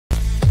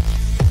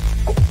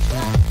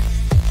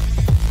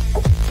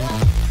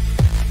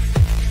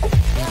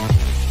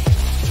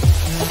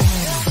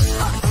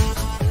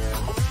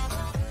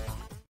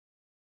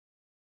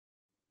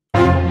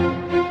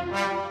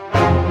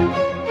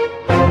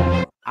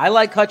I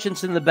like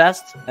Hutchinson the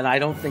best, and I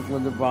don't think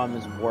Linderbaum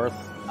is worth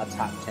a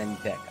top 10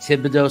 pick.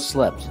 Thibodeau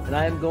slipped, and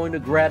I am going to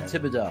grab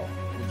Thibodeau.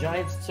 The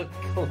Giants took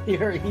Khalil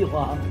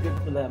Elam.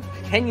 Good for them.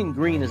 Kenyon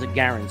Green is a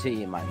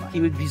guarantee in my mind. He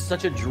would be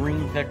such a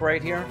dream pick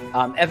right here.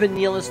 Evan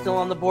Neal is still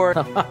on the board.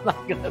 I'm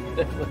not going to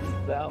pick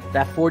with Bell.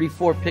 That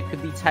 44 pick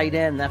could be tight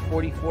end. That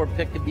 44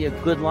 pick could be a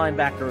good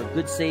linebacker, a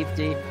good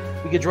safety.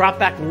 We could drop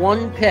back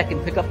one pick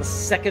and pick up a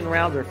second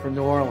rounder from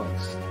New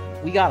Orleans.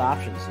 We got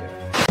options here.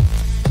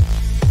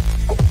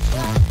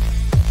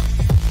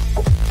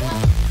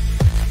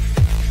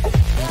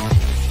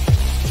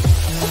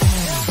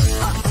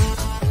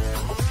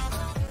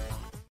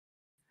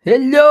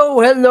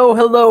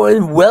 Hello,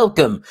 and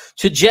welcome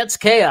to Jets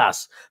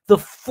Chaos, the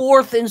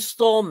fourth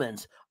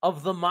installment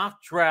of the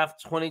Mock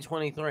Draft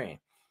 2023.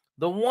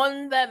 The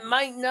one that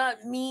might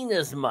not mean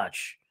as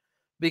much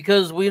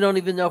because we don't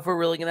even know if we're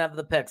really going to have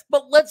the picks.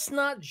 But let's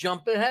not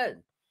jump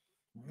ahead.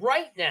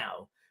 Right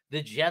now,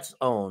 the Jets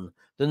own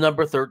the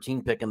number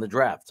 13 pick in the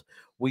draft.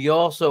 We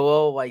also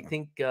owe, I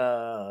think,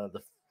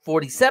 the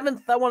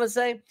 47th, I want to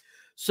say.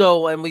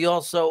 So, and we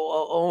also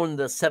own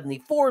the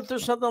 74th or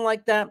something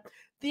like that.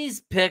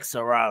 These picks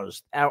are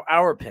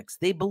our picks.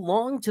 They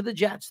belong to the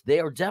Jets. They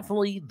are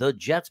definitely the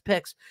Jets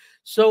picks.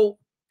 So,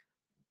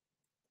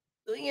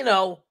 you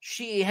know,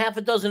 she half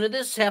a dozen of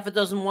this, half a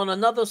dozen one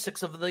another,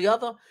 six of the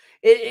other.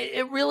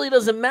 It really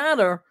doesn't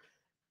matter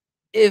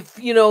if,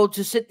 you know,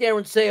 to sit there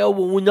and say, oh,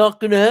 well, we're not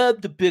going to have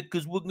the pick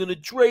because we're going to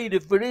trade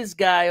it for this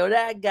guy or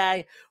that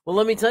guy. Well,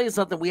 let me tell you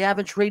something. We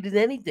haven't traded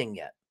anything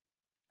yet.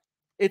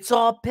 It's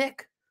all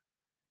pick.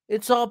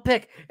 It's all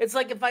pick. It's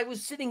like if I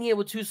was sitting here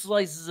with two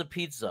slices of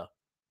pizza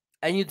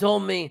and you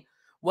told me,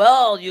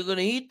 well, you're going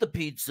to eat the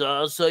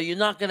pizza, so you're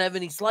not going to have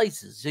any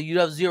slices. So you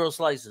have 0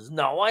 slices.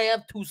 No, I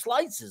have 2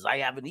 slices. I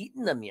haven't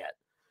eaten them yet.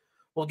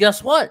 Well,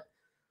 guess what?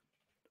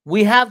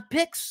 We have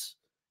picks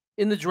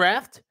in the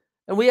draft,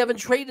 and we haven't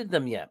traded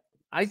them yet.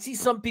 I see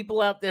some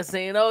people out there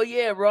saying, oh,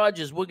 yeah,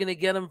 Rodgers, we're going to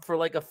get him for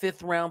like a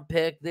 5th-round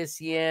pick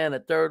this year and a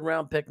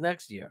 3rd-round pick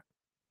next year.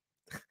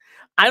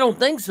 I don't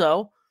think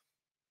so,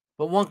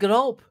 but one could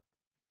hope.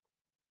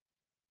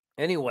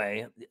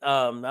 Anyway,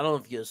 I don't know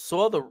if you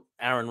saw the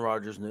Aaron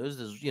Rodgers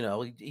news. Is, you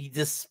know, he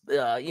just,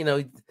 you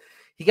know,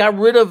 he got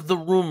rid of the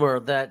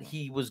rumor that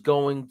he was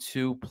going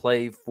to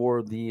play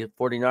for the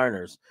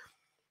 49ers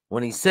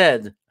when he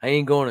said, I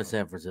ain't going to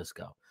San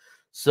Francisco.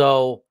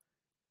 So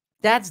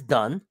that's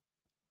done.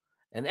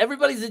 And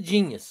everybody's a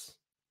genius.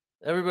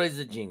 Everybody's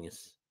a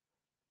genius.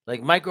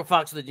 Like Micro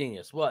Fox the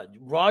genius. What?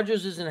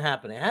 Rodgers isn't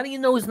happening. How do you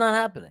know it's not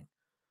happening?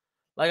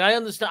 Like, I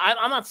understand.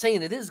 I'm not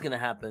saying it is going to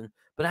happen,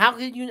 but how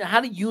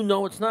do you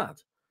know it's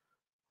not?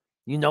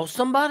 You know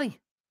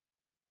somebody?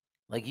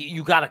 Like,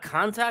 you got a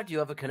contact? You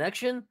have a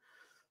connection?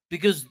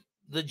 Because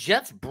the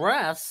Jets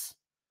brass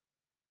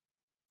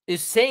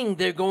is saying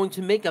they're going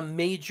to make a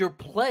major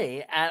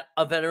play at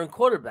a veteran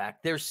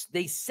quarterback.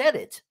 They said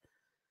it.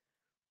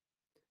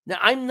 Now,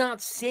 I'm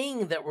not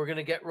saying that we're going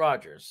to get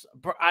Rodgers.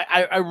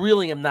 I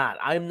really am not.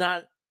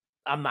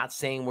 I'm not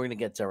saying we're going to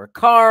get Derek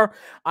Carr.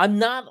 I'm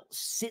not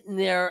sitting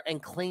there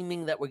and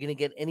claiming that we're going to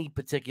get any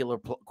particular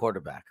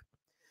quarterback.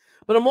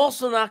 But I'm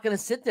also not going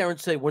to sit there and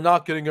say we're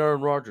not getting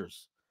Aaron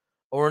Rodgers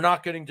or we're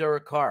not getting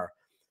Derek Carr.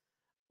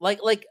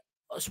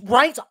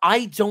 Right?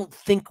 I don't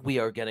think we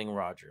are getting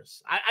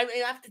Rodgers. I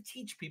have to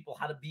teach people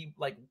how to be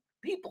like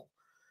people.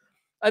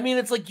 I mean,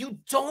 it's like you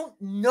don't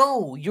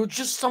know. You're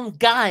just some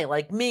guy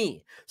like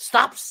me.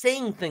 Stop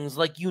saying things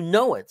like you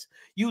know it.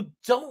 You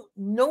don't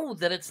know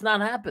that it's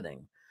not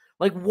happening.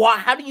 Like, why?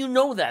 How do you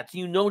know that? Do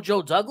you know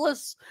Joe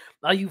Douglas?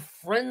 Are you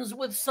friends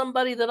with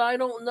somebody that I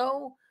don't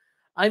know?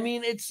 I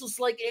mean, it's just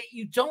like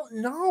you don't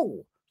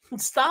know.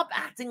 Stop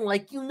acting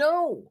like you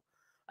know.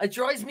 It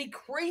drives me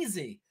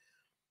crazy.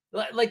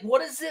 Like,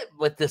 what is it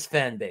with this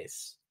fan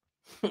base?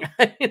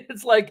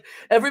 It's like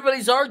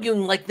everybody's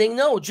arguing like they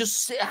know.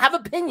 Just have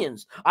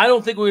opinions. I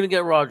don't think we're going to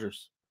get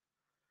Rodgers.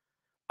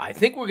 I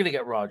think we're going to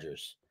get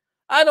Rodgers.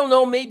 I don't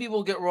know. Maybe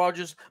we'll get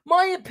Rodgers.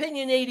 My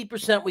opinion,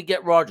 80% we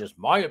get Rodgers.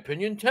 My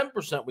opinion,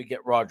 10% we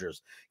get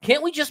Rodgers.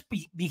 Can't we just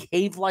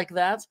behave like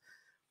that?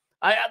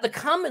 The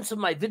comments of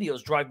my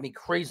videos drive me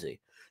crazy.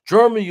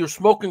 Jeremy, you're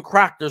smoking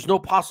crack. There's no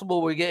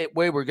possible way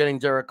we're getting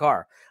Derek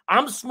Carr.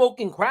 I'm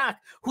smoking crack.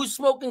 Who's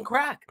smoking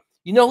crack?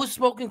 You know who's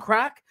smoking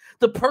crack?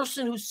 The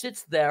person who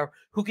sits there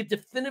who could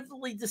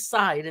definitively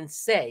decide and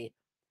say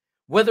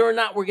whether or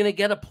not we're going to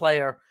get a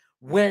player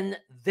when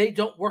they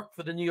don't work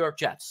for the New York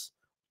Jets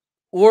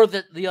or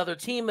the other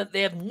team, and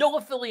they have no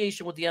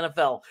affiliation with the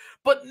NFL,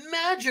 but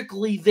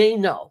magically they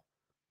know.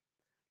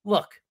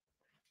 Look,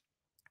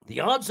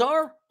 the odds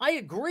are, I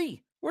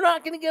agree, we're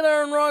not going to get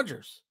Aaron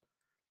Rodgers.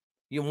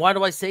 Why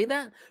do I say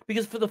that?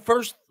 Because for the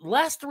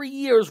last 3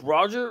 years,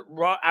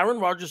 Aaron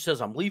Rodgers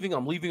says, I'm leaving,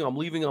 and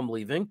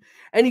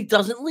he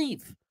doesn't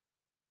leave.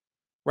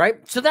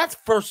 Right? So that's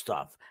first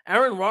off.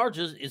 Aaron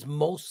Rodgers is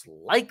most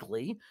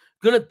likely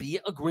going to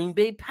be a Green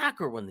Bay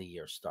Packer when the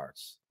year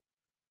starts.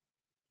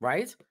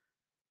 Right?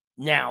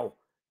 Now,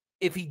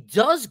 if he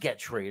does get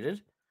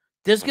traded,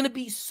 there's going to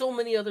be so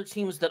many other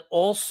teams that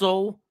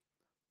also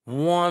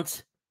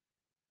want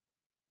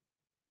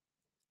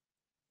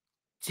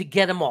to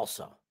get him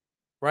also,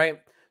 right?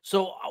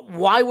 So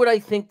why would I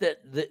think that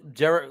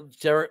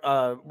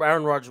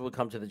Aaron Rodgers would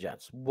come to the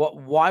Jets?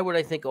 Why would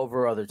I think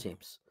over other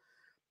teams?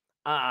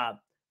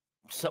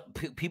 So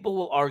people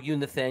will argue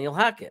Nathaniel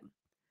Hackett.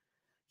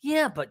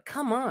 Yeah, but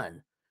come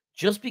on.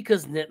 Just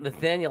because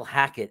Nathaniel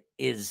Hackett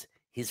is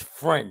his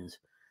friend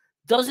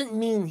doesn't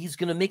mean he's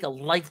going to make a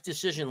life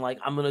decision like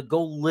I'm going to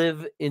go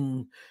live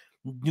in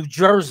New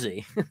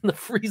Jersey in the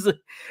freezer.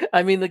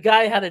 I mean, the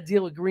guy had a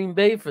deal with Green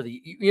Bay for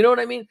you know what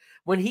I mean?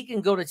 When he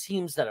can go to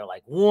teams that are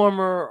like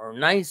warmer or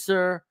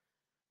nicer.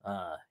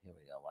 Here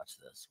we go. Watch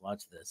this.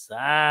 Watch this.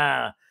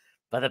 By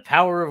the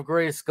power of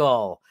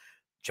Grayskull,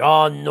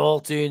 John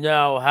Nolte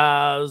now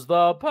has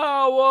the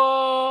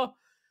power.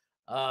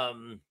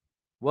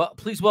 Well,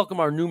 please welcome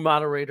our new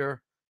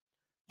moderator,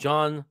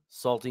 John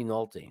Salty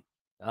Nolte.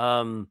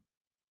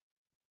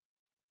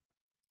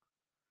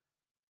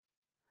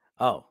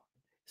 Oh,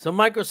 so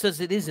Micro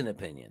says it is an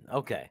opinion.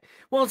 Okay.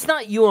 Well, it's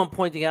not you I'm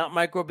pointing out,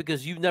 Micro,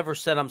 because you've never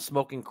said I'm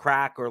smoking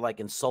crack or like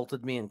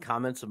insulted me in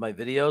comments of my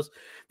videos.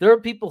 There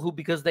are people who,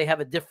 because they have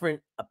a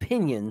different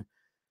opinion,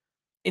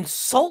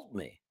 insult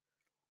me.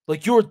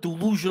 Like, you're a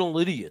delusional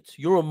idiot.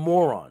 You're a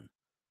moron.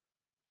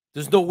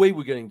 There's no way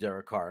we're getting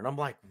Derek Carr. And I'm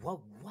like, what?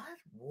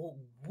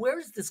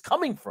 Where's this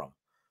coming from?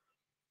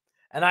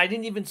 And I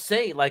didn't even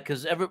say, like,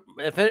 because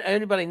if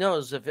anybody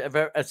knows,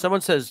 if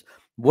someone says,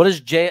 what does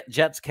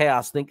Jets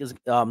chaos think is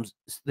going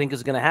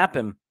to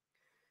happen?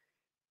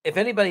 If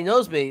anybody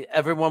knows me,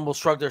 everyone will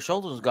shrug their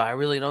shoulders and go, I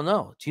really don't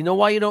know. Do you know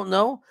why you don't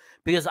know?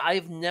 Because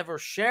I've never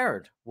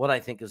shared what I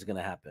think is going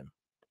to happen.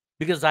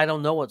 Because I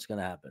don't know what's going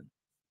to happen.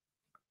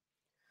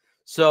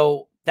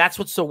 So that's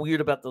what's so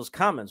weird about those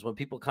comments. When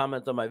people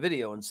comment on my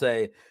video and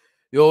say,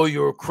 yo,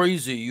 you're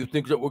crazy. You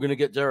think that we're going to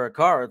get Derek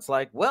Carr. It's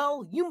like,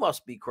 well, you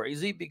must be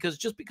crazy, because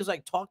just because I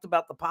talked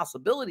about the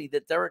possibility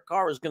that Derek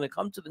Carr is going to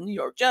come to the New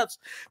York Jets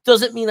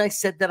doesn't mean I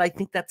said that I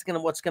think that's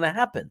what's going to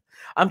happen.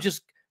 I'm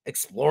just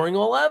exploring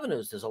all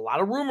avenues. There's a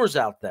lot of rumors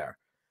out there.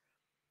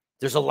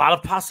 There's a lot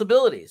of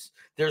possibilities.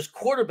 There's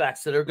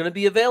quarterbacks that are going to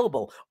be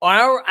available.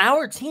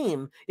 Our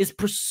team is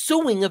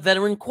pursuing a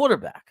veteran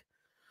quarterback.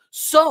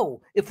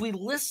 So if we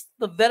list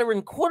the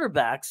veteran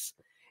quarterbacks,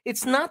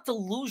 it's not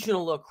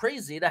delusional or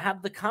crazy to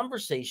have the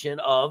conversation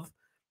of,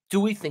 do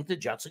we think the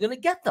Jets are going to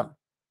get them?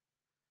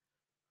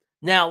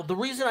 Now, the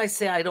reason I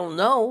say I don't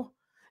know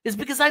is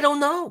because I don't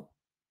know.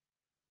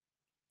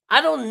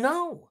 I don't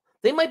know.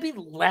 They might be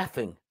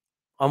laughing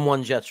on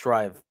one Jets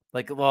drive,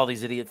 like all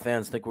these idiot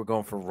fans think we're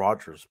going for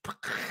Rodgers.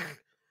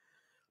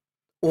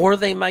 Or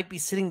they might be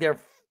sitting there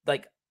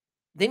like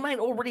they might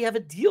already have a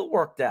deal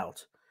worked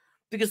out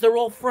because they're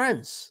all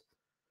friends.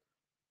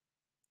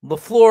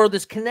 LaFleur,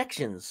 there's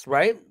connections,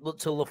 right?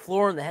 To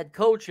LaFleur and the head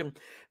coach and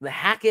the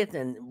Hackett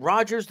and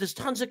Rodgers, there's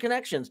tons of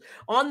connections.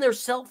 On their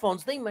cell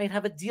phones, they might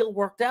have a deal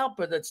worked out,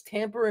 but it's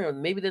tampering, or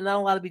maybe they're not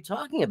allowed to be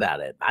talking about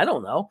it. I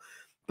don't know.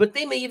 But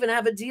they may even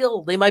have a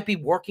deal. They might be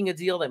working a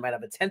deal. They might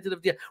have a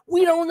tentative deal.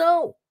 We don't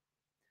know.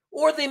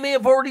 Or they may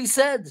have already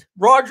said,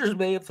 Rodgers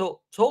may have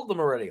told them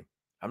already,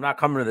 I'm not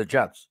coming to the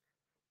Jets.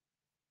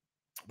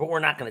 But we're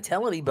not going to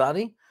tell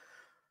anybody,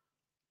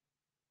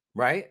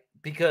 right?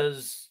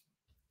 Because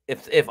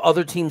if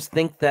other teams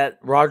think that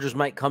Rodgers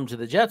might come to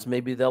the Jets,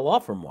 maybe they'll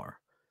offer more.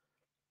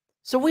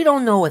 So we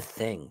don't know a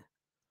thing.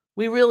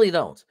 We really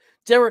don't.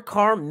 Derek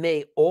Carr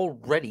may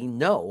already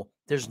know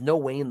there's no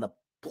way in the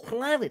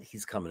planet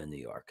he's coming to New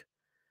York,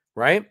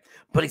 right?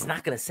 But he's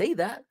not going to say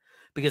that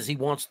because he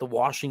wants the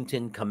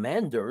Washington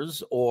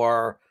Commanders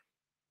or,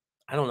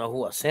 I don't know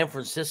who, San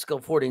Francisco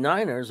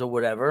 49ers or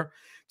whatever,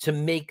 to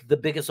make the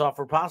biggest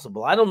offer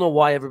possible. I don't know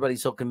why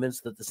everybody's so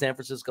convinced that the San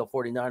Francisco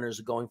 49ers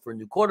are going for a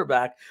new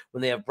quarterback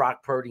when they have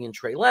Brock Purdy and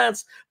Trey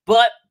Lance,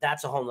 but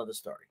that's a whole nother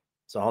story.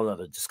 It's a whole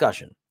nother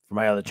discussion for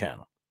my other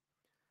channel.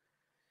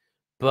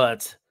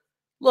 But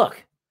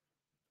look,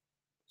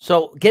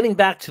 so getting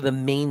back to the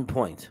main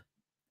point,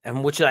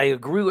 and which I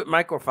agree with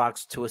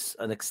Microfox to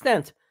an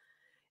extent,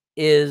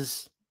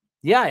 is,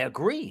 yeah, I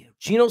agree.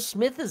 Geno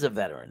Smith is a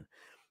veteran.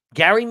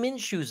 Gary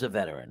Minshew's a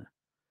veteran.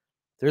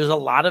 There's a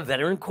lot of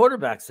veteran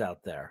quarterbacks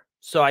out there.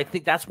 So I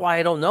think that's why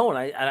I don't know.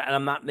 And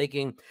I'm not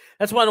making,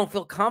 that's why I don't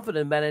feel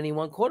confident about any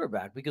one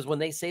quarterback, because when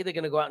they say they're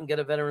going to go out and get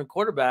a veteran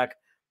quarterback,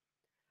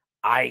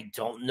 I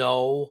don't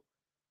know.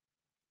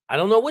 I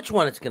don't know which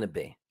one it's going to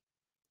be,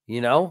 you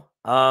know?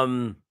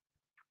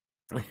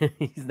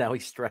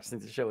 He's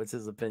stressing to show it's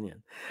his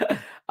opinion.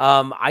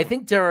 I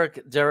think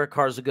Derek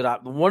Carr is a good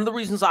option. One of the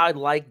reasons I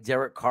like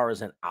Derek Carr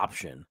as an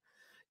option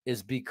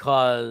is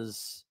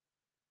because,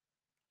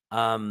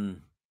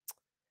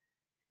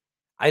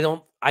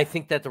 I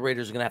think that the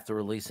Raiders are going to have to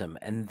release him,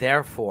 and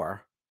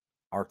therefore,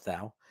 art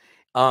thou,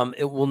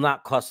 it will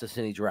not cost us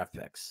any draft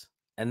picks,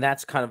 and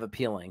that's kind of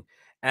appealing.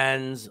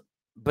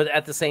 But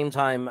at the same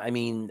time, I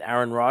mean,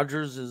 Aaron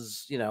Rodgers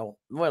is, well,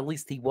 at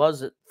least he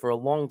was for a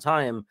long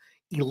time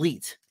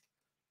elite.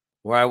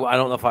 Where I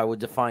don't know if I would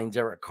define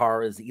Derek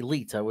Carr as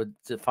elite. I would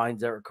define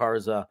Derek Carr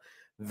as a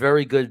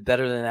very good,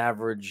 better than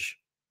average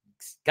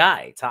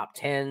guy, top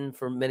 10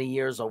 for many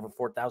years, over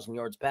 4,000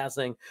 yards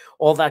passing,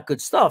 all that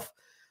good stuff.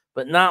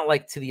 but not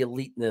like to the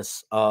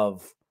eliteness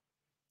of,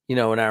 an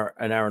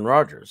Aaron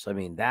Rodgers. I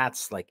mean,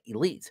 that's like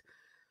elite.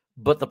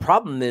 But the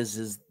problem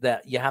is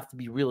that you have to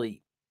be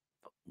really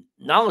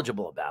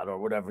knowledgeable about, or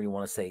whatever you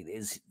want to say,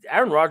 is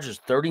Aaron Rodgers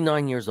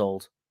 39 years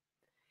old,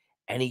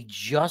 and he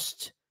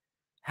just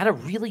had a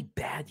really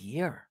bad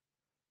year.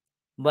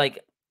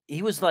 Like,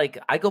 he was like,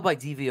 I go by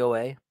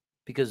DVOA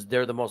because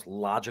they're the most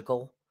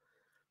logical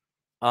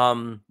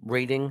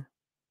rating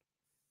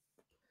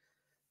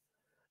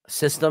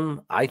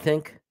system, I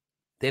think.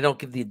 They don't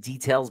give the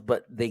details,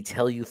 but they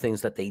tell you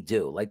things that they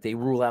do. Like, they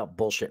rule out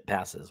bullshit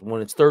passes.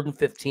 When it's 3rd and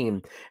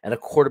 15 and a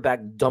quarterback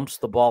dumps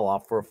the ball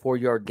off for a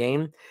 4-yard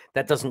gain,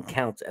 that doesn't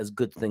count as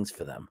good things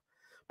for them.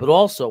 But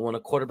also, when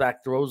a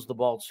quarterback throws the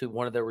ball to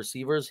one of their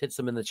receivers, hits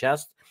them in the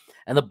chest,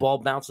 and the ball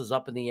bounces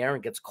up in the air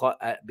and gets caught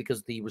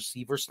because the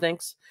receiver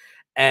stinks,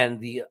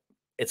 and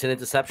it's an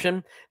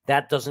interception,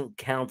 that doesn't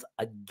count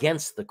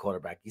against the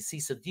quarterback. You see,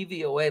 so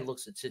DVOA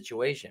looks at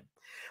situation.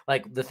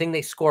 Like, the thing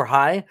they score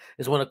high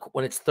is when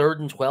it's 3rd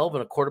and 12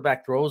 and a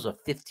quarterback throws a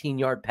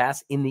 15-yard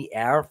pass in the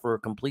air for a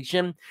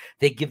completion,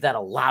 they give that a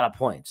lot of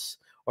points,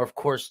 or of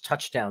course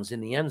touchdowns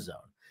in the end zone.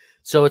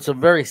 So it's a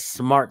very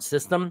smart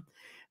system.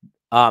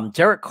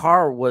 Derek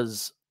Carr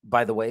was,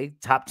 by the way,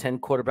 top 10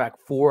 quarterback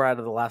 4 out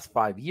of the last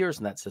 5 years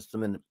in that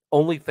system, and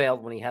only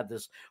failed when he had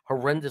this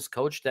horrendous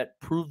coach that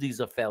proved he's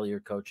a failure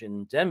coach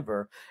in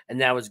Denver, and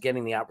now is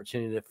getting the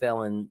opportunity to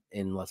fail in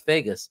Las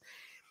Vegas.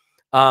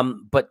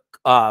 But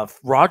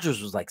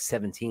Rodgers was like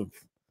 17th,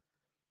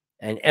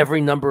 and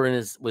every number in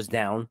his was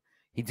down.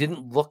 He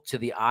didn't look to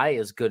the eye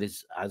as good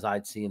as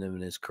I'd seen him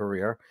in his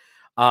career.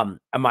 Am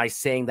I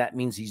saying that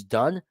means he's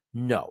done?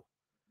 No,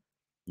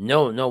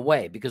 no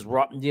way. Because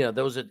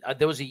there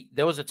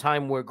was a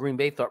time where Green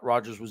Bay thought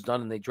Rodgers was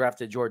done, and they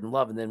drafted Jordan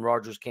Love, and then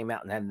Rodgers came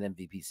out and had an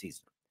MVP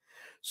season.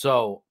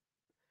 So,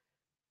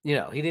 he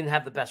didn't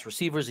have the best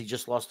receivers. He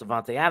just lost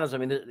Davante Adams. I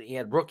mean, he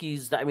had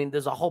rookies. I mean,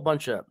 there's a whole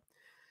bunch of,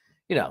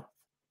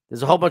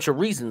 there's a whole bunch of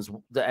reasons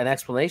and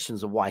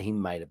explanations of why he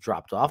might have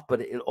dropped off.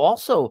 But it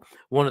also,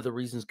 one of the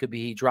reasons could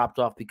be he dropped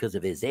off because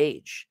of his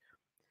age.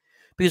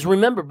 Because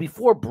remember,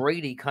 before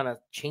Brady kind of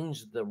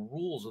changed the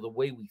rules of the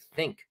way we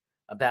think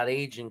about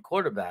age in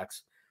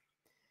quarterbacks,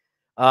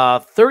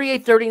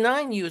 38,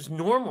 39 is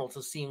normal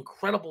to see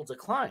incredible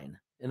decline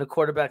in a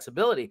quarterback's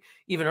ability,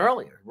 even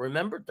earlier.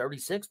 Remember,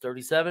 36,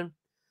 37.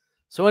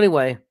 So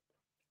anyway,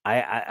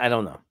 I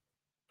don't know.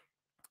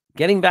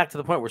 Getting back to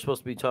the point, we're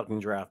supposed to be talking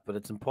draft, but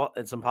it's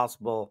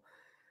impossible,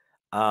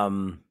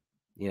 not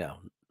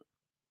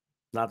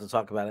to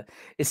talk about it.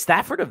 Is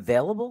Stafford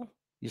available?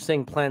 You're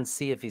saying plan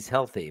C if he's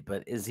healthy,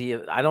 but is he?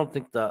 I don't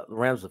think the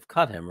Rams have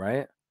cut him,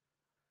 right?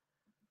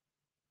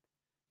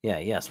 Yeah,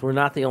 yes. We're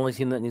not the only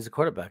team that needs a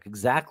quarterback.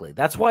 Exactly.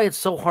 That's why it's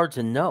so hard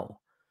to know.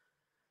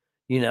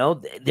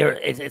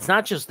 It's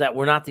not just that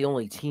we're not the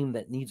only team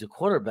that needs a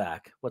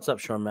quarterback. What's up,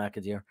 Sean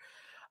McAdeer?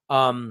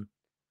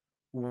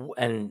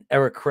 And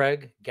Eric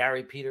Craig,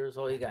 Gary Peters,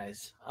 all you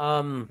guys.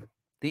 The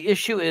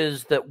issue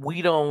is that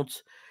we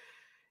don't.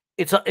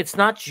 It's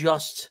not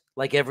just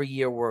like every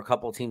year where a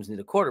couple of teams need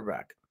a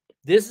quarterback.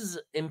 This is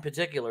in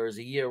particular is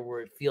a year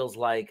where it feels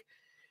like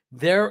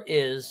there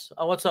is.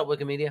 Oh, what's up,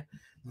 Wikimedia?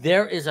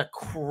 There is a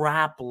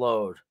crap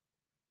load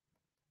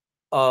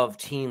of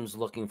teams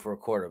looking for a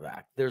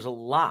quarterback. There's a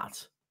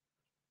lot.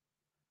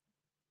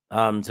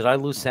 Did I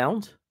lose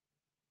sound?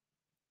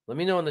 Let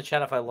me know in the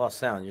chat if I lost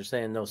sound. You're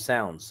saying no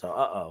sound.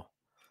 So,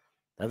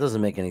 that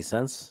doesn't make any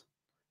sense.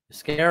 You're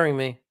scaring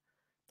me.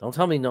 Don't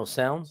tell me no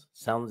sound.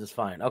 Sound is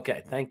fine.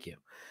 Okay, thank you.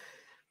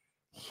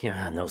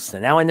 Yeah, no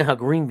sound. Now I know how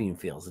Green Bean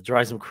feels. It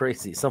drives him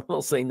crazy. Someone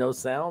will say no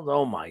sound.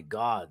 Oh my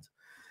God,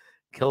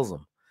 kills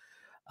him.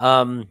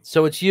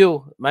 So it's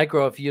you,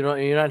 Micro. If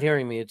you're not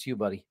hearing me, it's you,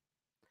 buddy.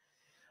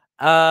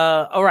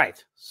 All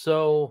right.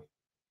 So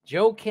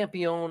Joe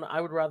Campione, I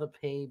would rather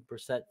pay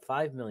Brissett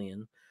 $5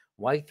 million,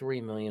 White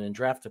 $3 million, and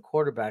draft a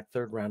quarterback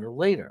 3rd rounder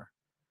later.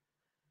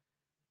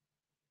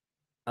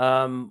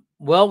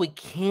 Well, we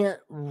can't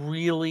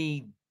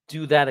really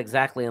do that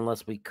exactly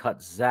unless we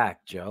cut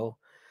Zach, Joe.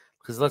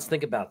 Because let's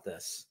think about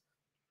this.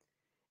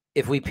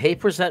 If we pay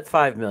Brissett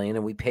 $5 million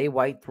and we pay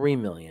White $3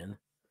 million,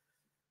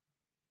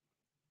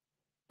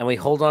 and we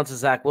hold on to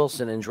Zach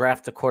Wilson and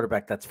draft a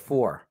quarterback, that's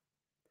 4.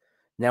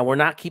 Now, we're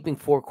not keeping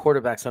 4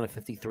 quarterbacks on a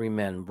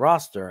 53-man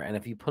roster, and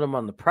if you put them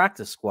on the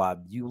practice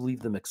squad, you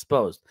leave them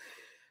exposed.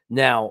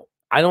 Now,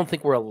 I don't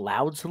think we're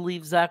allowed to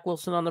leave Zach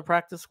Wilson on the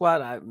practice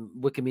squad.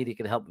 Wikimedia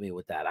can help me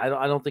with that.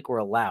 I don't think we're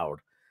allowed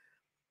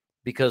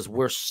because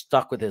we're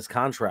stuck with his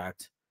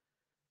contract.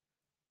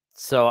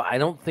 So I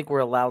don't think we're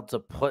allowed to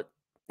put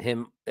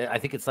him. I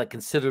think it's like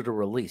considered a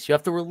release. You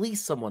have to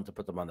release someone to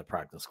put them on the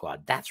practice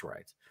squad. That's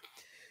right.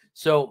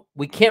 So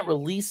we can't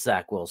release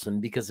Zach Wilson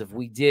because if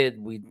we did,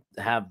 we'd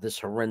have this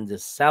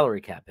horrendous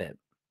salary cap hit.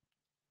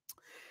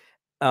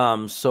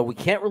 So we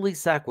can't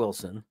release Zach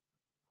Wilson.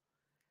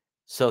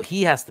 So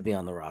he has to be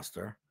on the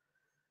roster.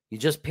 You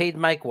just paid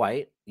Mike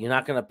White. You're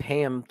not going to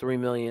pay him $3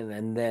 million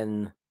and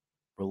then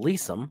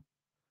release him.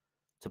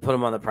 to put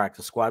him on the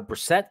practice squad.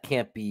 Brissett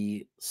can't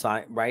be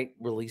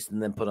released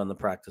and then put on the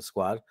practice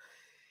squad.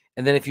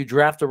 And then if you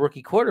draft a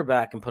rookie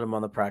quarterback and put him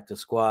on the practice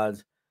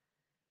squad,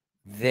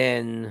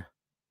 then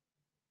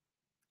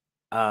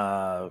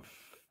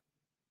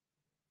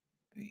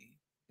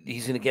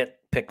he's going to get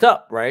picked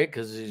up, right?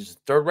 Because he's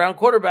third-round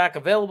quarterback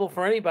available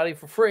for anybody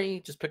for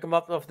free. Just pick him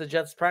up off the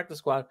Jets practice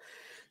squad.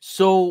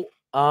 So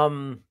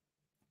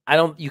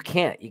you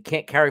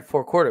can't carry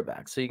 4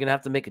 quarterbacks. So you're going to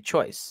have to make a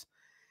choice.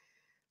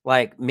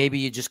 Like maybe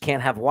you just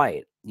can't have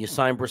White. You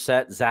sign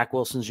Brissett, Zach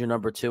Wilson's your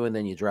number 2, and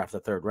then you draft a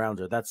third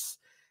rounder. That's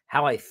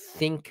how I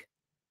think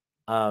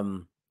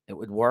it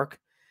would work.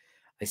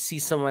 I see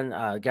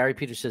someone, Gary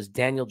Peters says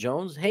Daniel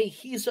Jones. Hey,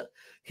 he's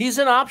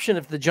an option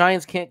if the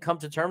Giants can't come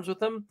to terms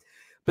with him,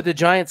 but the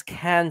Giants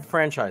can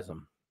franchise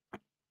him.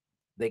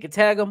 They could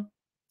tag him.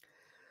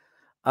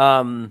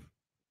 I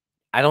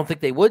don't think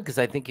they would, because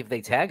I think if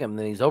they tag him,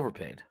 then he's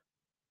overpaid.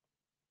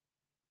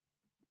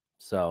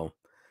 So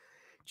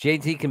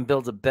JT can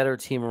build a better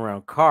team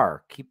around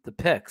Carr. Keep the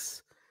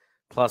picks.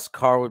 Plus,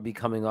 Carr would be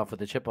coming off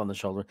with a chip on the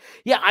shoulder.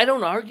 Yeah, I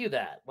don't argue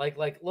that. Like,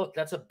 look,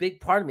 that's a big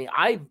part of me.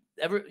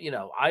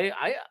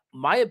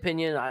 My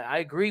opinion, I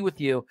agree with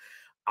you.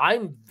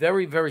 I'm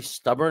very, very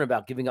stubborn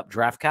about giving up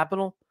draft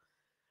capital,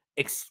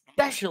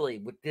 especially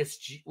with this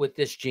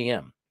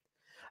GM.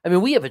 I mean,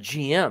 we have a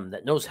GM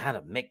that knows how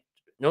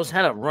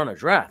to run a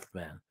draft,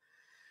 man.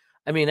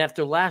 I mean,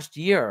 after last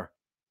year,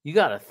 you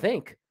got to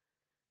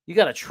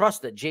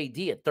trust that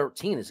JD at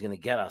 13 is going to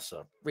get us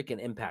a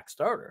freaking impact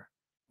starter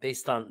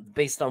based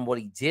on what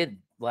he did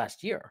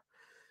last year.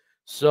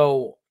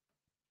 So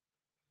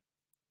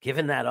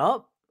giving that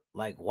up,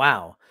 like,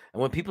 wow.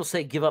 And when people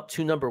say give up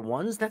 2 number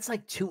 1s, that's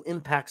like 2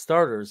 impact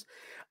starters.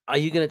 Are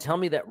you going to tell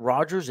me that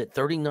Rodgers at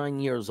 39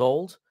 years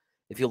old,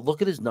 if you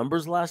look at his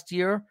numbers last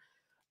year,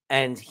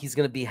 and he's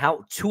going to be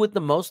 2 at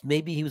the most,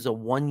 maybe he was a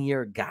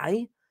 1-year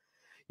guy,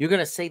 you're going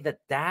to say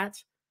that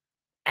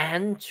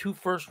and 2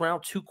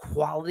 first-round, 2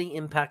 quality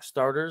impact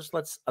starters,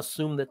 let's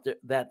assume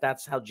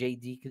that's how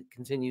JD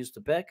continues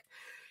to pick,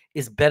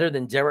 is better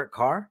than Derek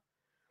Carr?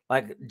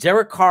 Like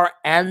Derek Carr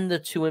and the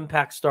 2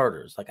 impact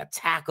starters, like a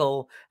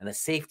tackle and a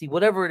safety,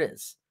 whatever it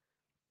is,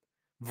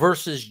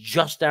 versus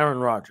just Aaron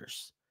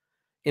Rodgers'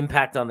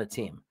 impact on the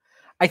team.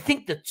 I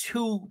think the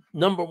 2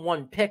 number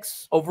 1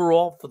 picks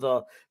overall for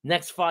the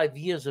next 5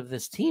 years of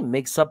this team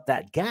makes up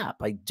that gap.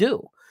 I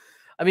do.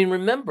 I mean,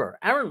 remember,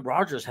 Aaron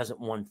Rodgers hasn't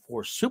won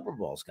 4 Super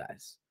Bowls,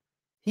 guys.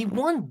 He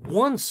won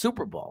 1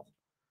 Super Bowl.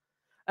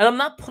 And I'm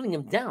not putting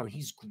him down.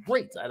 He's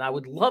great. And I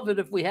would love it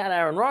if we had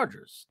Aaron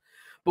Rodgers.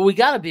 But we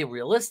got to be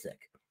realistic.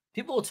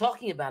 People are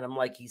talking about him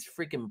like he's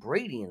freaking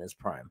Brady in his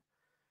prime.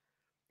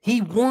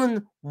 He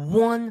won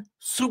 1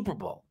 Super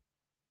Bowl.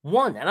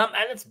 1. And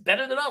it's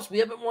better than us. We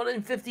haven't won it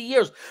in 50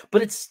 years.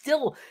 But it's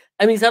still,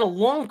 I mean, he's had a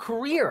long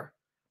career.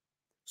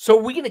 So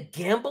are we going to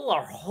gamble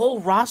our whole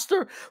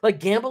roster? Like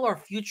gamble our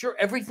future,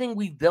 everything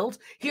we've built?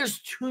 Here's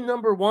 2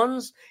 number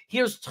 1s.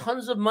 Here's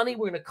tons of money.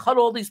 We're going to cut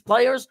all these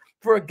players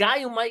for a guy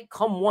who might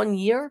come 1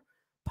 year,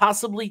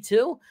 possibly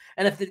 2.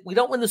 And if we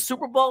don't win the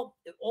Super Bowl,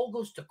 it all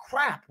goes to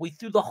crap. We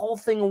threw the whole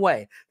thing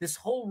away. This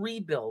whole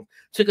rebuild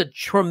took a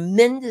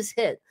tremendous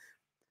hit.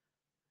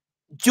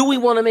 Do we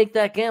want to make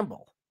that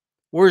gamble?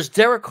 Whereas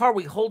Derek Carr,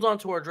 we hold on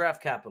to our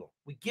draft capital.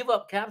 We give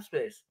up cap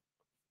space.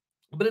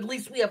 But at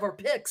least we have our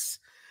picks.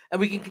 And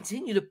we can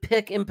continue to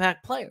pick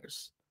impact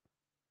players.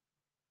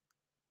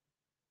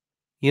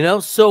 You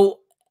know, so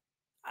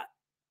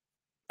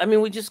I mean,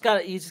 you just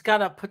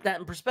gotta put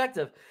that in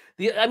perspective.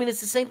 It's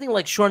the same thing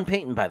like Sean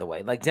Payton, by the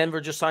way. Like Denver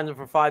just signed him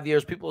for 5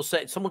 years. People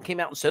say, someone came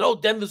out and said, "Oh,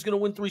 Denver's going to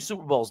win 3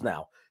 Super Bowls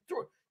now."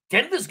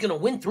 Denver's going to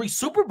win 3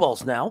 Super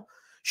Bowls now.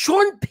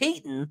 Sean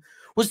Payton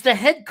was the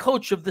head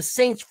coach of the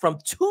Saints from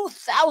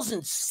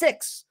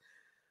 2006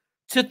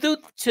 to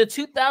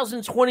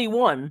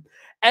 2021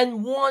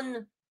 and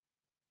won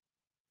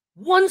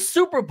 1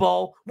 Super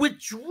Bowl with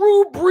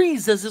Drew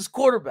Brees as his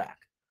quarterback.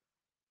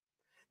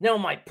 Now,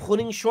 am I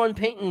putting Sean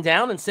Payton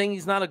down and saying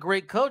he's not a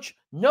great coach?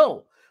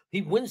 No.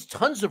 He wins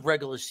tons of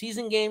regular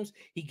season games.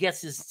 He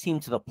gets his team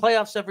to the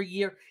playoffs every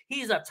year.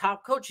 He's a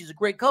top coach. He's a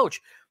great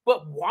coach.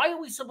 But why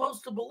are we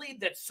supposed to believe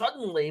that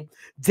suddenly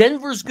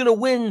Denver's going to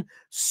win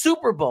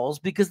Super Bowls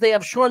because they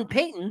have Sean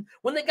Payton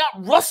when they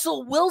got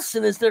Russell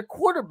Wilson as their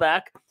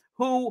quarterback,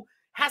 who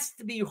has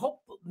to be hope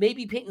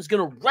maybe Payton's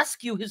going to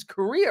rescue his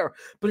career,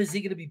 but is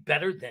he going to be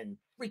better than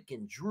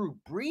freaking Drew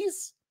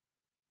Brees?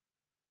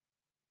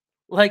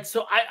 Like,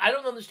 so I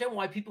don't understand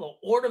why people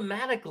are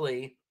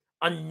automatically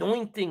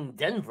anointing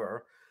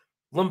Denver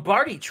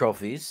Lombardi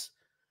trophies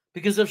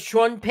because of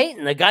Sean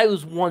Payton, a guy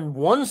who's won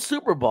 1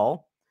 Super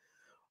Bowl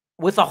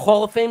with a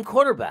Hall of Fame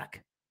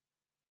quarterback.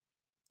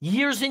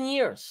 Years and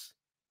years.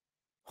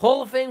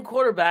 Hall of Fame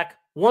quarterback,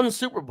 1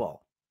 Super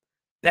Bowl.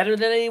 Better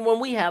than anyone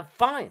we have,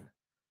 fine.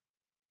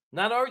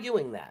 Not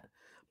arguing that.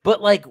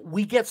 But, like,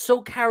 we get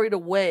so carried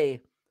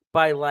away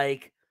by,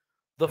 like,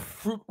 the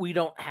fruit we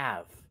don't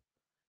have.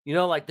 You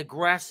know, like the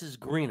grass is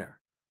greener.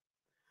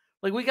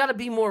 Like, we got to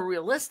be more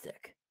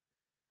realistic.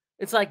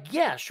 It's like,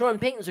 yeah, Sean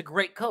Payton's a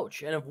great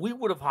coach. And if we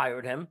would have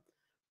hired him,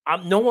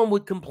 No one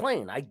would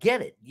complain. I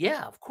get it.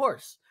 Yeah, of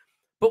course.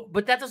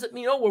 But that doesn't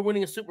mean, we're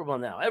winning a Super Bowl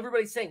now.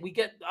 Everybody's saying we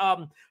get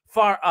Aaron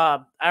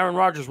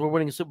Rodgers, we're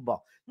winning a Super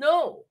Bowl.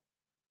 No.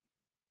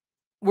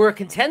 We're a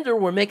contender,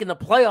 we're making the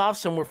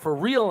playoffs, and we're for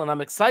real, and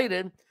I'm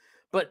excited.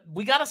 But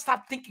we got to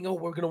stop thinking,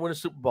 we're going to win a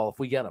Super Bowl if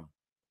we get him.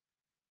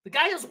 The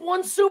guy has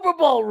one Super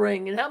Bowl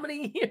ring in how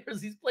many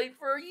years? He's played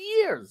for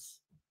years.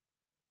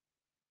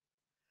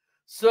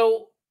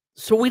 So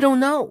we don't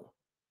know.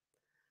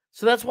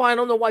 So that's why I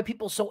don't know why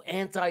people are so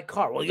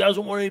anti-Carr. Well, you guys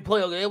don't want any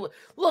play.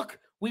 Look,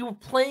 we were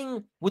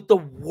playing with the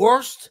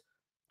worst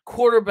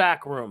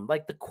quarterback room.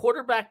 Like, the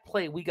quarterback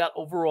play we got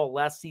overall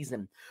last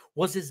season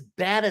was as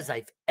bad as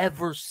I've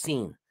ever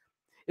seen.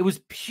 It was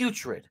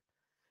putrid.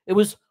 It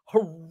was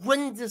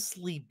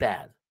horrendously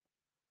bad.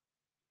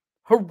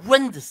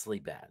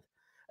 Horrendously bad.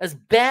 As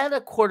bad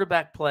a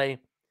quarterback play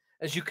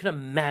as you can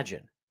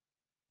imagine.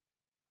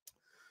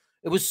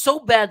 It was so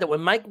bad that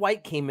when Mike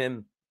White came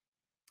in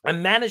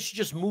and managed to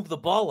just move the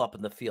ball up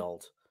in the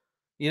field,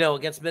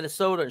 against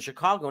Minnesota and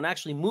Chicago, and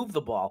actually move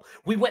the ball,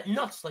 we went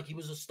nuts like he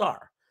was a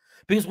star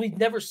because we'd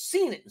never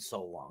seen it in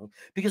so long,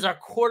 because our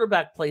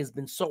quarterback play has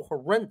been so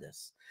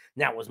horrendous.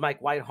 Now, was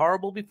Mike White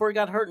horrible before he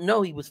got hurt?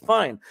 No, he was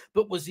fine.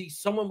 But was he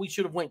someone we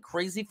should have went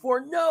crazy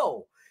for?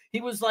 No.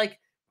 He was like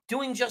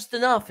doing just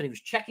enough, and he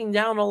was checking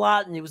down a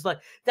lot, and he was like,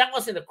 that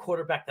wasn't a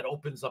quarterback that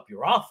opens up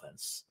your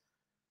offense.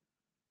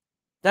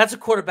 That's a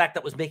quarterback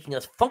that was making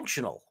us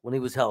functional when he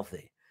was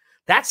healthy.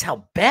 That's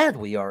how bad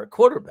we are at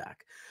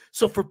quarterback.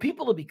 So for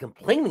people to be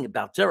complaining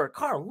about Derek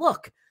Carr,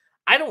 look,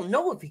 I don't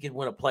know if he can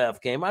win a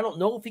playoff game. I don't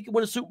know if he can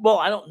win a Super Bowl.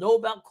 I don't know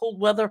about cold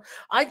weather.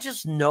 I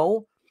just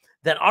know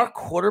that our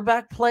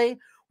quarterback play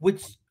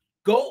would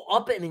go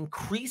up and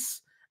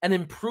increase and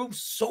improve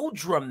so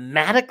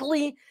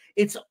dramatically,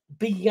 it's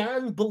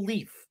beyond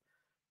belief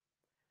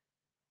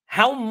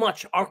how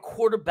much our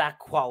quarterback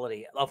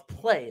quality of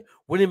play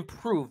would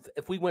improve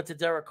if we went to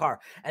Derek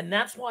Carr. And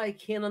that's why I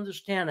can't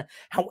understand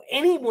how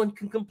anyone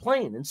can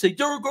complain and say,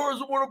 Derek Carr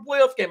hasn't won a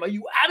playoff game. Are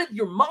you out of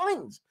your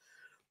minds?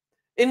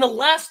 In the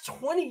last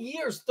 20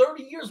 years,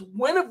 30 years,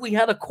 when have we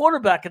had a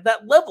quarterback at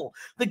that level?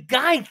 The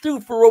guy threw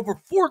for over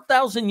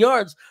 4,000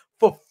 yards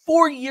for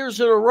 4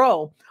 years in a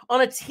row on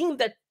a team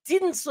that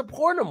didn't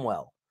support him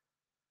well.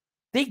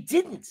 They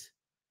didn't.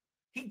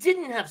 He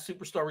didn't have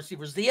superstar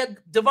receivers. He had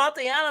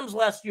Devontae Adams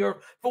last year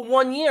for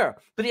 1 year,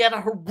 but he had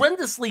a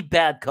horrendously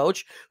bad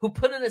coach who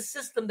put in a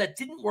system that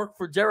didn't work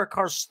for Derek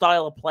Carr's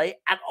style of play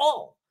at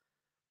all.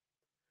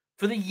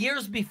 For the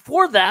years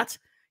before that,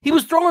 he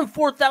was throwing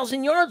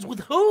 4,000 yards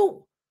with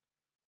who?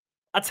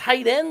 A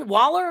tight end,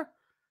 Waller?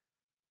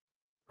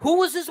 Who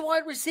was his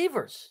wide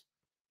receivers?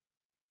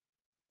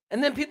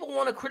 And then people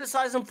want to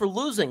criticize him for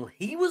losing.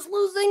 He was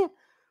losing?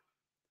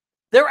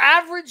 Their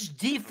average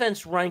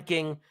defense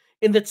ranking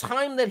in the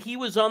time that he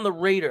was on the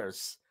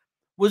Raiders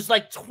was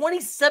like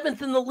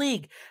 27th in the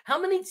league. How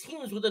many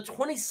teams with a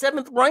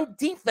 27th ranked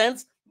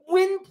defense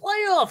win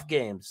playoff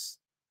games?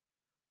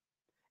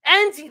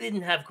 And he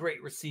didn't have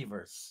great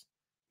receivers.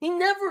 He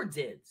never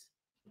did.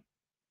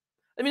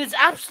 I mean, it's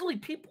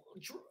absolutely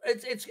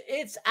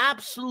it's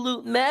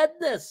absolute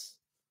madness.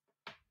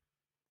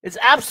 It's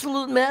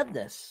absolute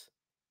madness.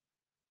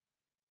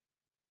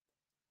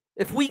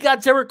 If we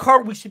got Derek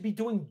Carr, we should be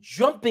doing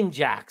jumping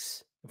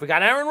jacks. If we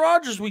got Aaron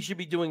Rodgers, we should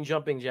be doing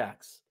jumping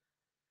jacks.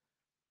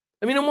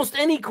 I mean, almost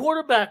any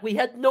quarterback. We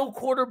had no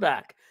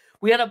quarterback.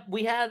 We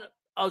had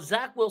a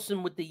Zach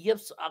Wilson with the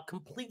yips, a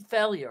complete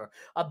failure,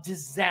 a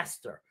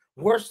disaster,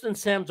 worse than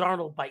Sam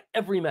Darnold by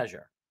every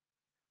measure.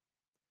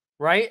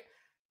 Right?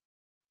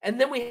 And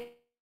then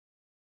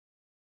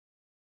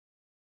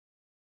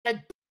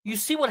you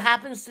see what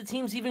happens to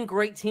teams, even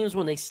great teams,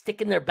 when they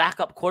stick in their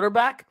backup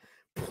quarterback?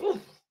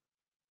 Poof,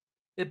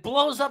 it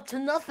blows up to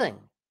nothing.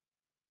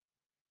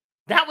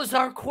 That was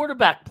our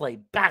quarterback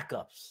play,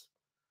 backups.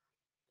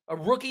 A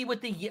rookie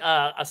with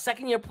a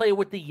second-year player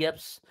with the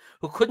yips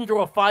who couldn't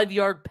throw a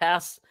 5-yard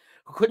pass,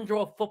 who couldn't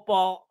throw a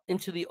football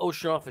into the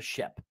ocean off a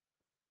ship.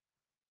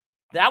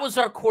 That was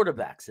our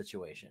quarterback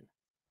situation.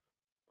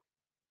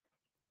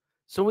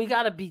 So we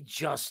got to be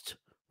just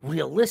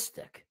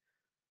realistic.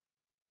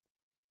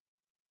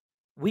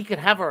 We could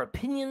have our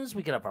opinions,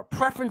 we could have our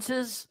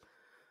preferences,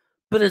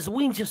 but as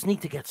we just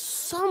need to get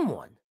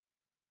someone.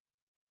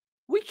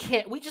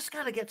 We just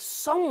got to get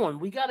someone.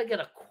 We got to get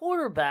a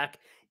quarterback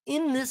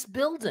in this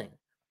building.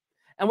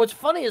 And what's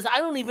funny is I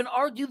don't even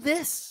argue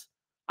this.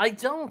 I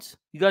don't.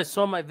 You guys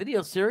saw my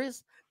video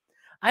series?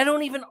 I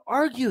don't even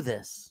argue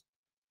this.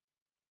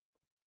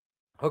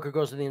 Hooker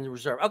goes to the injured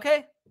reserve.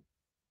 Okay.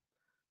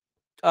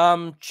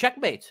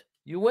 Checkmate.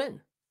 You win.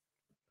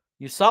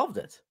 You solved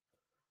it.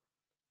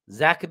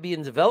 Zach could be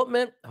in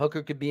development.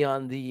 Hooker could be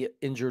on the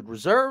injured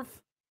reserve.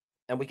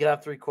 And we could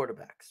have 3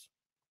 quarterbacks.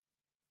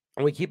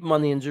 And we keep him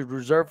on the injured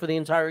reserve for the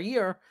entire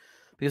year,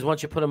 because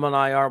once you put him on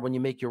IR, when you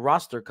make your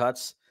roster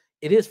cuts,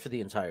 it is for the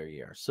entire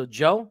year. So,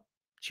 Joe,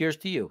 cheers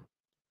to you.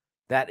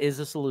 That is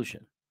a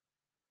solution.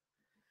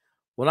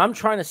 What I'm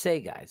trying to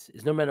say, guys,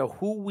 is no matter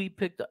who we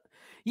picked up,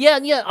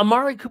 Yeah.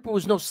 Amari Cooper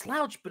was no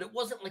slouch, but it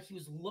wasn't like he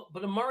was.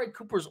 But Amari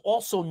Cooper is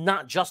also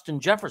not Justin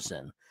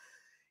Jefferson.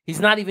 He's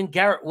not even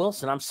Garrett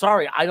Wilson. I'm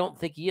sorry. I don't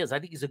think he is. I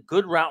think he's a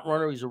good route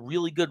runner. He's a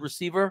really good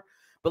receiver.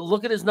 But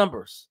look at his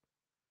numbers.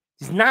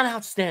 He's not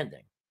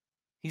outstanding.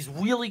 He's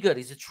really good.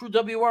 He's a true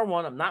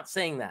WR1. I'm not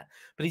saying that.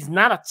 But he's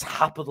not a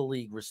top of the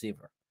league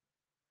receiver.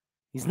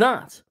 He's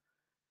not.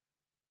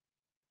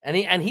 And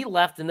he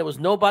left, and there was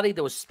nobody.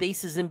 There was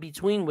spaces in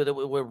between where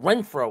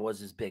Renfro was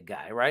his big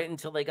guy, right?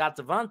 Until they got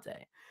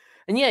Devontae.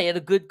 And yeah, he had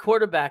a good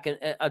quarterback and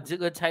a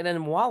good tight end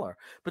in Waller.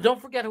 But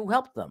don't forget who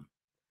helped them.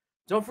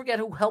 Don't forget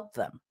who helped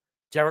them.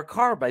 Derek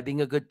Carr by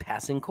being a good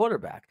passing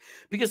quarterback.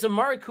 Because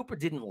Amari Cooper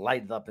didn't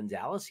light it up in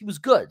Dallas. He was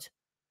good.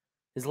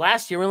 His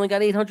last year only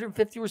got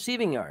 850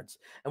 receiving yards.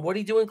 And what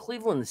did he do in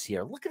Cleveland this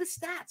year? Look at his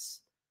stats.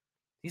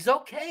 He's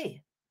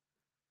okay.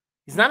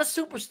 He's not a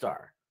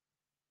superstar.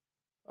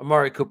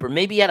 Amari Cooper.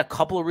 Maybe he had a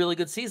couple of really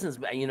good seasons.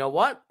 But you know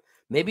what?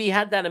 Maybe he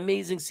had that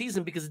amazing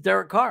season because of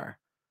Derek Carr.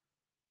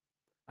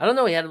 I don't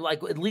know. He had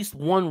like at least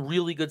one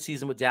really good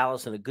season with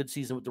Dallas and a good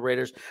season with the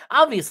Raiders.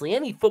 Obviously,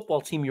 any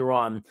football team you're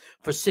on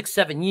for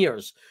 6-7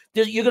 years,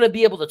 you're going to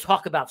be able to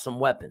talk about some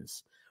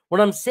weapons. What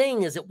I'm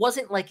saying is it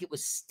wasn't like it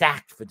was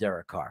stacked for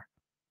Derek Carr,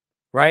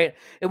 right?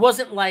 It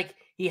wasn't like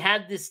he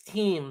had this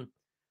team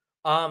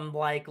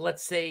like,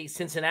 let's say,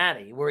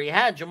 Cincinnati, where he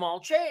had Jamal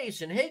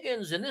Chase and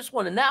Higgins and this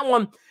one and that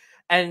one,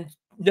 and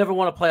never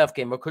won a playoff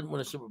game or couldn't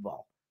win a Super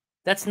Bowl.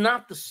 That's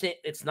not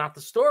it's not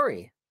the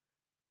story.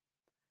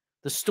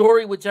 The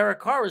story with Derek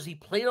Carr is he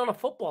played on a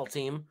football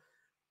team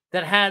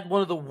that had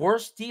one of the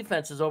worst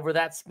defenses over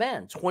that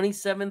span,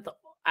 27th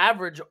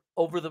average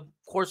over the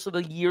course of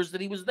the years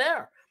that he was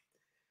there.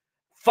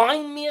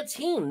 Find me a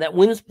team that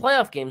wins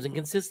playoff games and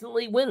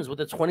consistently wins with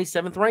a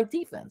 27th ranked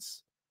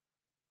defense.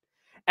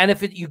 And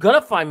if you're going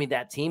to find me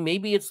that team,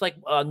 maybe it's like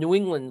New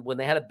England when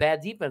they had a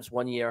bad defense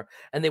one year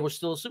and they were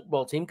still a Super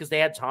Bowl team because they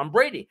had Tom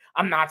Brady.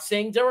 I'm not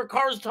saying Derek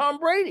Carr is Tom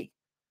Brady.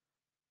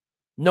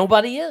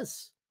 Nobody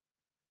is.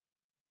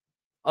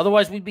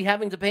 Otherwise, we'd be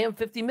having to pay him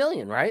 $50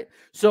 million, right?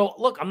 So,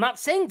 look, I'm not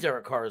saying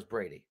Derek Carr is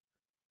Brady.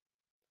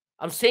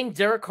 I'm saying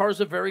Derek Carr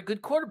is a very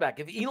good quarterback.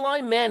 If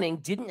Eli Manning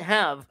didn't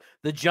have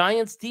the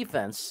Giants'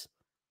 defense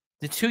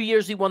the 2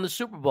 years he won the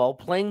Super Bowl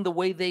playing the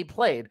way they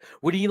played,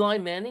 would Eli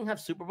Manning have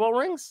Super Bowl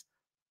rings?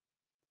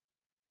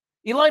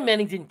 Eli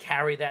Manning didn't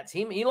carry that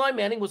team. Eli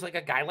Manning was like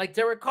a guy like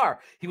Derek Carr.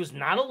 He was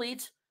not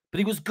elite, but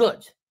he was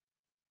good.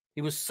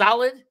 He was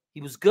solid.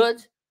 He was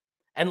good.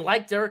 And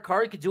like Derek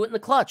Carr, he could do it in the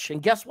clutch.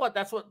 And guess what?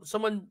 That's what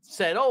someone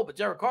said. Oh, but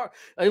Derek Carr,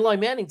 Eli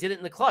Manning did it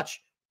in the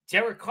clutch.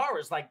 Derek Carr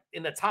is like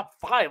in the top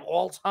 5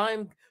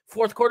 all-time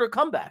fourth quarter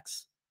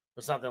comebacks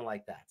or something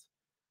like that.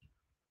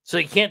 So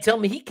you can't tell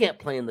me he can't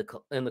play in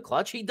the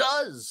clutch. He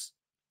does.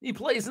 He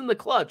plays in the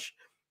clutch.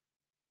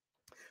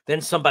 Then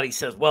somebody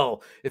says,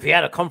 well, if he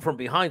had to come from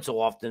behind so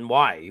often,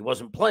 why? He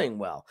wasn't playing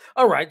well.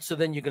 All right, so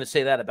then you're going to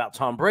say that about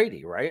Tom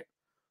Brady, right?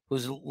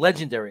 Who's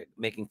legendary at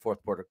making fourth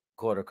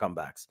quarter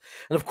comebacks.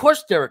 And of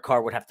course, Derek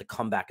Carr would have to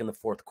come back in the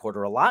fourth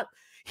quarter a lot.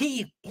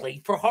 He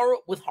played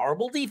with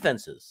horrible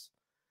defenses.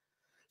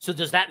 So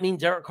does that mean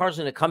Derek Carr's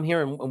going to come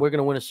here and we're going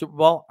to win a Super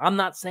Bowl? I'm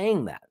not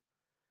saying that.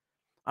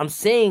 I'm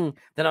saying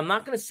that I'm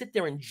not going to sit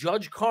there and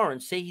judge Carr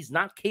and say he's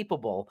not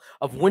capable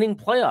of winning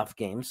playoff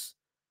games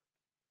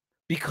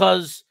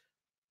because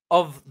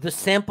of the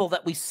sample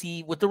that we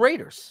see with the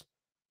Raiders.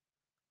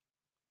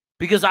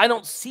 Because I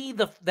don't see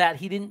that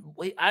he didn't.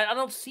 I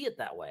don't see it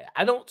that way.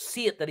 I don't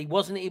see it that he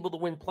wasn't able to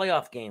win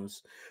playoff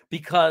games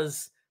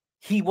because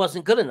he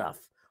wasn't good enough.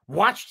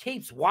 Watch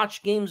tapes,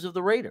 watch games of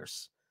the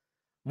Raiders.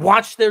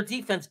 Watch their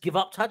defense give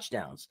up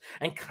touchdowns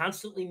and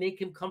constantly make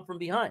him come from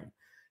behind.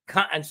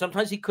 And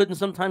sometimes he could and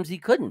sometimes he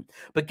couldn't.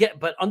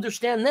 But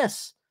understand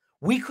this.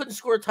 We couldn't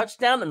score a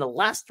touchdown in the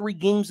last 3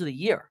 games of the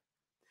year.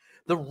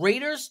 The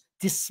Raiders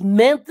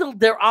dismantled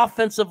their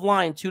offensive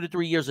line 2 to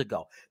 3 years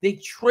ago. They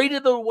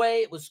traded it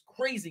away. It was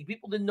crazy.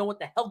 People didn't know what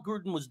the hell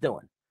Gruden was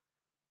doing.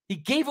 He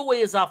gave away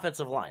his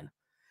offensive line.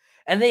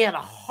 And they had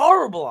a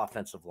horrible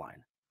offensive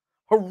line.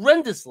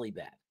 Horrendously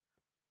bad.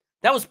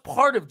 That was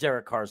part of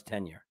Derek Carr's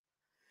tenure.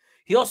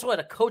 He also had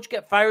a coach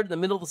get fired in the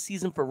middle of the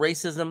season for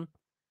racism.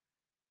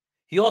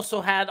 He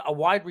also had a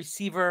wide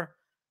receiver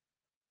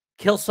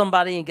kill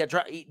somebody and get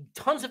dropped.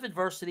 Tons of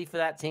adversity for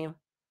that team.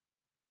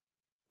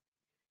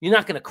 You're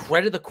not going to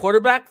credit the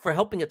quarterback for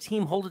helping a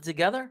team hold it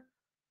together?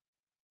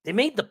 They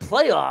made the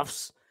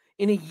playoffs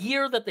in a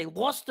year that they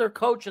lost their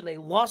coach and they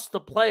lost the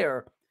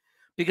player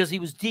because he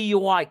was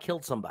DUI,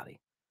 killed somebody.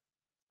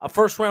 A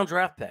first-round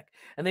draft pick.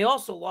 And they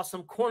also lost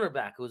some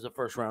cornerback who was a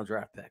first-round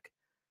draft pick.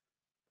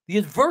 The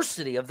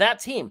adversity of that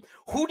team.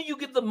 Who do you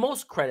give the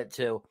most credit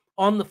to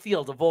on the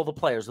field of all the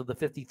players of the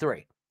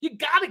 53? You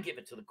got to give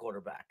it to the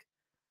quarterback.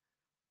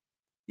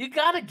 You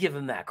got to give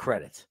him that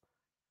credit.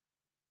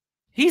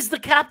 He's the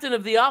captain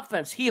of the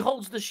offense. He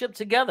holds the ship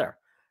together.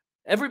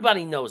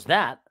 Everybody knows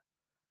that.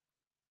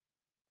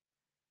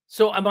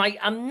 So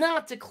I'm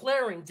not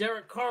declaring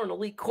Derek Carr an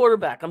elite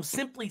quarterback. I'm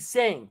simply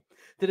saying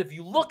that if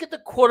you look at the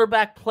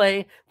quarterback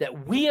play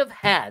that we have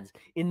had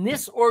in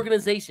this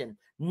organization,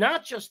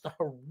 not just the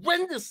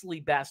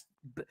horrendously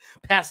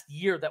past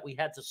year that we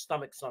had to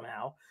stomach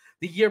somehow,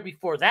 the year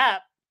before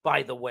that,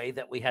 by the way,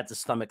 that we had to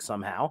stomach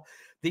somehow.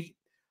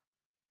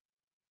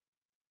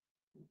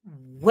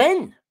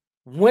 When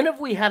have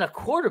we had a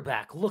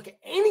quarterback look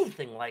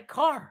anything like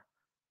Carr?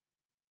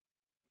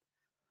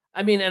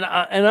 I mean, and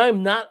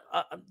I'm not,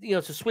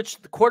 to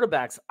switch the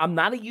quarterbacks, I'm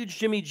not a huge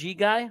Jimmy G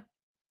guy.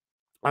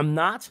 I'm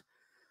not,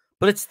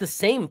 but it's the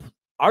same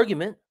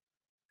argument,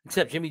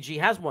 except Jimmy G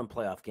has won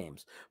playoff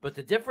games. But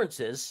the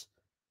difference is,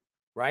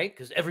 right,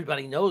 because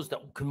everybody knows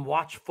that can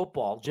watch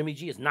football, Jimmy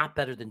G is not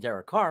better than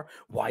Derek Carr.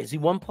 Why has he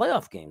won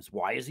playoff games?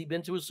 Why has he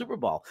been to a Super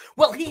Bowl?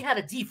 Well, he had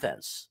a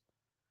defense.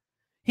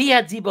 He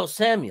had Deebo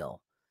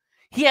Samuel.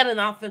 He had an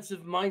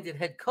offensive-minded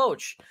head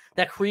coach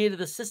that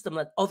created a system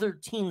that other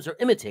teams are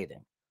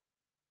imitating.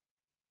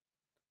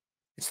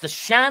 It's the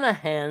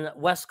Shanahan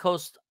West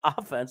Coast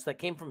offense that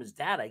came from his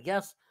dad, I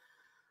guess,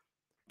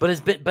 but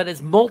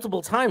has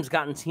multiple times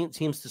gotten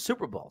teams to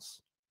Super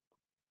Bowls.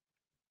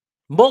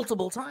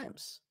 Multiple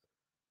times.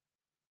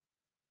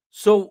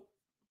 So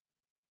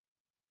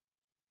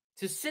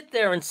to sit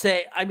there and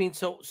say, I mean,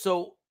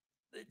 so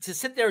to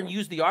sit there and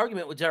use the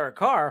argument with Derek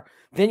Carr,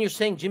 then you're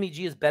saying Jimmy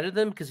G is better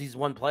than him because he's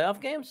won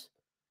playoff games?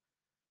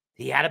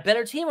 He had a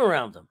better team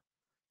around him.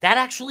 That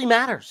actually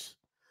matters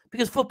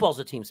because football's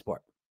a team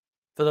sport,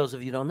 for those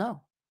of you who don't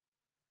know.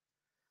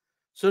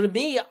 So to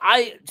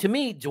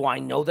me, do I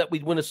know that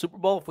we'd win a Super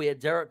Bowl if we had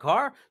Derek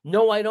Carr?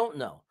 No, I don't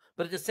know.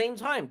 But at the same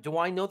time, do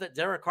I know that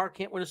Derek Carr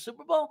can't win a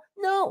Super Bowl?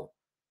 No.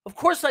 Of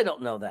course I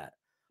don't know that.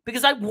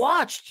 Because I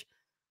watched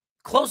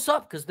close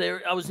up because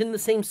I was in the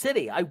same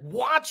city. I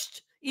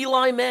watched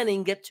Eli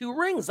Manning get 2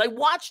 rings. I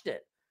watched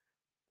it.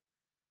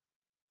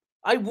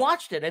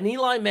 And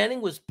Eli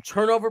Manning was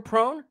turnover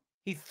prone.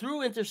 He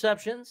threw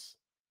interceptions.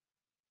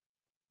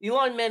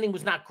 Eli Manning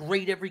was not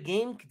great every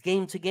game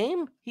to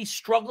game. He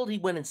struggled. He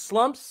went in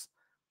slumps.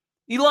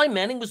 Eli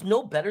Manning was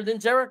no better than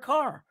Derek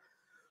Carr.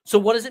 So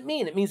what does it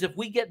mean? It means if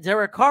we get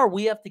Derek Carr,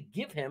 we have to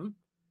give him,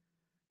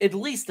 at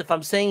least if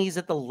I'm saying he's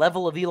at the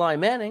level of Eli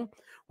Manning,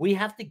 we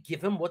have to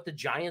give him what the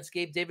Giants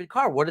gave David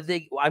Carr.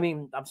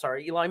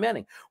 Eli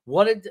Manning.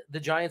 What did the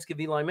Giants give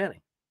Eli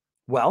Manning?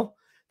 Well,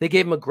 they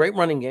gave him a great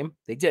running game.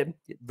 They did.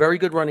 Very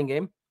good running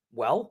game.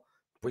 Well,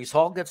 Breece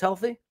Hall gets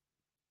healthy.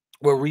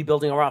 We're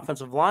rebuilding our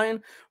offensive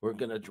line. We're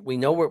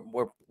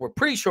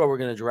pretty sure we're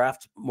gonna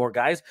draft more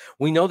guys.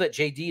 We know that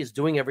JD is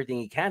doing everything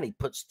he can. He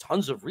puts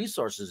tons of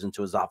resources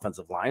into his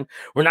offensive line.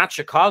 We're not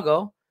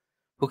Chicago,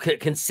 who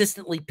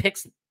consistently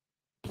picks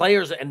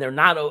players and they're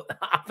not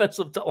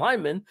offensive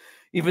linemen,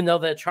 even though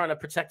they're trying to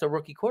protect a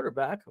rookie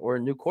quarterback or a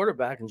new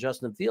quarterback in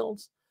Justin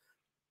Fields.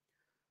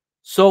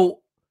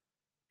 So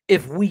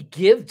if we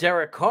give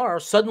Derek Carr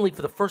suddenly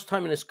for the first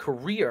time in his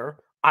career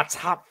a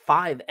top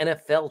 5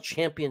 NFL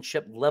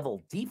championship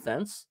level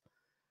defense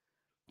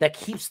that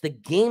keeps the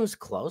games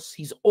close,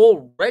 he's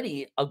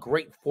already a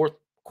great fourth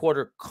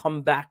quarter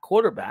comeback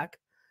quarterback.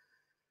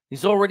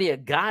 He's already a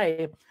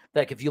guy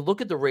that if you look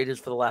at the Raiders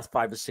for the last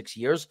 5 or 6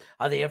 years,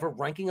 are they ever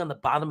ranking on the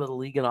bottom of the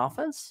league in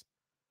offense?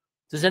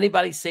 Does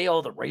anybody say,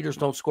 oh, the Raiders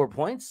don't score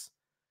points?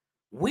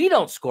 We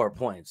don't score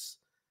points.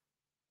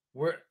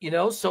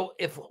 So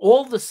if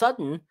all of a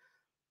sudden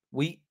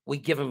we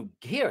give him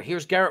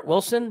here's Garrett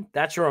Wilson,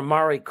 that's your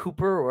Amari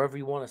Cooper, or whatever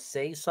you want to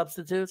say,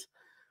 substitute.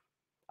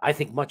 I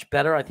think much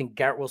better. I think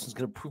Garrett Wilson's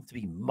going to prove to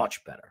be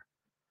much better.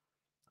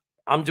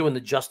 I'm doing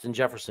the Justin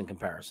Jefferson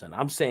comparison.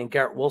 I'm saying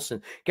Garrett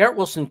Wilson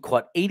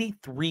caught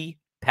 83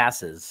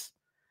 passes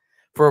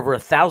for over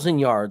 1,000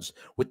 yards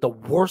with the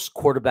worst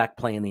quarterback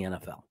play in the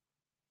NFL.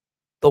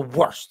 The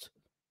worst.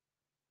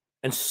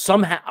 And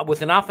somehow,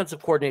 with an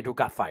offensive coordinator who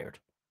got fired.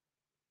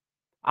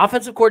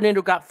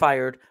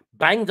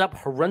 Banged up,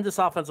 horrendous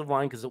offensive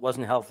line because it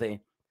wasn't healthy.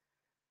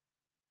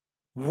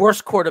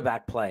 Worst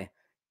quarterback play.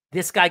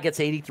 This guy gets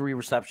 83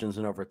 receptions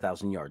and over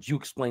 1,000 yards. You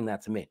explain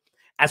that to me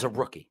as a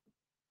rookie.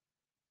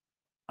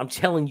 I'm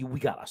telling you, we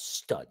got a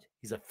stud.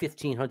 He's a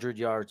 1,500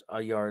 yards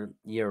a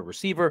year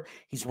receiver.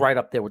 He's right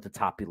up there with the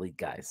top elite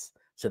guys.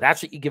 So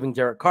that's what you're giving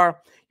Derek Carr.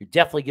 You're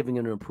definitely giving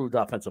him an improved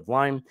offensive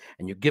line,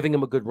 and you're giving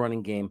him a good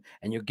running game,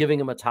 and you're giving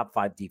him a top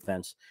 5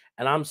 defense.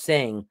 And I'm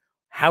saying,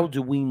 how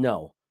do we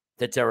know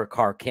that Derek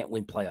Carr can't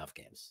win playoff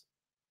games?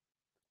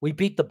 We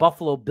beat the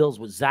Buffalo Bills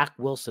with Zach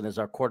Wilson as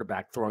our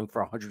quarterback throwing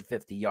for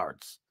 150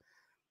 yards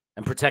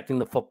and protecting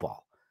the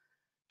football.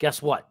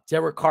 Guess what?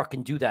 Derek Carr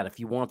can do that if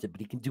he wanted,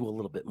 but he can do a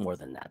little bit more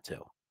than that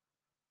too.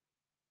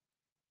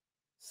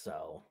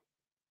 So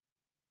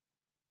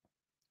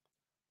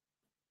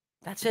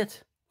that's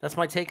it. That's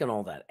my take on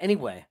all that.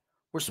 Anyway,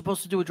 we're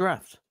supposed to do a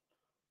draft.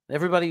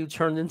 Everybody who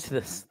turned into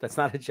this, that's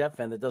not a Jet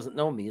fan, that doesn't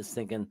know me, is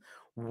thinking,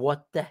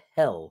 what the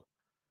hell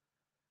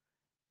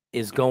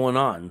is going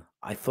on?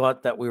 I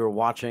thought that we were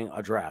watching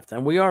a draft,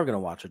 and we are going to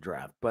watch a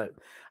draft, but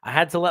I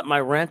had to let my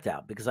rant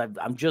out because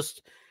I'm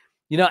just,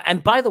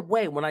 and by the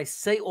way, when I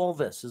say all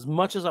this, as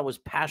much as I was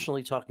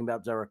passionately talking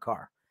about Derek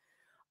Carr,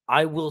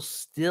 I will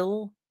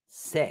still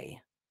say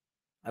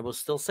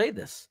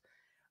this.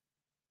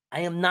 I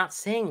am not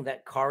saying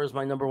that Carr is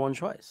my number one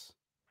choice.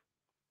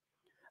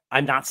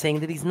 I'm not saying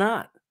that he's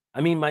not.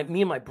 I mean,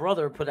 me and my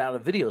brother put out a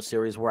video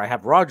series where I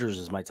have Rodgers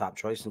as my top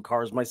choice and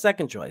Carr as my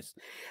second choice.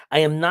 I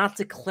am not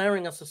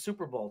declaring us a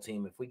Super Bowl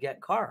team if we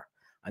get Carr.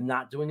 I'm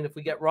not doing it if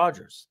we get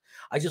Rodgers.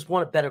 I just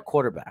want a better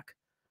quarterback.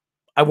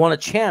 I want a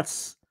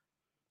chance.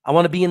 I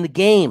want to be in the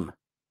game.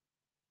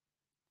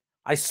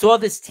 I saw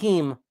this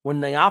team when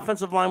the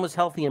offensive line was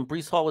healthy and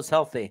Breece Hall was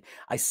healthy.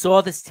 I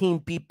saw this team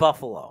beat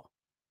Buffalo.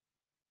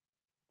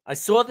 I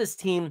saw this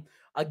team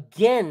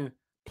again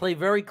play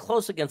very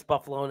close against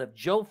Buffalo. And if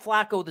Joe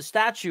Flacco, the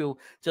statue,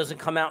 doesn't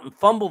come out and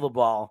fumble the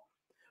ball,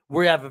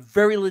 we have a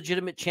very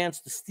legitimate chance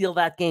to steal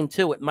that game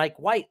too with Mike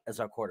White as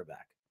our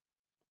quarterback.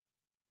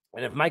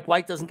 And if Mike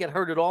White doesn't get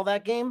hurt at all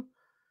that game,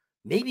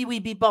 maybe we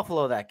beat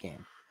Buffalo that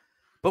game.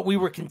 But we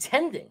were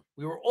contending.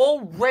 We were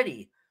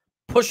already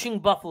pushing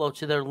Buffalo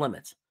to their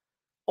limits.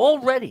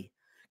 Already.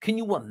 Can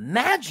you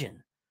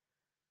imagine?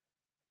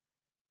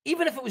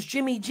 Even if it was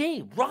Jimmy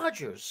G,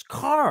 Rodgers,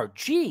 Carr,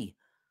 G.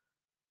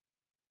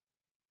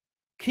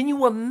 Can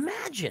you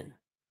imagine?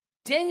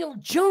 Daniel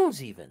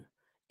Jones even.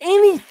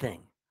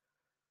 Anything.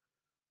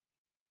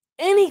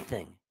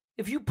 Anything.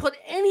 If you put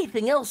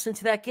anything else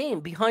into that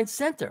game behind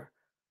center,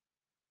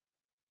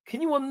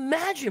 can you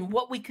imagine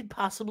what we could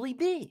possibly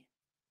be?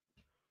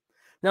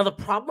 Now, the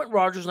problem with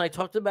Rodgers, and I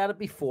talked about it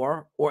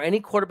before, or any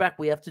quarterback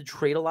we have to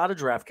trade a lot of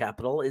draft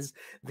capital, is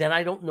then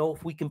I don't know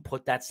if we can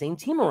put that same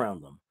team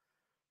around them.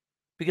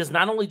 Because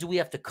not only do we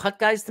have to cut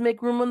guys to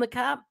make room on the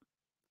cap,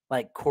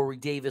 like Corey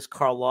Davis,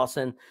 Carl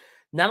Lawson,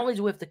 not only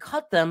do we have to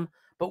cut them,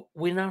 but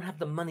we don't have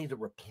the money to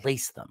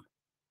replace them.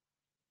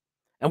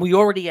 And we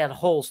already had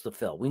holes to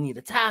fill. We need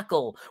a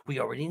tackle.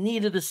 We already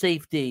needed a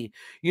safety.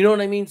 You know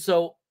what I mean?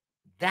 So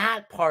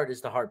that part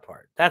is the hard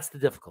part. That's the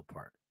difficult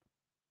part.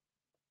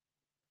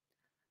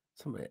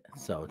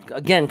 So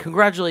again,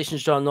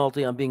 congratulations, John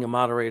Nolte, on being a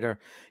moderator.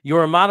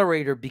 You're a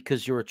moderator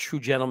because you're a true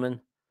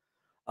gentleman,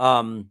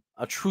 a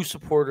true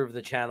supporter of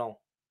the channel,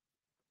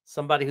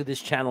 somebody who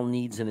this channel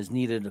needs and has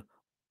needed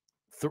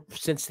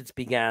since it's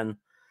began.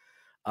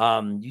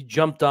 You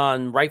jumped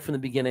on right from the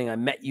beginning. I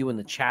met you in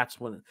the chats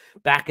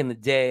back in the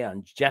day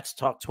on Jets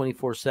Talk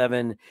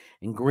 24/7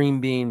 and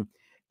Green Bean,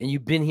 and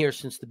you've been here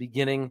since the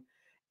beginning.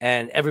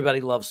 And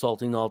everybody loves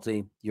Salty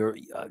Nolte. You're,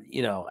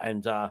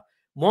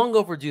 long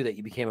overdue that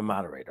you became a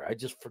moderator. I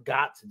just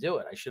forgot to do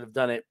it. I should have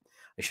done it.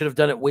 I should have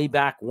done it way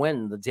back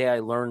when, the day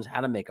I learned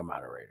how to make a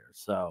moderator.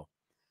 So,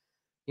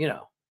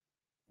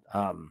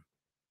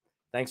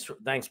 thanks,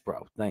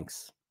 bro.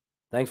 Thanks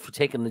for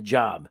taking the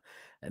job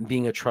and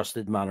being a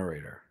trusted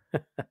moderator.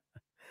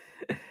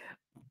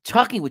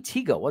 Talking with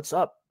Tigo. What's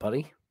up,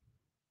 buddy?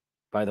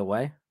 By the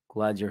way,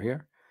 glad you're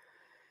here.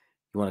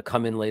 You want to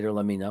come in later,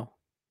 let me know.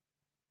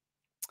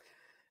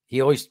 He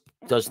always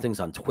does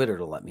things on Twitter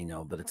to let me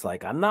know, but it's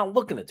like, I'm not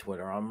looking at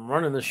Twitter. I'm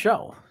running the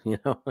show.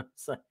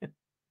 It's like,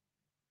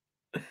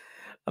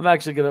 I'm going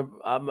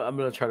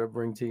to try to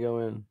bring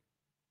Tigo in.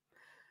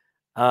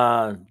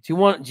 Do you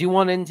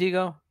want in,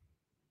 Tigo?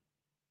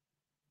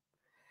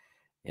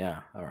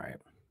 Yeah. All right.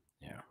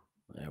 Yeah.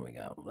 There we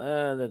go.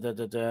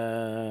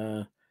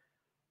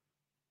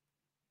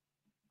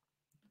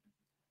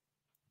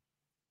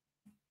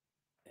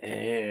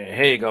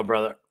 Here you go,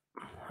 brother.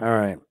 All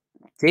right.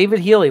 David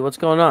Healy, what's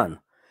going on?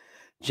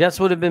 Jets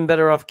would have been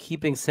better off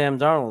keeping Sam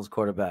Darnold as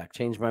quarterback.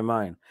 Changed my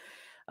mind.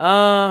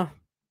 I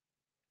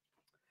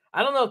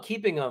don't know,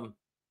 keeping him.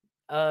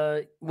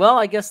 Well,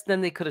 I guess then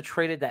they could have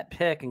traded that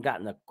pick and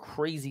gotten a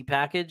crazy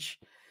package.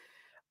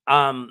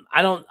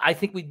 I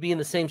think we'd be in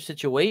the same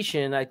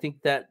situation. I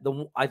think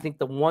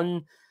the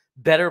one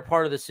better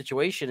part of the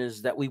situation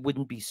is that we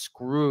wouldn't be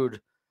screwed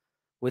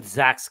with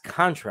Zach's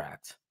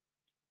contract.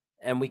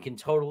 And we can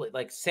totally,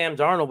 like Sam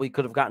Darnold, we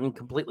could have gotten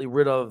completely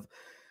rid of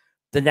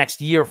the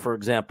next year, for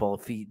example,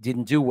 if he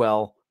didn't do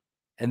well,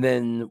 and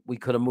then we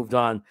could have moved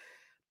on.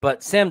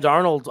 But Sam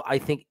Darnold, I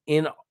think,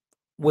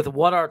 with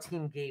what our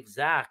team gave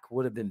Zach,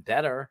 would have been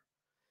better.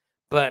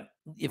 But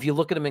if you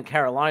look at him in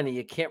Carolina,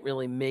 you can't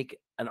really make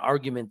an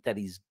argument that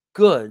he's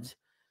good.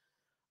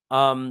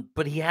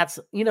 But he had,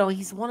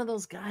 he's one of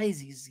those guys.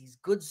 He's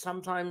good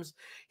sometimes.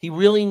 He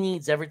really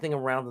needs everything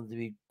around him to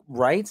be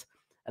right.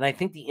 And I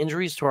think the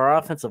injuries to our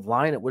offensive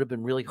line, it would have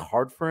been really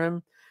hard for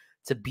him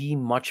to be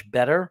much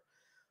better.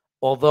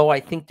 Although I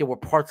think there were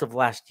parts of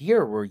last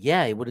year where,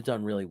 he would have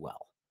done really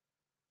well.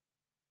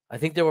 I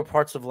think there were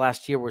parts of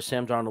last year where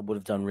Sam Darnold would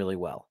have done really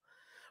well.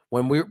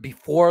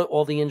 Before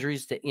all the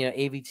injuries to,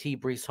 AVT,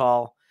 Breece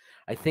Hall,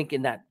 I think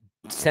in that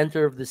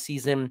center of the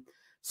season,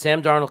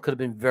 Sam Darnold could have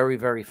been very,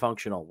 very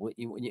functional.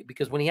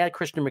 Because when he had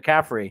Christian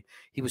McCaffrey,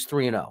 he was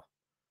 3-0.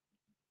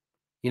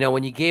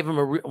 When you gave him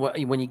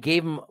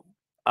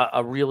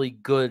a really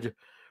good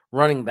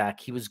running back,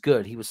 he was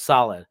good. He was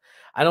solid.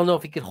 I don't know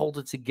if he could hold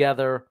it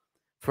together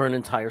for an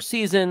entire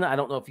season. I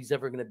don't know if he's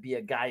ever going to be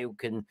a guy who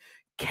can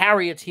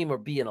carry a team or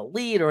be an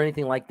elite or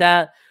anything like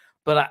that.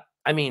 But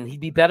I mean, he'd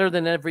be better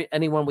than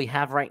anyone we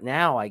have right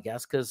now, I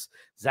guess, because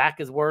Zach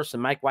is worse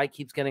and Mike White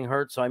keeps getting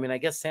hurt. So, I mean, I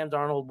guess Sam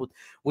Darnold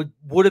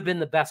would have been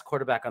the best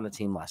quarterback on the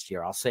team last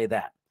year. I'll say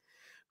that.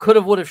 Could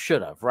have, would have,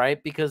 should have,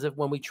 right? Because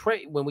when we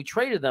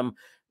traded them,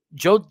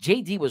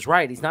 JD was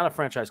right. He's not a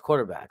franchise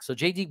quarterback. So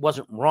JD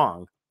wasn't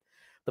wrong.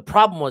 The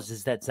problem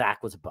is that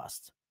Zach was a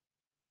bust.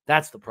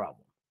 That's the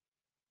problem.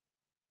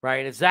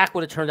 Right? If Zach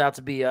would have turned out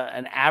to be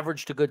an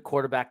average to good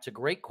quarterback to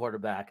great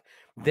quarterback,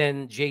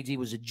 then JD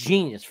was a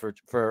genius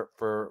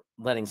for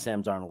letting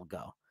Sam Darnold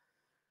go.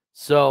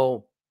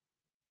 So,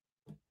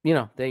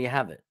 there you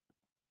have it.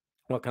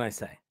 What can I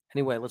say?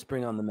 Anyway, let's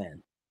bring on the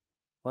man.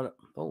 What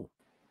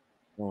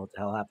the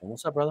hell happened?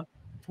 What's up, brother?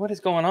 What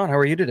is going on? How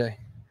are you today?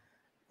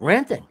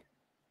 Ranting.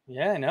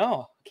 Yeah, I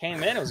know.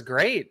 Came in. It was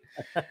great.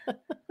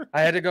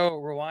 I had to go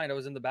rewind. I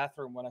was in the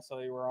bathroom when I saw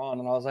you were on,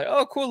 and I was like,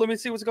 oh, cool. Let me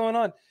see what's going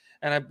on.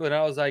 And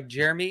I was like,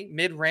 Jeremy,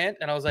 mid-rant,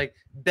 and I was like,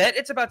 bet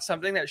it's about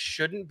something that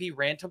shouldn't be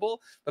rantable,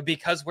 but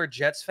because we're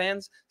Jets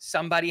fans,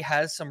 somebody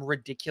has some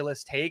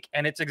ridiculous take,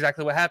 and it's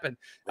exactly what happened.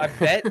 I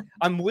bet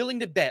I'm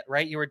willing to bet,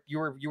 right? You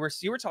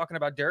were talking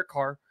about Derek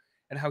Carr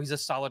and how he's a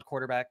solid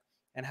quarterback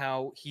and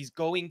how he's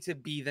going to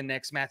be the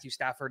next Matthew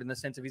Stafford in the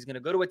sense of he's going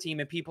to go to a team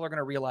and people are going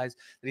to realize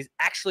that he's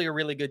actually a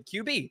really good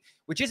QB,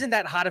 which isn't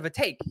that hot of a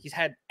take. He's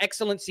had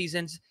excellent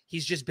seasons.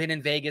 He's just been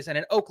in Vegas and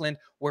in Oakland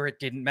where it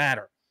didn't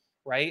matter,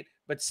 right?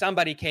 But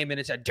somebody came in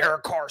and said,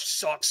 Derek Carr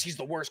sucks. He's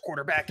the worst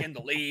quarterback in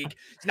the league.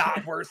 He's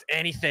not worth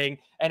anything.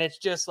 And it's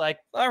just like,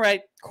 all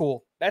right,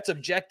 cool. That's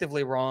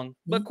objectively wrong,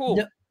 but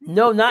cool.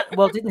 No,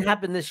 it didn't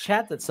happen in this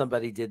chat that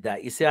somebody did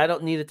that. You see, I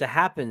don't need it to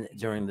happen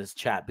during this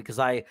chat because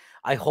I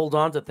hold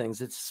on to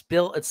things. It's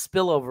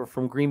spillover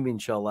from Green Bean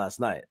Show last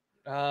night.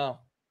 Oh.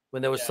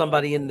 When there was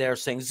somebody in there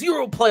saying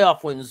 0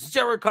 playoff wins,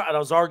 Derek Carr, and I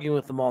was arguing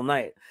with them all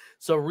night.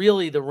 So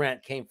really the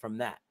rant came from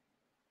that.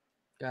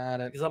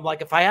 Got it. Because I'm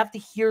like, if I have to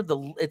hear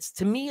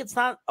to me, it's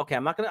not okay. I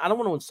don't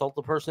want to insult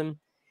the person.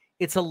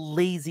 It's a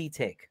lazy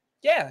take.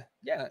 Yeah.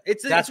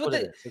 It's what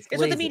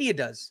the media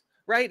does,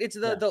 right? It's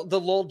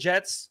the lull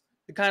Jets,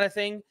 the kind of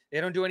thing.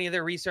 They don't do any of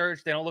their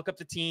research. They don't look up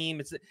the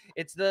team.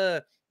 It's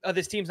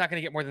this team's not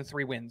going to get more than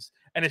 3 wins,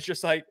 and it's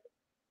just like,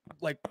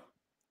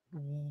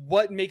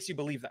 what makes you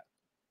believe that,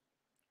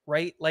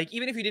 right? Like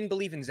even if you didn't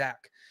believe in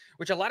Zach,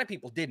 which a lot of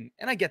people didn't,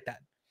 and I get that,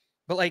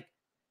 but like.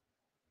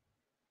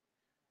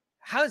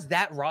 How is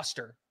that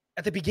roster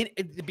at the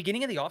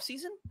beginning of the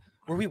offseason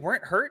where we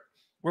weren't hurt,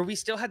 where we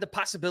still had the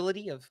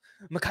possibility of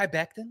Mekhi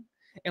Becton,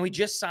 and we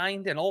just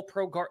signed an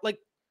all-pro guard? Like,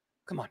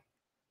 come on.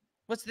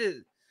 What's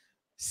the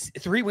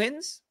 3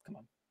 wins? Come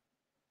on.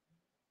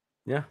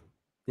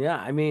 Yeah.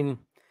 I mean,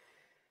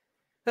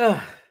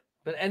 but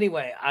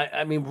anyway,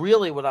 I mean,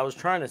 really what I was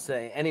trying to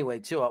say anyway,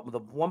 too, the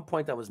one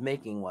point I was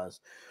making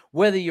was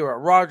whether you're a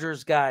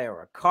Rodgers guy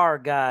or a Carr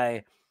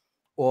guy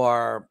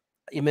or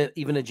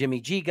even a Jimmy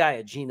G guy,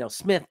 a Geno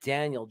Smith,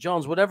 Daniel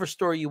Jones, whatever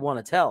story you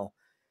want to tell,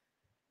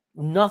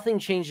 nothing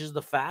changes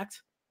the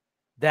fact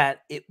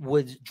that it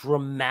would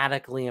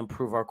dramatically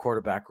improve our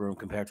quarterback room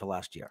compared to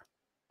last year.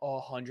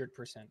 100%.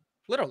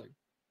 Literally.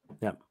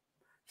 Yeah.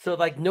 So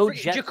like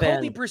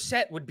Jacoby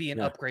Brissett would be an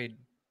upgrade.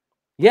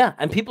 Yeah.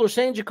 And people are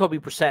saying Jacoby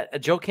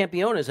Brissett, Joe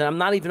Campione's, and I'm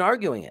not even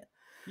arguing it.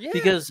 Yeah.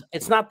 Because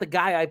it's not the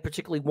guy I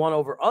particularly want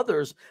over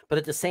others, but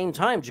at the same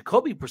time,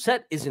 Jacoby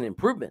Brissett is an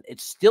improvement.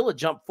 It's still a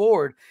jump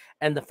forward.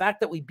 And the fact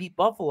that we beat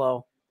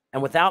Buffalo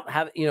and without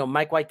having,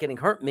 Mike White getting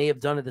hurt may have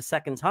done it the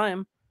second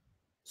time.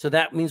 So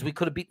that means we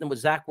could have beaten them with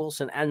Zach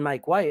Wilson and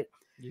Mike White.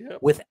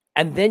 Yep.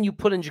 And then you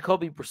put in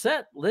Jacoby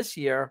Brissett this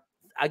year.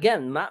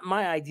 Again, not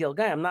my ideal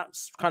guy. I'm not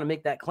trying to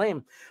make that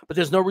claim, but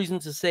there's no reason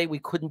to say we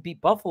couldn't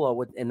beat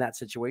Buffalo in that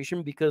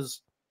situation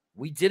because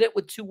we did it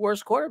with 2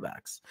 worse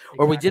quarterbacks,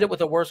 or we did it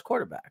with a worse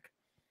quarterback.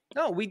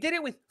 No, we did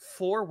it with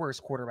 4 worse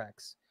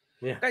quarterbacks.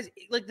 Yeah. Guys,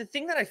 like the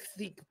thing that I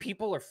think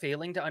people are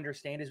failing to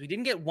understand is we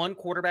didn't get one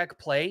quarterback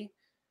play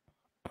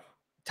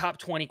top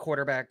 20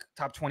 quarterback,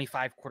 top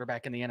 25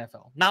 quarterback in the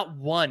NFL. Not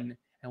one.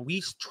 And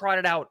we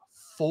trotted out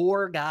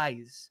 4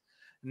 guys.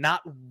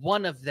 Not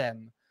one of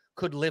them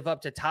could live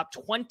up to top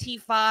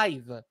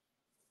 25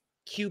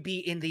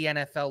 QB in the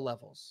NFL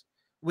levels,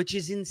 which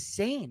is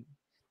insane.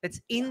 That's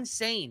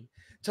insane.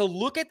 To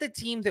look at the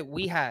team that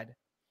we had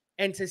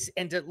and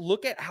to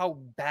look at how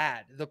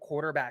bad the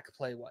quarterback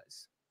play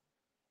was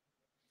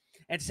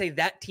and say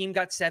that team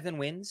got 7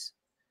 wins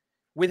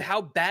with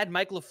how bad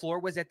Mike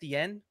LaFleur was at the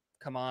end.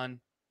 Come on.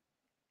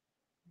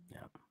 Yeah.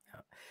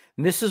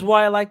 And this is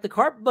why I like the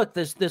Carr. Look,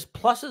 there's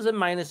pluses and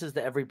minuses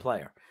to every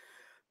player.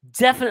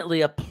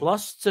 Definitely a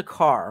plus to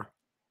Carr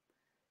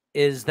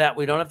is that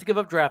we don't have to give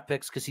up draft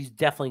picks because he's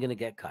definitely going to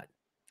get cut.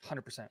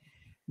 100%.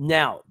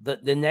 Now,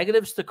 the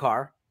negatives to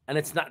Carr, and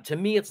it's not, to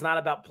me, it's not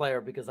about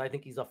player because I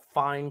think he's a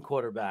fine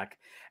quarterback.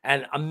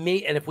 And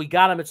if we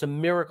got him, it's a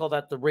miracle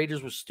that the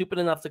Raiders were stupid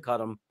enough to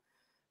cut him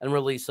and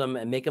release him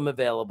and make him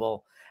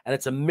available. And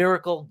it's a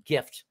miracle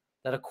gift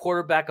that a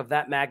quarterback of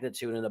that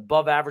magnitude, an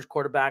above average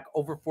quarterback,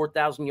 over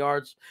 4,000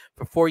 yards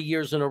for 4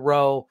 years in a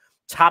row,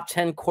 top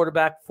 10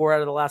 quarterback 4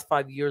 out of the last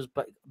 5 years,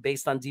 but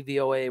based on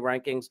DVOA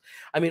rankings.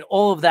 I mean,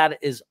 all of that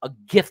is a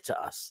gift to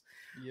us.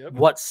 Yep.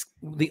 What's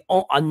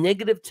a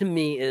negative to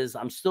me is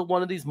I'm still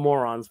one of these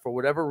morons for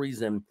whatever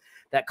reason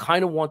that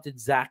kind of wanted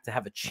Zach to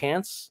have a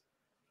chance,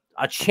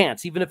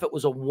 even if it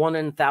was a 1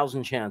 in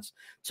 1,000 chance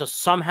to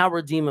somehow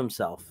redeem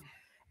himself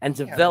and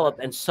Yeah, develop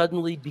and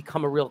suddenly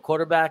become a real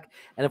quarterback.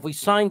 And if we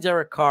sign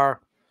Derek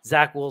Carr,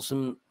 Zach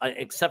Wilson,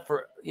 except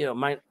for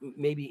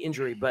maybe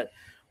injury, but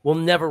will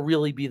never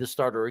really be the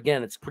starter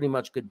again. It's pretty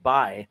much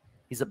goodbye.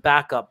 He's a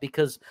backup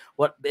because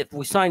what if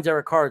we sign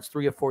Derek Carr? It's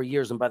 3 or 4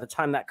 years, and by the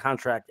time that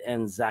contract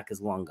ends, Zach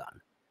is long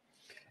gone.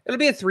 It'll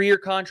be a 3-year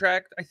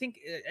contract. I think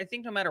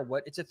no matter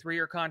what, it's a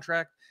 3-year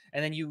contract,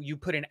 and then you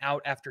put an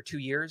out after 2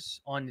 years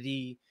on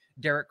the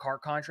Derek Carr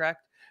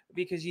contract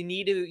because you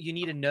need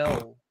to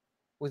know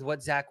with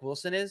what Zach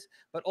Wilson is,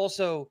 but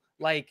also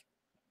like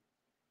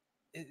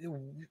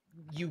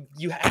you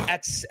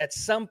at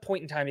some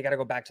point in time you got to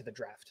go back to the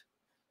draft.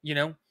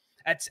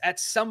 At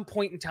some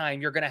point in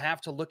time you're going to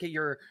have to look at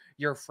your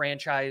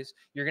franchise,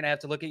 you're going to have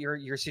to look at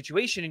your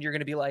situation, and you're going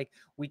to be like,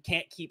 we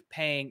can't keep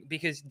paying,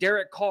 because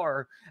Derek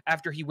Carr,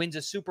 after he wins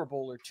a Super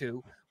Bowl or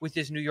two with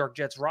his New York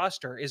Jets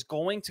roster, is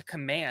going to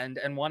command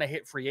and want to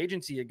hit free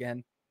agency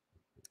again,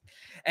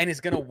 and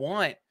is going to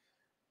want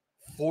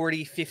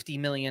 40-50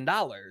 million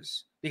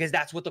dollars, because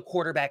that's what the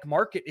quarterback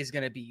market is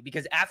going to be.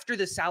 Because after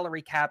the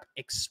salary cap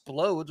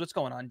explodes, what's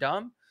going on,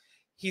 Dom?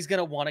 He's going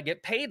to want to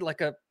get paid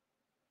like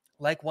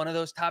one of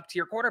those top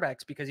tier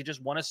quarterbacks because he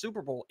just won a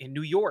Super Bowl in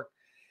New York.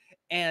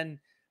 And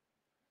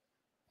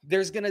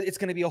it's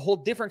going to be a whole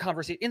different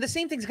conversation. And the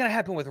same thing's going to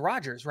happen with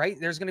Rodgers, right?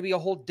 There's going to be a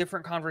whole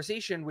different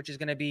conversation, which is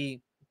going to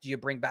be, do you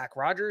bring back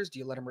Rodgers? Do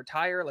you let him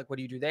retire? Like, what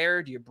do you do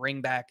there? Do you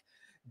bring back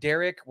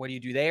Derek? What do you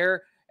do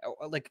there?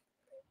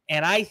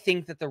 And I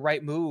think that the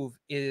right move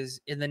is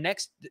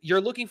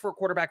you're looking for a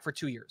quarterback for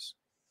 2 years,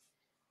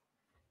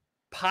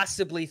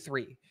 possibly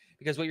 3,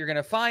 because what you're going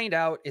to find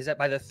out is that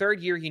by the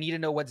 3rd year, you need to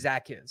know what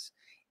Zach is.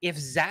 If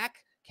Zach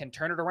can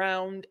turn it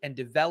around and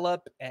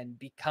develop and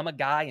become a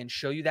guy and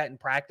show you that in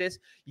practice,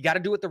 you got to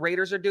do what the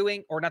Raiders are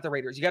doing, or not the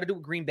Raiders. You got to do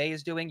what Green Bay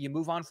is doing. You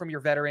move on from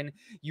your veteran.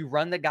 You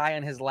run the guy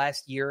on his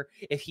last year.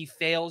 If he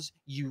fails,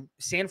 you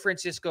San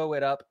Francisco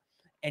it up,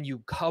 and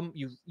you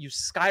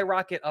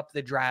skyrocket up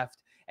the draft,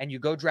 and you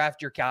go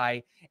draft your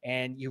guy,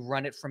 and you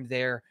run it from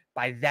there.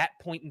 By that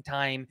point in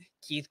time,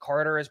 Keith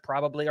Carter is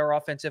probably our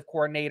offensive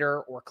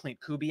coordinator, or Clint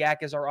Kubiak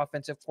is our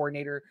offensive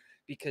coordinator,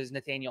 because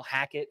Nathaniel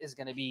Hackett is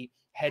going to be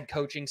head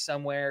coaching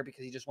somewhere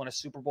because he just won a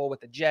Super Bowl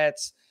with the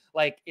Jets.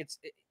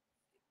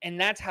 And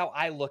that's how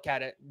I look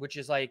at it, which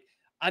is like,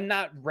 I'm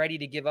not ready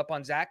to give up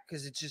on Zach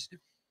because it's just,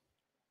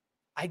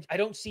 I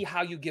don't see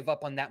how you give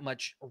up on that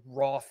much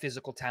raw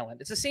physical talent.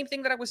 It's the same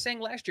thing that I was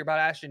saying last year about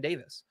Ashton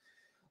Davis.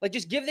 Like,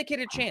 just give the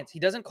kid a chance. He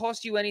doesn't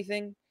cost you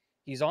anything.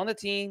 He's on the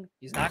team.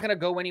 He's not going to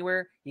go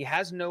anywhere. He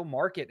has no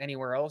market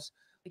anywhere else.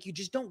 Like, you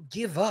just don't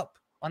give up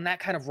on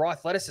that kind of raw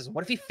athleticism.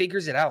 What if he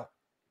figures it out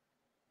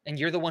and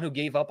you're the one who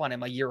gave up on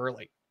him a year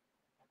early?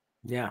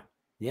 Yeah.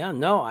 Yeah.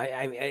 No, I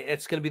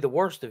it's going to be the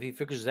worst if he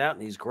figures it out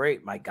and he's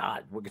great. My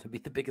God, we're going to be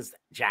the biggest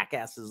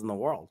jackasses in the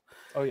world.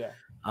 Oh, yeah.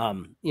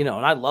 And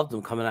I loved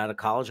him coming out of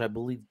college. I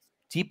believe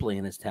deeply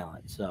in his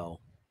talent. So,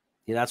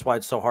 that's why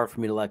it's so hard for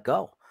me to let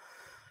go.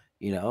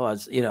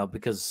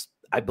 Because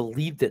I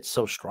believed it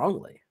so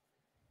strongly.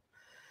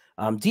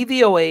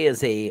 DVOA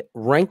is a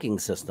ranking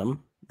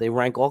system. They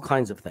rank all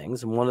kinds of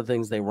things, and one of the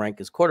things they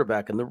rank is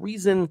quarterback. And the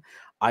reason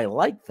I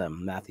like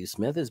them, Matthew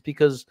Smith, is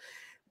because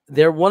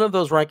they're one of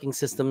those ranking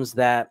systems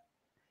that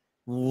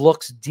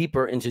looks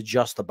deeper into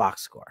just the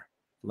box score.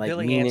 Like,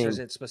 Billy answers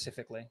it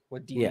specifically,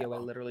 what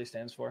DVOA literally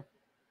stands for.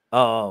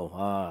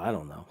 I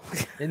don't know.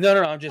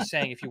 No, I'm just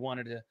saying if you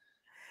wanted to.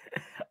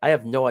 I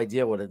have no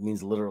idea what it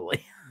means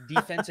literally.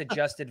 Defense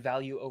adjusted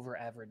value over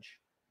average.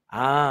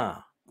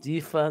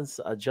 Defense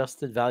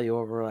adjusted value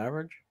over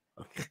average.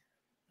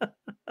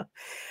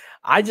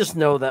 I just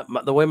know that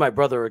the way my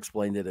brother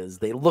explained it is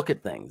they look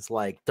at things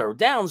like third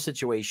down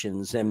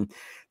situations, and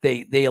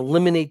they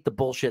eliminate the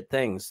bullshit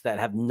things that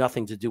have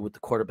nothing to do with the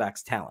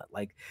quarterback's talent.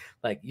 Like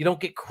you don't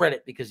get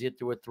credit because you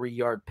threw a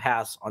 3-yard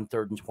pass on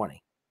 3rd and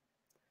 20.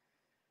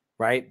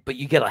 Right. But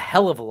you get a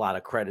hell of a lot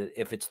of credit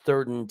if it's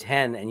 3rd and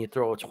 10 and you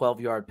throw a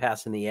 12-yard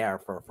pass in the air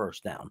for a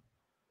first down.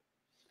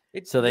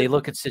 So they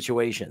look at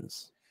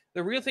situations.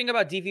 The real thing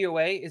about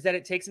DVOA is that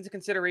it takes into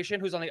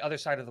consideration who's on the other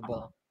side of the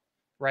ball,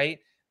 right?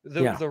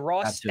 The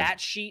raw stat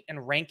sheet and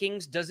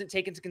rankings doesn't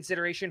take into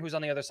consideration who's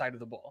on the other side of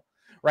the ball,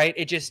 right?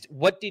 It just,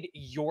 what did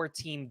your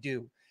team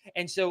do?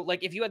 And so,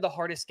 like, if you had the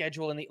hardest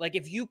schedule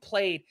if you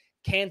played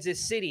Kansas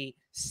City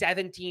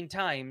 17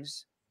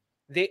 times,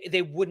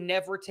 they would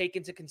never take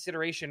into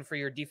consideration for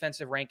your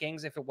defensive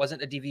rankings, if it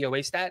wasn't a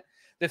DVOA stat,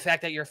 the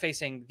fact that you're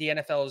facing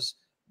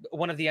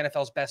one of the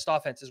NFL's best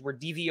offenses, where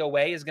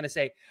DVOA is going to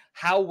say,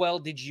 how well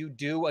did you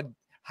do?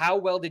 How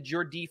well did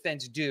your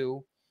defense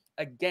do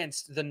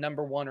against the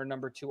number 1 or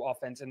number 2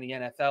 offense in the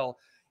NFL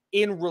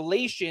in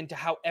relation to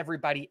how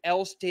everybody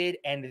else did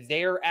and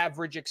their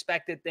average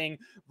expected thing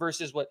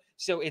versus what?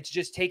 So it's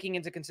just taking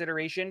into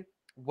consideration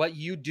what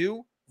you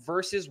do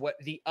versus what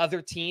the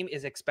other team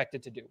is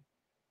expected to do.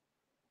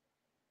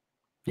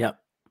 Yep.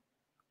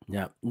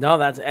 Yeah, no,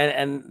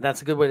 and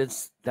that's a good way.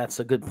 That's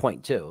a good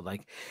point too.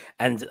 Like,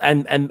 and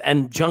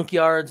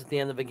junkyards at the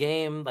end of a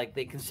game, like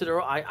they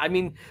consider. I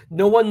mean,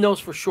 no one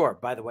knows for sure.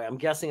 By the way, I'm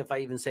guessing if I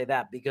even say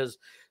that because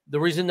the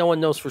reason no one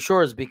knows for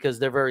sure is because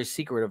they're very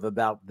secretive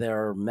about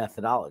their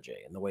methodology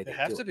and the way It they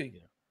has do to it.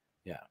 be.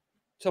 Yeah,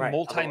 It's a right.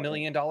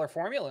 multi-million-dollar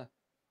formula.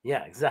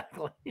 Yeah,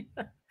 exactly.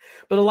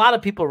 But a lot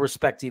of people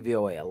respect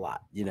DVOA a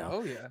lot.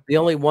 Oh yeah. The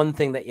only one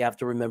thing that you have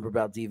to remember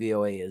about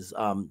DVOA is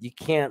you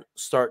can't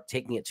start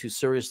taking it too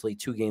seriously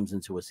 2 games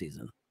into a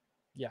season.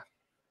 Yeah.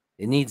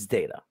 It needs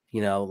data,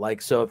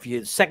 like, so if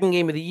you second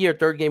game of the year,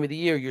 third game of the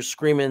year, you're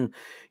screaming,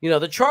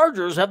 the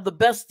Chargers have the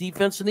best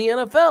defense in the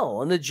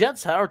NFL and the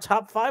Jets are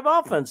top 5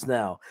 offense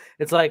now.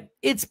 It's like,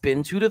 it's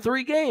been 2 to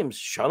 3 games.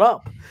 Shut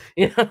up.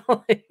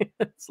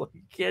 It's like,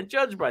 you can't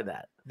judge by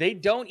that. They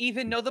don't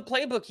even know the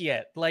playbook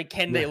yet. Like,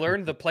 can they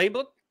learn the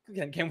playbook?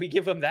 Can we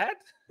give them that?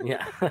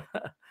 Yeah.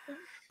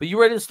 But you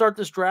ready to start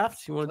this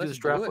draft? You want to do Let's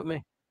this draft do it. with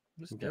me?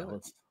 Let's Okay, do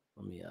it.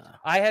 let me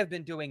I have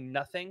been doing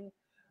nothing,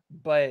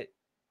 but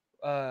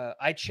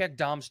I check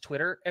Dom's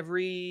Twitter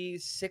every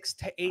 6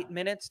 to 8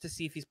 minutes to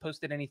see if he's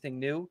posted anything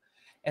new,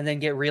 and then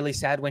get really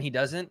sad when he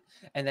doesn't,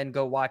 and then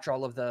go watch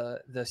all of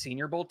the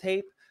Senior Bowl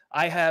tape.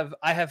 I have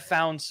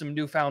found some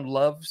newfound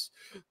loves,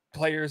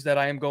 players that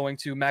I am going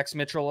to Max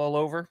Mitchell all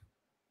over,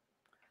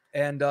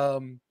 and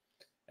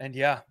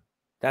yeah.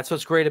 That's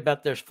what's great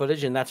about their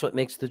footage, and that's what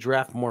makes the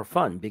draft more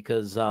fun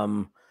because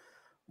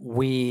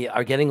we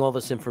are getting all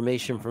this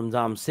information from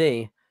Dom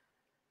C.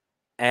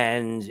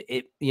 And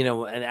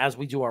and as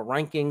we do our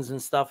rankings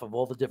and stuff of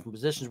all the different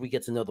positions, we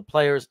get to know the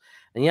players.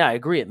 And yeah, I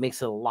agree. It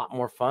makes it a lot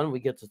more fun. We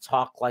get to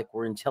talk like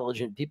we're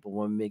intelligent people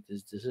when we make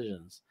these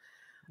decisions.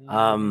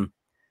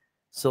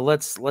 So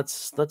let's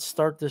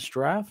start this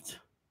draft.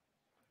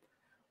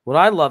 What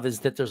I love is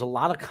that there's a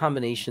lot of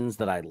combinations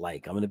that I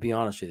like. I'm going to be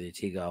honest with you,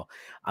 Tigo.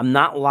 I'm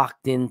not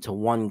locked into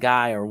one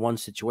guy or one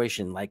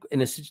situation. Like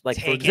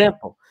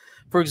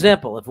for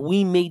example, if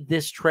we made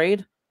this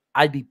trade,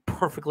 I'd be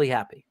perfectly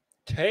happy.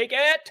 Take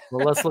it.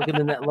 Well, let's look at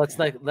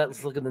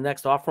the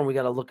next offer, and we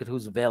got to look at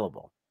who's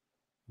available.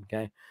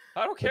 Okay.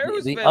 I don't care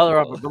who's the available. Other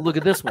offer, but look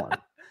at this one.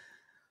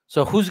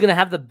 So who's going to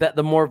have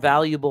the more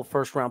valuable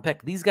first round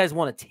pick? These guys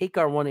want to take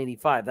our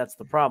 185. That's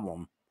the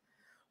problem.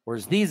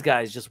 Whereas these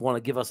guys just want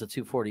to give us a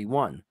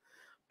 241.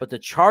 But the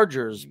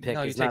Chargers pick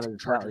is not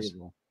as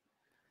valuable.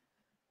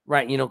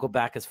 Right. You don't go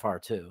back as far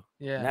too.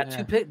 Yeah.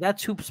 That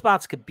two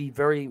spots could be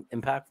very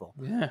impactful.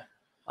 Yeah.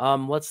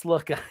 Let's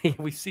look.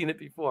 We've seen it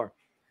before.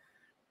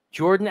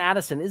 Jordan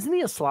Addison, isn't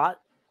he a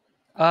slot?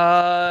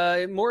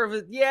 More of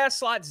a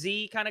slot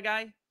Z kind of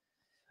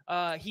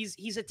guy.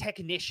 He's a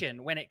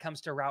technician when it comes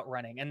to route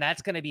running, and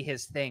that's going to be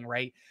his thing,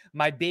 right?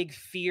 My big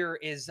fear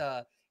is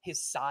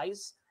his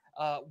size.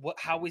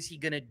 How is he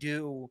going to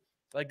do?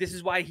 Like, this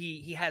is why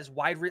he has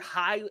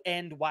high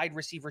end wide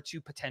receiver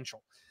 2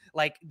 potential.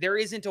 Like, there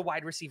isn't a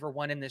wide receiver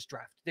 1 in this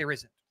draft. There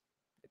isn't.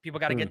 People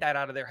got to get that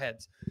out of their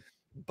heads.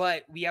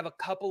 But we have a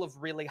couple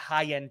of really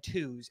high-end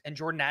 2s, and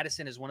Jordan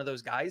Addison is one of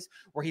those guys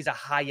where he's a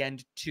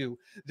high-end 2.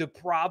 The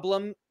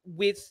problem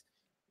with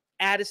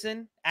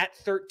Addison at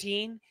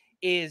 13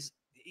 is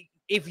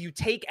if you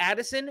take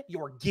Addison,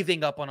 you're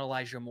giving up on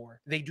Elijah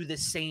Moore. They do the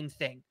same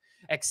thing,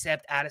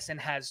 except Addison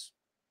has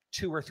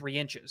 2 or 3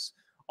 inches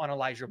on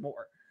Elijah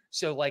Moore.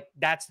 So, like,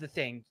 that's the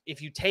thing.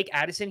 If you take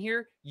Addison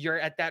here, you're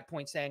at that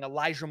point saying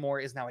Elijah Moore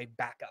is now a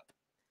backup.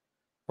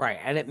 Right,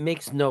 and it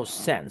makes no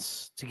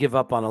sense to give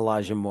up on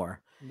Elijah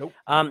Moore. Nope.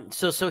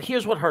 So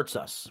here's what hurts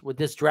us with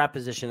this draft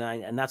position,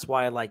 and that's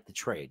why I like the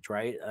trade,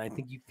 right? And I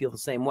think you feel the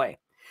same way.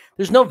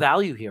 There's no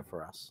value here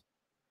for us.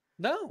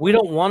 No. We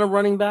don't want a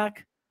running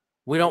back.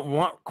 We don't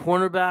want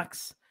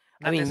cornerbacks.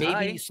 I mean,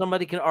 maybe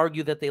somebody can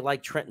argue that they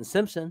like Trenton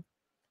Simpson.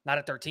 Not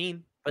at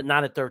 13. But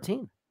not at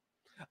 13.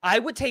 I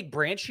would take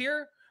Branch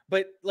here,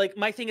 but, like,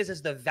 my thing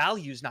is the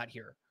value's not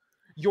here.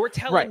 You're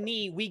telling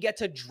me we get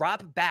to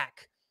drop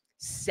back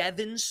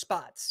 7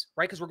 spots,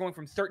 right? Because we're going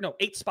from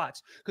 8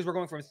 spots, because we're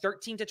going from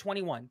 13 to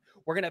 21.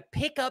 We're going to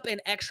pick up an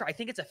extra, I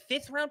think it's a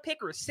 5th round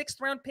pick or a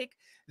 6th round pick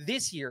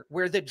this year,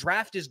 where the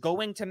draft is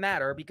going to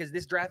matter because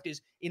this draft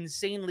is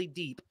insanely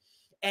deep.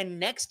 And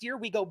next year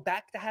we go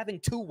back to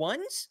having 2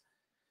 1s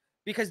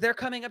because they're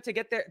coming up to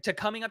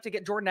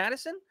get Jordan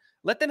Addison.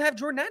 Let them have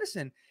Jordan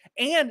Addison.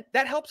 And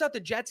that helps out the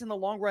Jets in the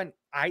long run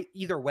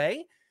either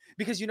way,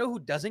 because you know who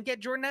doesn't get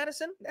Jordan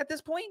Addison at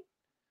this point?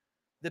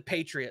 The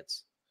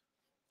Patriots.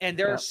 And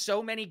there are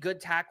so many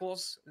good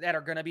tackles that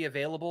are going to be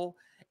available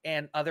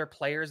and other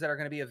players that are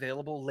going to be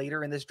available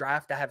later in this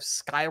draft that have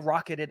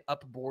skyrocketed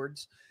up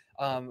boards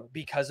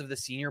because of the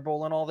Senior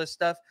Bowl and all this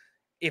stuff.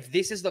 If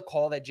this is the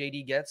call that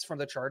JD gets from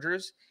the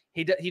Chargers,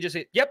 he just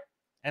said, yep.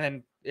 And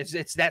then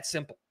it's that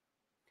simple.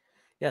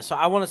 Yeah. So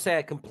I want to say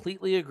I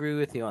completely agree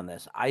with you on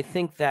this. I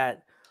think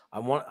that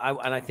and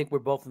I think we're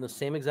both on the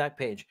same exact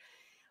page.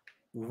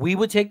 We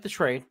would take the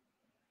trade.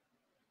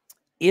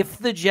 If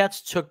the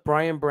Jets took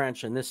Brian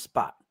Branch in this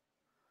spot,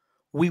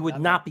 we would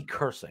not be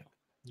cursing.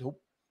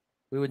 Nope.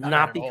 We would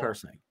not be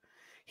cursing.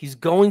 He's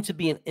going to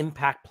be an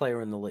impact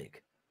player in the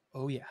league.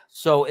 Oh, yeah.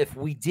 So if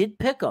we did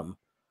pick him,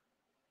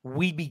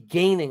 we'd be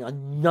gaining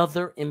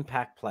another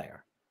impact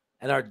player.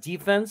 And our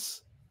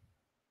defense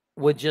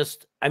would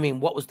just, I mean,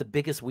 what was the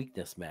biggest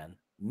weakness, man?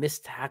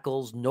 Missed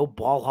tackles, no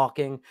ball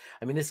hawking.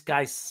 I mean, this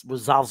guy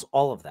resolves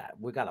all of that.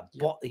 We got a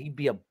ball, he'd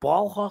be a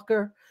ball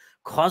hawker,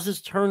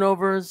 causes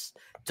turnovers,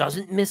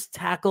 doesn't miss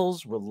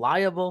tackles,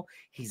 reliable.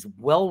 He's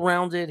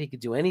well-rounded. He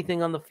could do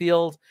anything on the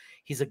field.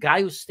 He's a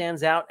guy who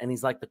stands out, and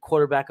he's like the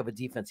quarterback of a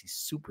defense. He's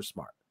super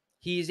smart.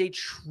 He is a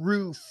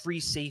true free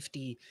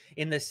safety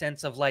in the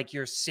sense of like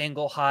your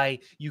single high,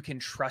 you can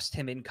trust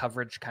him in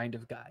coverage kind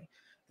of guy.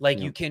 Like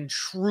you can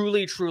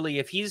truly,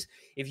 if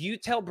you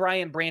tell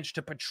Brian Branch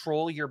to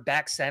patrol your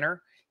back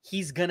center,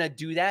 he's going to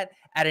do that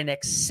at an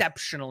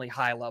exceptionally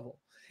high level.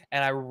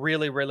 And I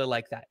really, really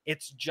like that.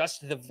 It's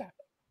just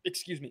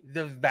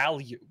the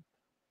value.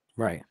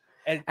 Right.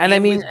 And I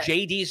mean, with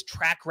JD's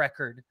track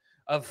record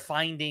of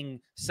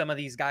finding some of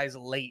these guys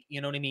late, you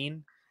know what I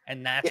mean?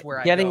 And that's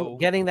where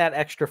getting that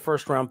extra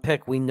first round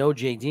pick. We know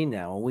JD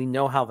now, and we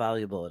know how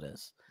valuable it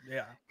is.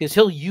 Yeah. Because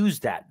he'll use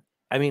that.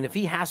 I mean, if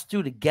he has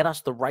to get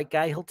us the right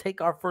guy, he'll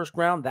take our first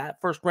round,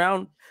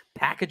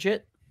 package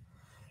it,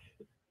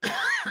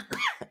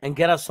 and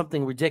get us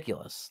something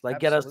ridiculous. Like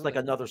get us like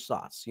another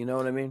Sauce. You know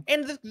what I mean?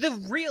 And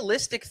the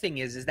realistic thing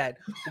is that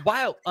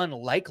while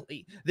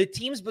unlikely, the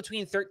teams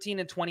between 13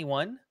 and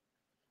 21,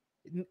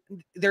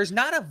 there's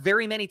not a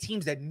very many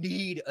teams that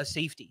need a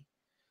safety.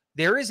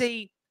 There is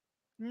a,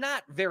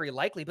 not very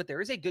likely, but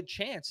there is a good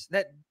chance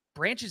that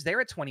Branch is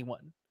there at 21.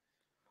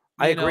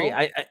 I agree.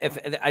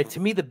 To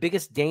me, the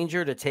biggest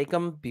danger to take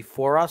them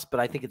before us, but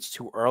I think it's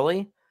too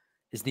early,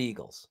 is the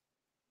Eagles.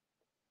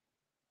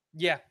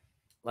 Yeah.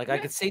 Like I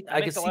could see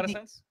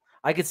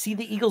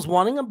the Eagles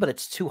wanting them, but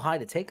it's too high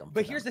to take them.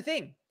 But here's the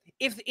thing.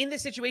 If in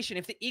this situation,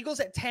 if the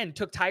Eagles at 10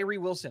 took Tyree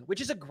Wilson,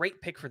 which is a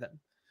great pick for them,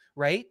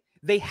 right?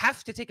 They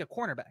have to take a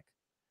cornerback.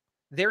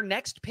 Their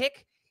next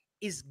pick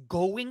is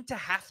going to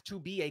have to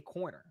be a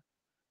corner.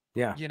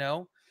 Yeah. You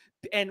know?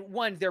 And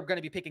one, they're going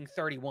to be picking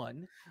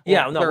 31.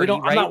 Yeah, no, 30, we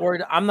don't.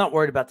 Right? I'm not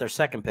worried about their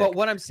second pick. But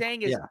what I'm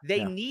saying is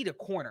they need a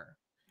corner.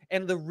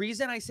 And the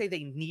reason I say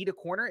they need a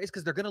corner is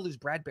because they're going to lose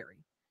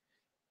Bradbury.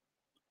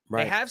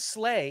 Right. They have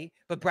Slay,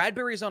 but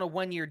Bradbury's on a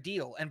 1-year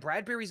deal, and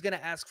Bradbury's going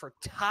to ask for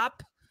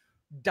top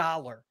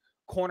dollar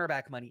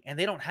cornerback money, and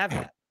they don't have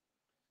that.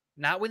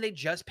 Not when they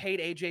just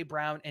paid A.J.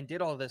 Brown and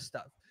did all this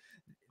stuff.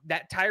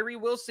 That Tyree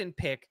Wilson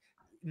pick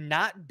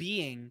not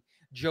being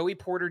Joey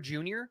Porter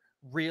Jr.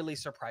 really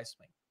surprised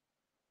me.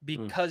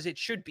 Because it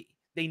should be.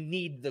 They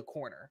need the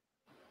corner.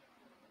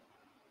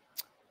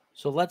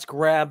 So let's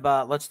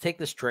take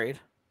this trade.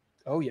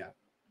 Oh, yeah.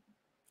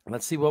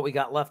 Let's see what we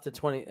got left at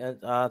 21.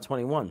 Oh,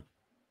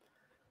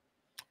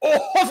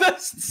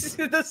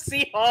 the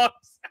Seahawks.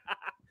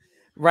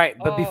 Right,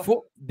 but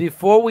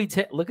before we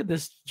take, look at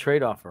this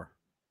trade offer.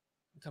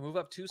 To move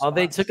up 2 spots. Oh,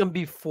 they took them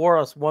before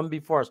us, one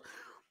before us.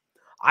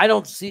 I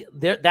don't see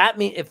that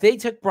mean if they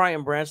took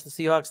Brian Branch, the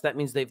Seahawks, that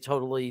means they've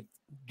totally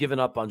given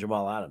up on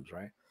Jamal Adams,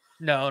 right?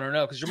 No,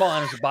 because Jamal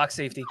Adams is a box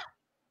safety.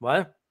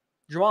 What?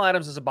 Jamal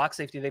Adams is a box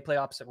safety. They play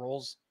opposite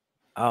roles.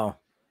 Oh.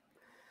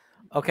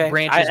 Okay.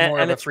 Branch is more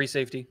of a free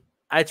safety.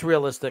 It's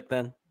realistic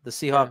then. The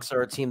Seahawks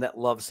are a team that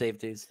loves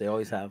safeties. They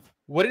always have.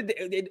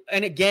 And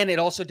again, it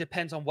also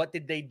depends on what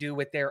did they do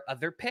with their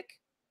other pick,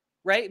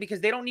 right?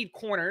 Because they don't need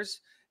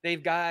corners.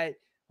 They've got,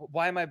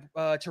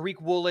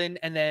 Tariq Woolen,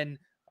 and then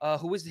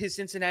who was his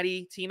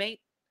Cincinnati teammate?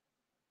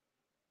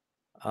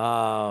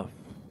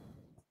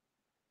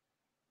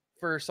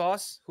 For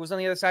Sauce, who was on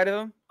the other side of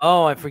him?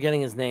 Oh, I'm forgetting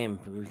his name.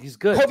 He's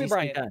good. Kobe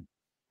Bryant.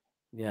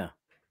 Yeah,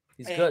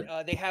 he's good.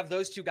 They have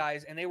those two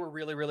guys, and they were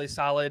really, really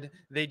solid.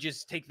 They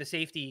just take the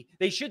safety.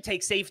 They should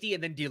take safety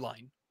and then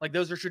D-line. Like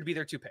those should be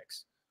their 2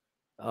 picks.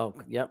 Oh,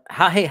 yep.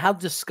 How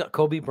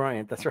Kobe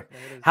Bryant? That's right.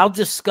 How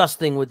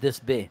disgusting would this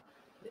be?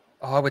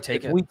 Oh, I would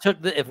take it.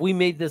 If we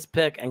made this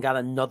pick and got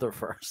another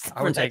first,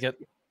 I would take it.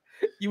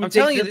 You would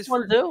take this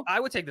one too?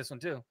 I would take this one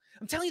too.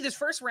 I'm telling you, this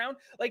first round,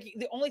 like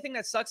the only thing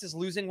that sucks is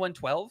losing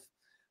 112.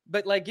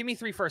 But like, give me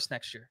 3 firsts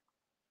next year.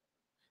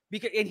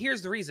 And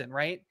here's the reason,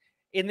 right?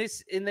 In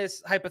this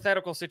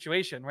hypothetical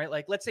situation, right?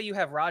 Like, let's say you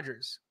have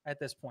Rodgers at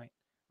this point,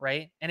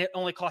 right? And it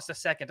only costs a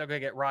second to go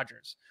get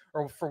Rodgers,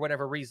 or for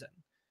whatever reason.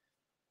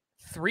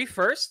 3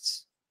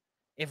 firsts.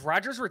 If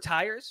Rodgers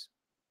retires,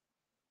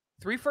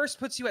 3 firsts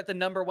puts you at the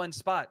number 1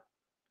 spot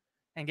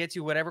and gets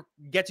you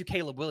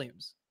Caleb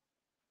Williams.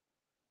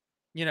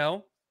 You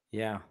know?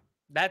 Yeah.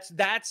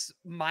 That's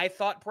my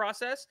thought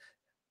process.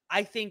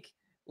 I think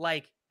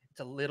like it's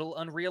a little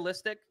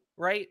unrealistic,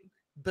 right?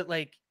 But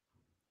like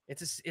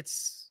there's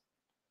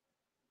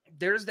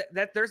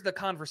the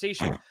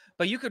conversation.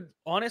 But you could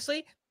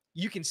honestly,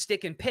 you can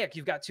stick and pick.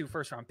 You've got 2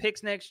 first-round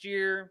picks next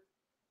year.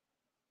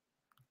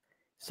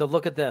 So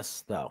look at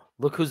this though.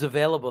 Look who's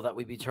available that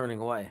we'd be turning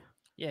away.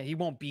 Yeah, he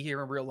won't be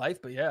here in real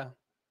life, but yeah.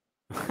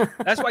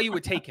 That's why you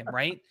would take him,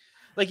 right?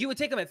 Like you would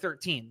take him at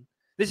 13.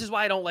 This is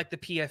why I don't like the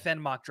PFN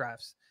mock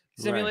drafts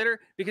simulator,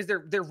 because their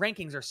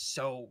rankings are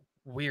so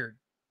weird.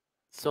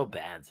 So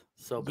bad.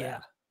 So bad. Yeah.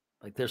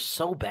 Like they're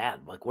so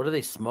bad. Like what are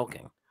they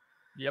smoking?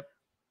 Yep.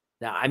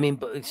 Now, I mean,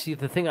 but see,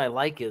 the thing I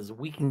like is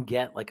we can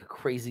get like a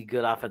crazy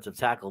good offensive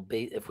tackle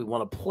if we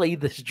want to play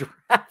this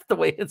draft the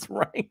way it's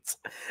ranked.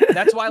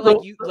 That's why,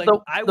 like you, like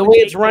I the would way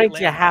take it's the ranked,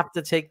 you Atlanta. have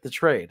to take the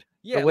trade.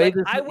 Yeah, the way like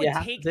this, I would you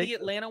have to take the this.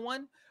 Atlanta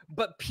one,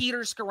 but Peter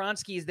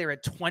Skoronski is there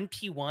at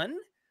 21.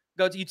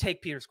 You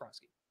take Peter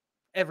Skoronski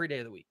every day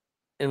of the week.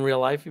 In real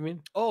life, you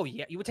mean? Oh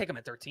yeah, you would take him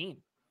at 13.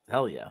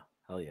 Hell yeah,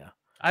 hell yeah.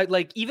 I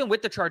like even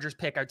with the Chargers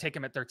pick, I'd take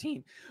him at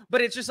 13.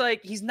 But it's just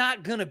like he's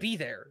not gonna be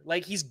there.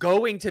 Like he's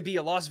going to be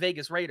a Las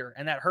Vegas Raider,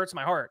 and that hurts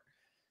my heart.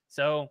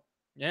 So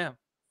yeah,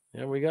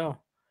 there we go.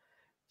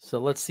 So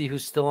let's see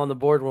who's still on the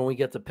board when we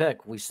get to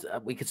pick. We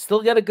could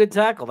still get a good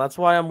tackle. That's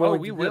why I'm willing.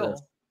 We to will. Do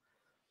this.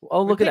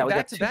 Oh, look at that! We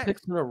got 2 back.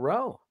 picks in a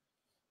row.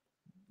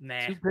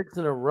 Nah, 2 picks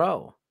in a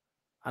row.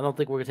 I don't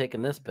think we're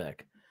taking this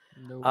pick.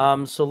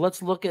 Nope. So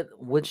let's look at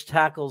which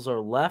tackles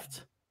are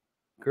left.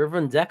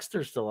 Gervin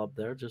Dexter's still up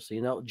there, just so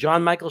you know.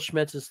 John Michael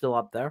Schmitz is still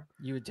up there.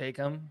 You would take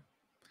him.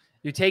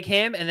 You take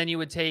him, and then you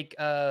would take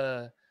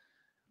there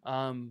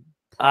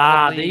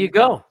you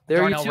go.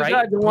 There you two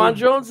guys. DeJuan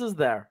Jones is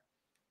there.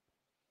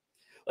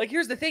 Like,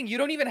 here's the thing. You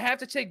don't even have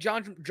to take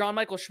John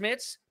Michael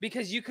Schmitz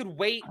because you could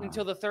wait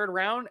until the 3rd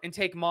round and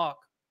take Mock.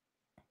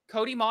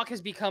 Cody Mock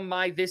has become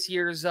my this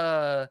year's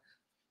Max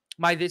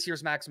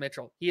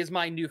Mitchell. He is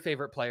my new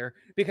favorite player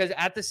because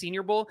at the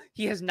Senior Bowl,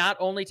 he has not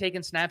only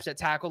taken snaps at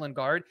tackle and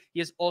guard, he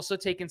has also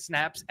taken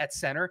snaps at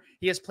center.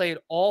 He has played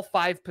all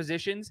 5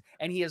 positions,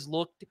 and he has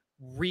looked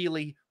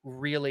really,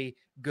 really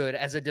good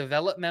as a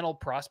developmental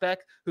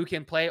prospect who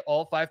can play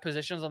all 5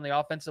 positions on the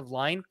offensive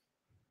line.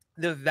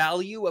 The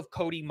value of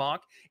Cody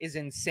Mock is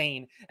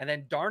insane. And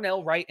then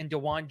Darnell Wright and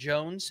DeJuan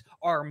Jones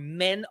are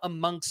men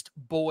amongst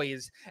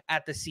boys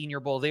at the Senior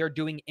Bowl. They are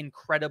doing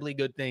incredibly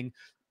good things.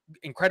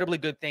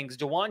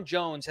 DeJuan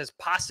Jones has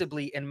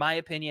possibly, in my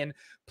opinion,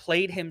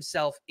 played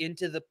himself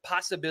into the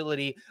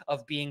possibility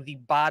of being the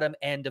bottom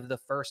end of the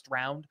 1st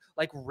round.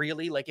 Like,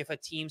 really, like if a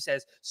team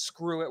says,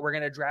 screw it, we're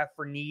going to draft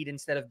for need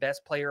instead of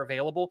best player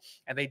available,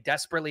 and they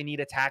desperately need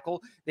a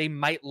tackle, they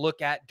might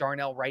look at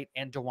Darnell Wright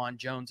and DeJuan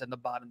Jones in the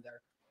bottom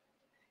there.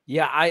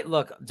 Yeah,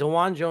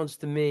 DeJuan Jones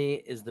to me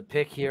is the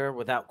pick here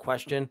without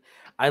question.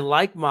 I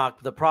like Mock.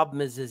 But the problem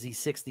is he's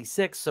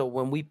 66. So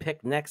when we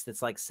pick next,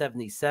 it's like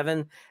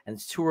 77, and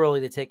it's too early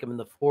to take him in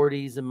the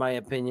 40s, in my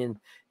opinion,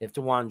 if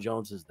DeJuan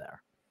Jones is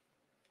there.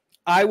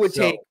 I would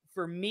take,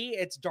 for me,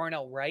 it's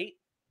Darnell Wright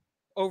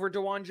over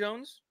DeJuan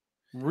Jones.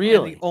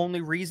 Really? And the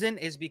only reason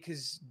is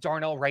because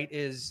Darnell Wright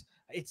it's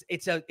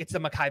a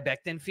Mekhi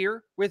Becton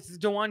fear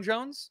with DeJuan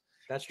Jones.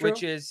 That's true.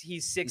 Which is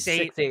he's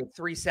 6'8",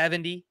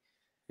 370.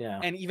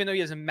 Yeah. And even though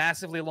he has a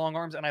massively long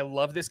arms, and I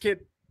love this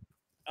kid,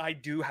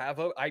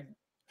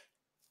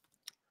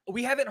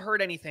 we haven't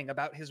heard anything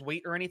about his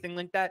weight or anything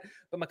like that.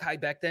 But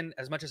Mekhi Becton,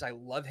 as much as I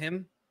love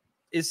him,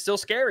 is still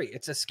scary.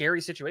 It's a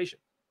scary situation.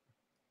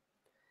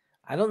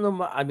 I don't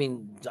know. I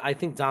mean, I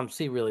think Dom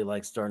C really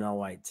likes Darnell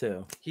Wright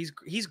too.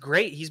 He's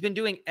great. He's been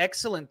doing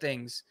excellent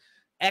things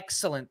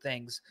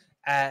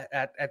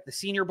at the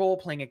Senior Bowl,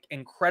 playing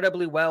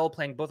incredibly well,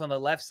 playing both on the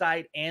left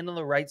side and on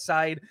the right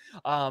side.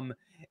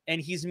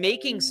 And he's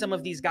making some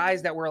of these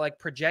guys that were like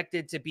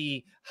projected to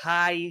be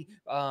high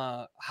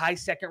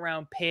 2nd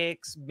round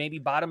picks, maybe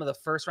bottom of the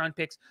 1st round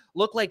picks,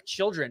 look like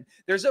children.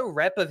 There's a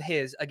rep of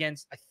his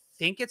against, I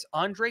think it's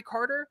Andre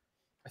Carter.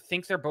 I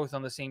think they're both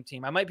on the same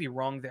team. I might be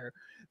wrong there.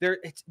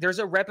 There's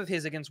a rep of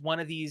his against one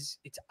of these.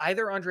 It's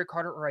either Andre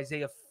Carter or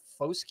Isaiah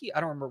Foskey.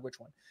 I don't remember which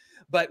one,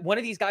 but one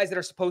of these guys that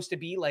are supposed to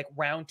be like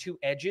round 2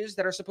 edges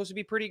that are supposed to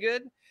be pretty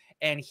good.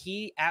 And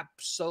he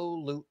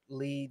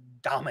absolutely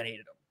dominated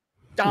him.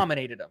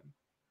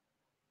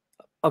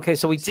 Okay,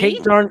 so we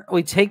take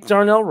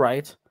Darnell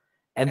Wright,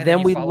 and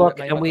then we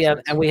look and we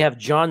have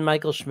John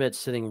Michael Schmitz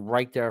sitting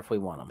right there if we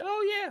want him.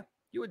 Oh yeah,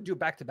 you would do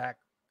back to back.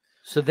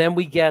 So then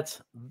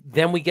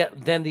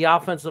the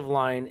offensive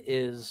line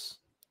is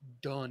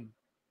done.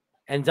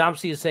 And Dom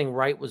C is saying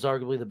Wright was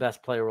arguably the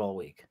best player all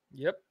week.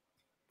 Yep.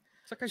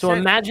 So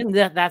imagine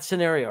that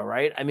scenario,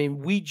 right? I mean,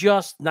 we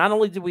just not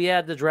only did we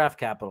add the draft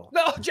capital.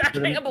 No, Jack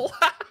Campbell.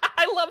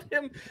 I love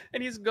him,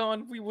 and he's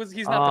gone.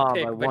 He's not the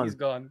pick, but he's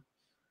gone.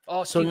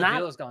 Oh, so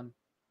Steven gone.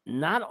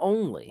 Not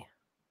only.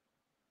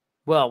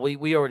 Well,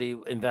 we already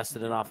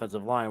invested in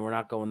offensive line. We're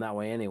not going that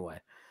way anyway.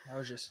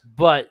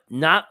 But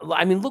not.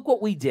 I mean, look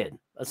what we did.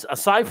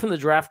 Aside from the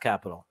draft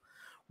capital,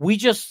 we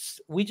just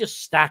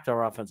stacked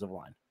our offensive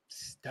line.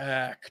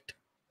 Stacked.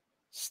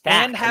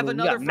 And have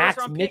another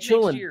Max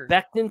Mitchell and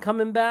Becton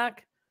coming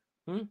back.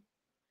 And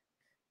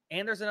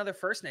there's another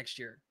first next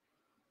year.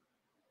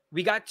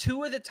 We got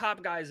 2 of the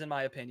top guys, in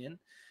my opinion.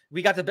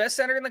 We got the best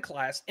center in the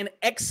class, an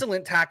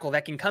excellent tackle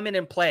that can come in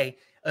and play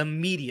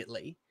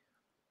immediately.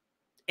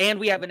 And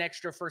we have an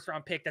extra 1st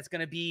round pick that's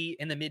going to be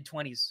in the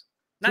mid-20s.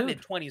 Not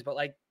mid-20s, but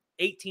like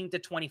 18 to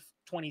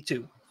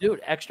 22.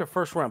 Dude, extra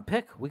 1st round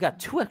pick. We got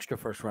 2 extra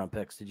 1st round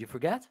picks. Did you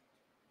forget?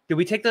 Did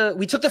we take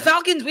we took the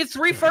Falcons. We had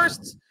 3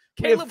 firsts.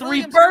 Caleb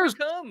 3 firsts.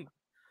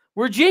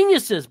 We're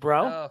geniuses,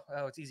 bro.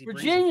 Oh, it's easy. We're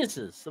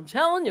geniuses. I'm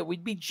telling you,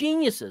 we'd be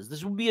geniuses.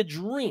 This would be a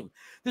dream.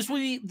 This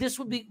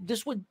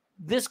would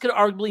this could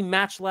arguably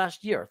match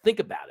last year. Think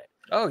about it.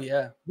 Oh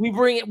yeah.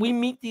 We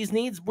meet these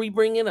needs. We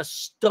bring in a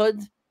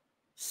stud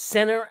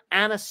center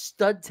and a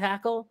stud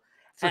tackle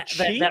For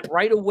cheap? that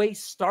right away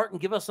start and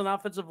give us an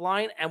offensive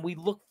line. And we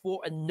look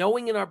for, and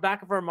knowing in our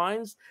back of our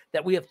minds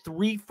that we have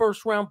 3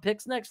 first-round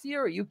picks next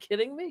year. Are you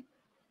kidding me?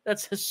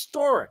 That's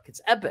historic.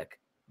 It's epic.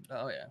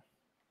 Oh yeah.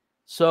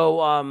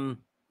 So,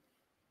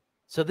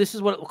 so this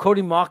is what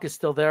Cody Mock is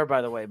still there,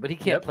 by the way, but he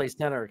can't play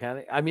center, can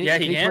he? I mean, Yeah,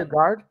 can he play can.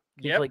 guard.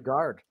 He Yep. play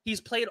guard.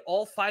 He's played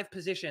all 5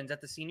 positions at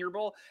the Senior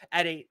Bowl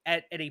at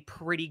a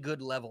pretty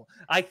good level.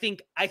 I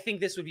think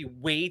this would be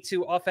way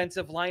too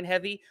offensive line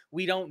heavy.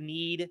 We don't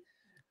need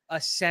a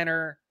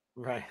center,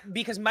 Right?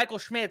 Because Michael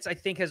Schmitz, I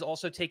think, has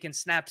also taken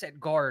snaps at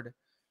guard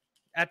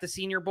at the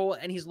Senior Bowl,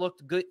 and he's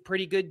looked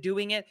pretty good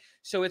doing it.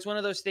 So it's one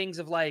of those things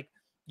of like,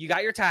 you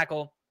got your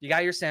tackle, you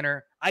got your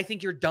center. I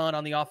think you're done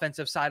on the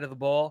offensive side of the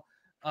ball.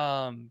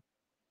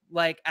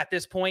 Like at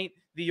this point,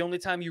 the only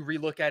time you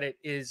relook at it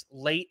is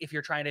late if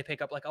you're trying to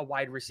pick up like a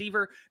wide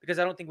receiver, because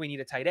I don't think we need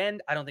a tight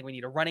end. I don't think we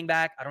need a running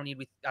back. I don't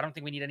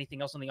think we need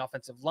anything else on the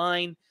offensive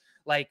line.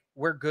 Like,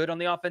 we're good on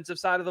the offensive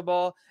side of the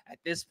ball. At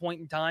this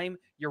point in time,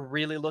 you're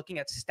really looking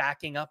at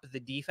stacking up the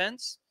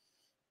defense.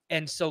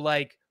 And so,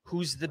 like,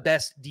 who's the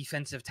best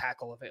defensive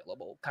tackle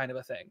available kind of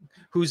a thing?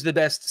 Who's the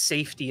best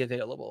safety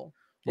available?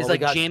 Is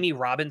like Jamie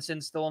Robinson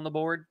still on the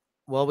board?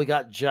 Well, we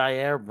got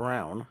Jair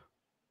Brown.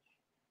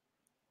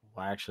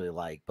 I actually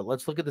like, but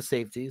let's look at the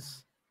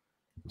safeties.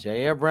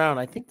 Jair Brown,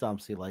 I think Tom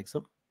C likes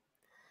him.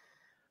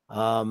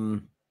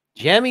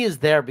 Jamie is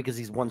there because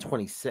he's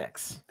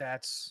 126.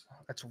 That's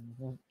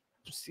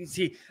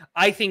see,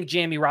 I think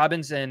Jamie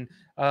Robinson,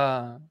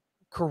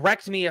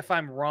 correct me if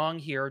I'm wrong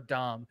here,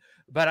 Dom,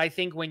 but I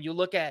think when you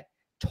look at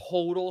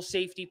total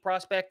safety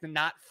prospect,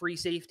 not free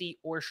safety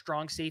or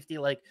strong safety,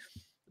 like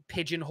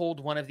pigeonholed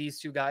one of these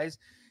two guys,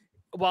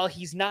 while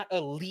he's not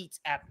elite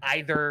at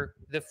either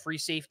the free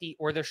safety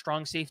or the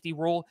strong safety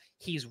role,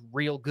 he's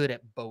real good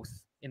at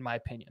both, in my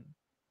opinion.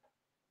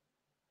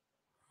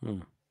 I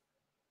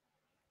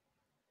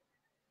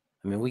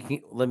mean,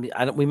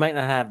 we might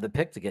not have the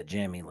pick to get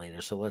Jamie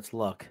later, so let's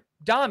look.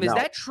 Dom, is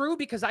that true?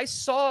 Because I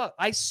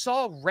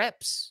saw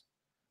reps,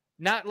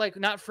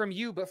 not from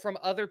you, but from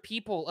other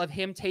people, of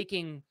him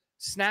taking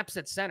snaps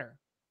at center.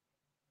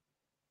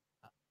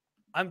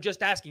 I'm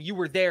just asking. You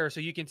were there,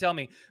 so you can tell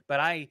me. But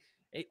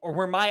or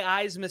were my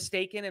eyes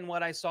mistaken in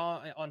what I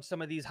saw on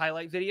some of these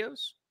highlight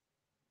videos?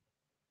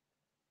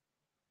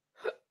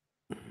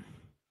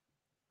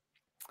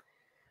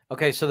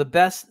 Okay, so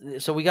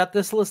we got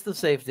this list of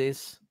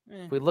safeties.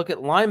 If we look at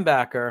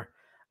linebacker,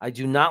 I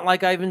do not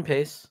like Ivan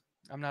Pace.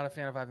 I'm not a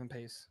fan of Ivan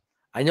Pace.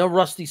 I know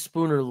Rusty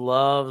Spooner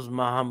loves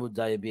Mohamed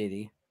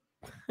Diabaté.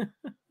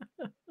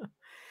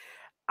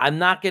 I'm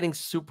not getting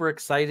super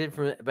excited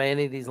by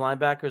any of these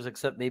linebackers,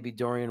 except maybe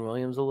Dorian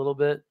Williams a little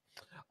bit.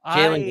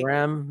 Jalen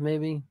Graham,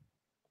 maybe.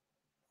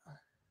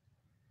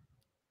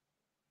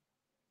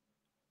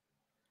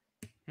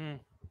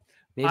 Maybe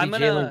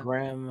Jalen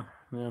Graham.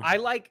 Yeah. I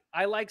like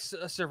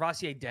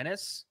Servassier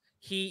Dennis.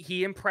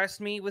 He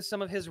impressed me with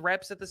some of his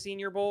reps at the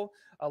Senior Bowl.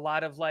 A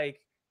lot of like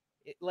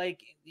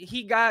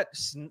he got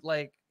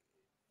like,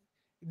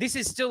 this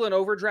is still an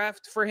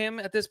overdraft for him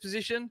at this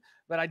position,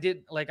 but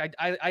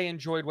I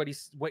enjoyed what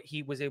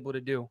he was able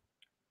to do.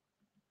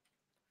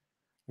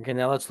 Okay,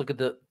 now let's look at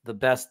the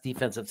best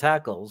defensive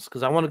tackles,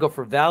 because I want to go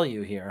for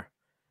value here.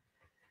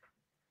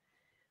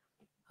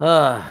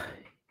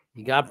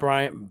 You got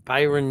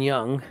Byron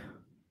Young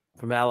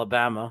from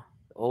Alabama.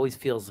 Always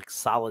feels like a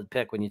solid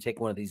pick when you take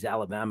one of these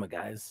Alabama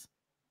guys.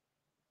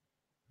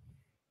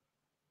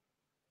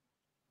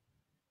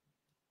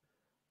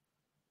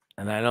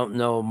 And I don't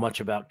know much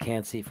about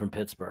Cansey from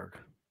Pittsburgh.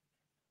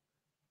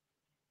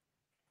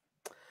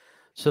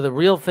 So the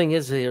real thing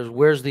is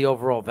where's the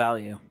overall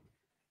value?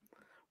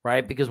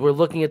 Right? Because we're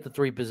looking at the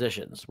 3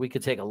 positions. We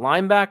could take a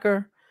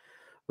linebacker,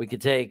 we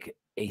could take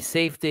a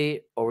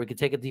safety, or we could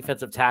take a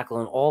defensive tackle,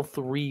 and all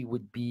 3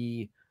 would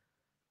be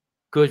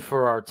good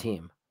for our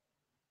team.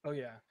 Oh,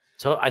 yeah.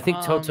 So I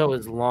think Toto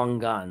is long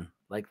gone.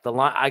 Like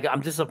I'm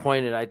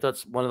disappointed. I thought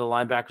one of the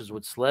linebackers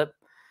would slip.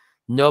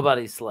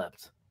 Nobody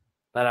slipped.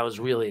 That I was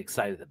really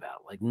excited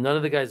about. Like, none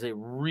of the guys I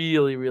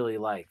really, really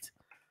liked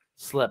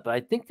slipped. But I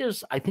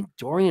think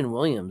Dorian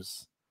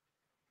Williams,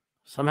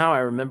 somehow I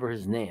remember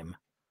his name.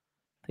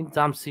 I think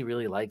Dom C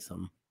really likes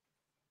him.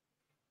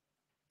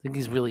 I think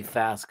he's really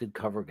fast, good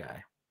cover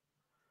guy.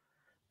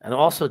 And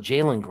also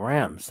Jalen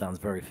Graham sounds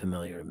very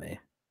familiar to me.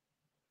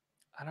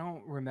 I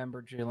don't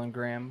remember Jalen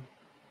Graham.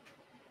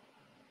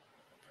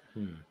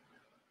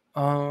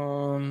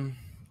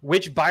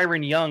 Which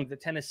Byron Young, the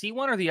Tennessee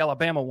one or the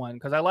Alabama one?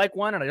 Because I like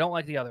one and I don't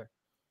like the other.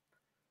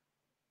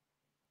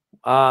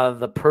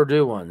 The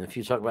Purdue one, if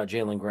you talk about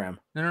Jalen Graham.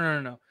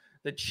 No.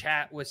 The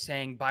chat was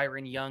saying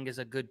Byron Young is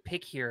a good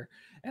pick here.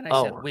 And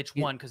I said, which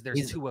one? Because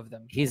there's 2 of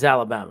them. He's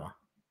Alabama.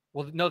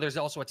 Well, no, there's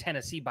also a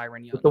Tennessee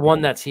Byron Young. But the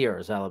one that's here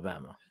is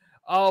Alabama.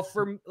 Oh,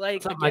 for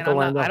like,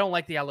 again, I don't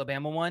like the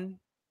Alabama one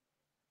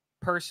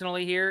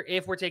personally here.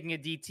 If we're taking a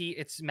DT,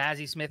 it's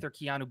Mazi Smith or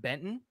Keanu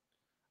Benton.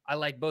 I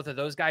like both of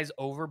those guys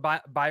over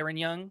Byron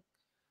Young.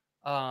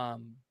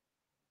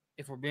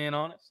 If we're being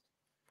honest.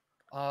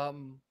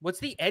 What's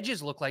the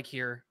edges look like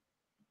here?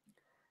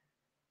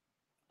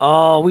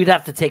 Oh, we'd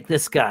have to take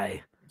this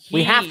guy.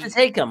 We have to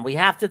take him. We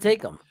have to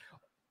take him.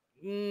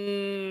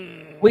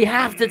 We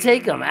have to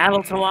take him.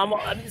 Adel Taumalo.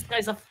 I mean, this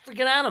guy's a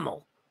freaking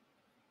animal.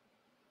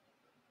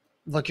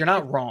 Look, you're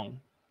not wrong.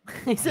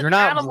 You're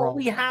not animal. Wrong.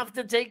 We have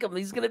to take him.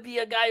 He's going to be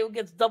a guy who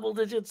gets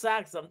double-digit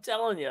sacks. I'm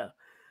telling you.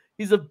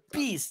 He's a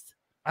beast.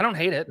 I don't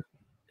hate it.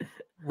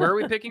 Where are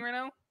we picking right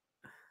now?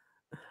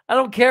 I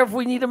don't care if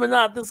we need him or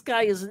not. This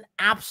guy is an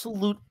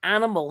absolute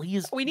animal. He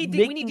is. We need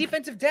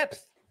defensive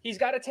depth.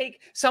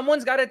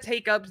 Someone's got to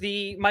take up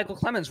the Michael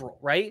Clemens role,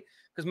 right?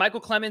 Because Michael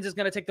Clemens is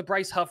going to take the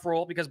Bryce Huff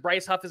role, because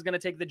Bryce Huff is going to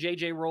take the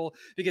JJ role,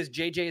 because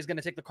JJ is going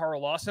to take the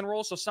Carl Lawson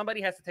role. So somebody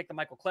has to take the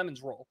Michael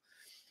Clemens role.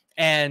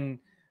 And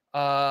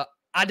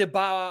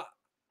Adebawore,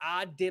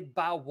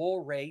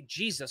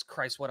 Jesus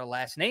Christ, what a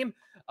last name,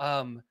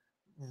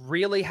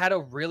 really had a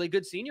really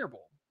good Senior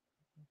Bowl.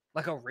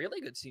 Like a really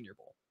good Senior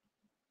Bowl.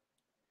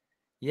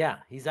 Yeah,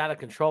 he's out of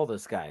control,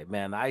 this guy,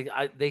 man.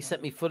 They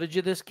sent me footage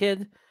of this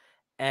kid,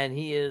 and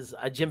he is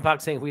Jim Pock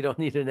saying we don't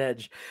need an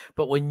edge.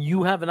 But when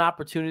you have an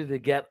opportunity to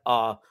get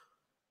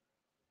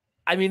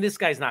I mean, this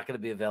guy's not going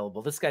to be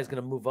available. This guy's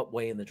going to move up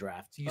way in the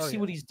draft. You see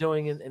what he's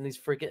doing in these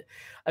freaking.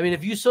 I mean,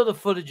 if you saw the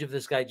footage of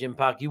this guy, Jim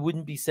Pock, you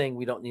wouldn't be saying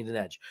we don't need an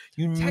edge.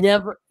 You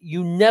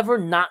never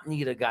not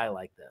need a guy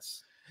like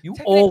this. You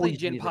always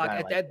Jim need Pock,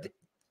 a guy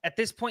at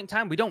this point in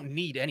time, we don't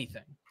need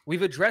anything.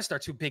 We've addressed our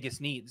two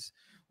biggest needs,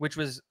 which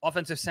was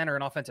offensive center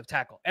and offensive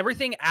tackle.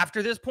 Everything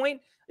after this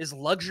point is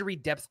luxury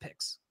depth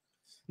picks.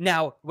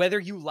 Now, whether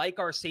you like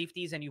our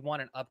safeties and you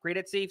want an upgrade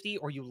at safety,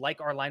 or you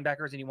like our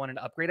linebackers and you want an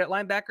upgrade at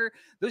linebacker,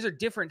 those are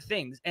different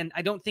things. And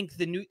I don't think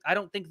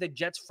the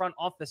Jets front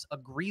office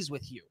agrees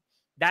with you.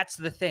 That's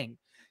the thing.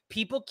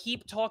 People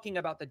keep talking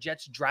about the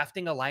Jets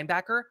drafting a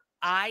linebacker.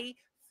 I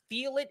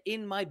feel it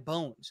in my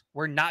bones.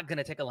 We're not going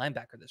to take a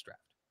linebacker this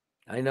draft.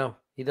 I know.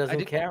 He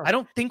doesn't care. I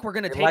don't think we're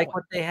going to take like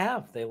what they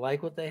have. They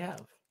like what they have.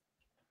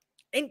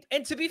 And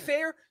to be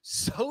fair,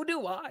 so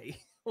do I.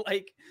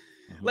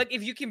 Like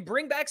if you can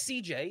bring back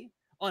CJ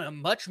on a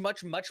much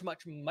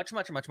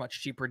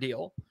cheaper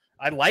deal.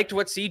 I liked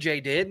what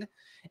CJ did.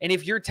 And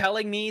if you're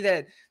telling me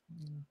that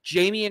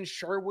Jamie and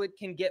Sherwood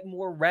can get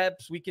more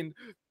reps, we can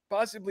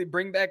possibly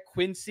bring back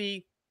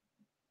Quincy.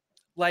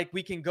 Like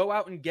we can go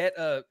out and get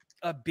a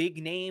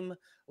big name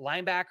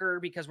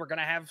linebacker because we're going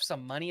to have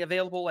some money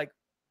available. Like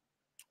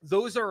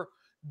those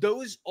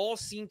all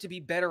seem to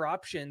be better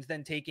options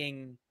than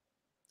taking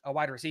a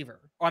wide receiver.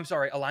 Oh, I'm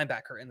sorry, a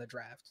linebacker in the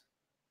draft.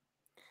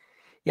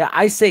 Yeah,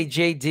 I say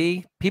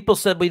JD. People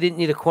said we didn't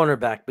need a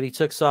cornerback, but he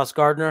took Sauce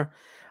Gardner.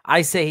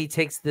 I say he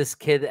takes this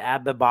kid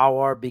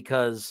Adebawore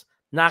because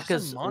not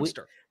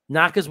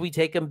because we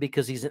take him,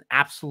 because he's an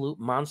absolute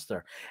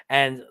monster.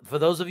 And for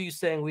those of you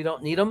saying we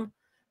don't need him,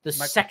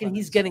 second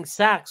he's getting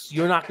sacks,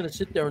 you're not going to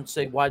sit there and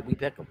say, why'd we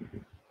pick him?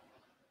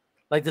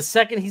 Like the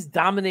second he's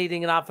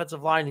dominating an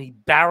offensive line, he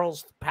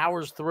powers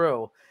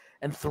through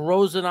and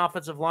throws an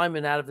offensive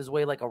lineman out of his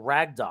way like a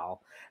rag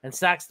doll and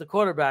sacks the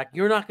quarterback,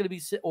 you're not going to be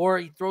 – or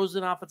he throws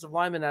an offensive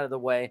lineman out of the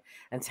way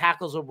and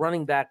tackles a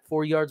running back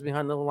 4 yards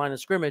behind the line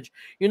of scrimmage.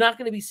 You're not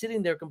going to be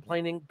sitting there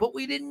complaining, but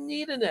we didn't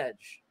need an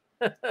edge.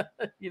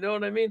 You know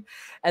what I mean?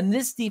 And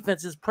this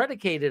defense is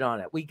predicated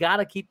on it. We got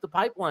to keep the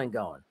pipeline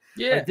going.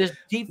 Yeah. Like this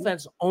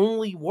defense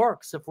only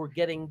works if we're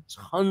getting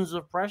tons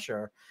of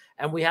pressure,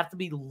 and we have to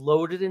be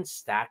loaded and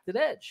stacked at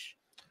edge.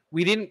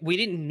 We didn't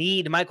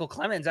need Michael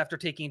Clemens after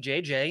taking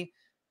JJ.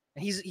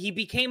 He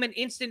became an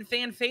instant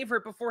fan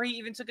favorite before he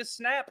even took a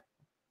snap.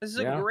 This is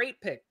a great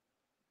pick.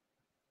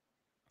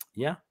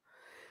 Yeah.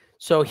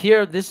 So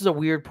here, this is a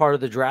weird part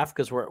of the draft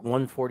because we're at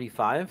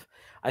 145.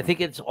 I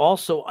think it's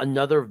also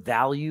another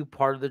value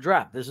part of the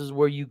draft. This is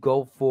where you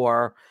go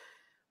for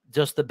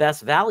just the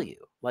best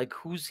value. Like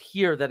who's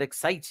here that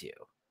excites you?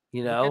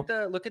 You know,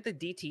 look at the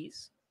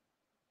DTs.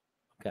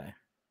 Okay.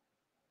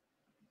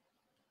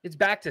 It's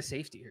back to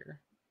safety here.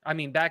 I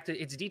mean,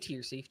 it's DT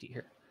or safety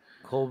here.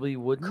 Colby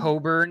Wooden.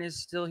 Coburn is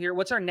still here.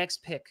 What's our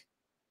next pick?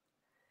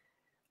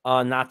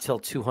 Not till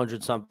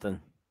 200 something.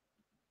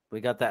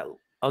 We got that.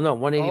 Oh no,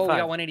 185. Oh, we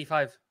got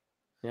 185.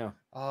 Yeah.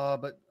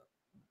 But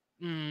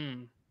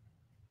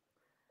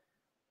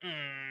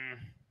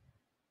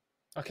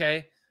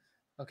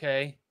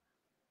Okay.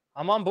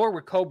 I'm on board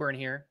with Coburn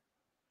here.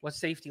 What's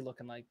safety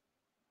looking like?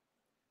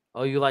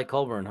 Oh, you like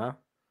Coburn, huh?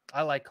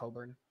 I like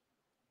Coburn.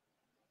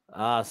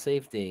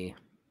 Safety.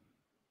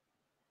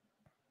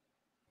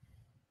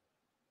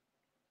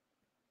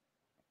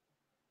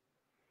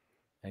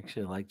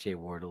 Actually, I like Jay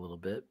Ward a little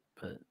bit,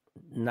 but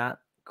not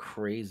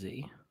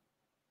crazy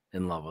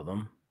in love with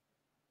him.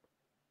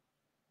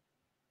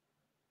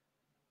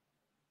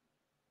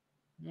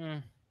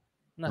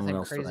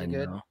 Nothing crazy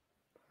good. Know.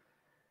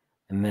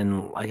 And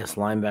then I guess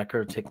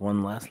linebacker, take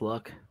one last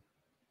look.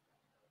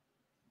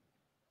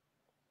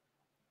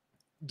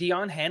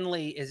 Deion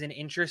Henley is an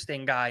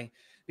interesting guy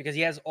because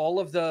he has all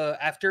of the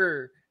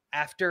after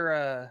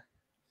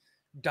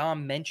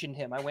Dom mentioned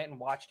him. I went and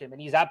watched him,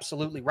 and he's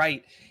absolutely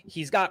right.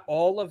 He's got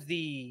all of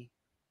the,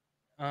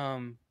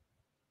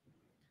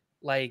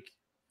 like,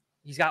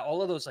 he's got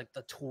all of those, like,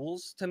 the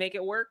tools to make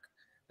it work,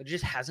 but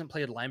just hasn't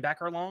played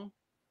linebacker long.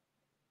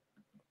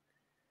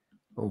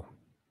 Oh,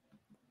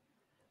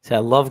 see, I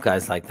love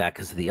guys like that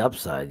because of the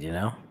upside, you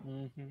know.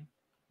 Mm-hmm.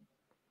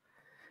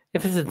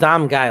 If it's a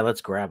Dom guy,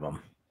 let's grab him.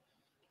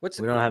 We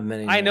don't have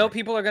many. I know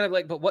people are gonna be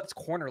like, but what's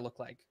corner look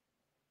like?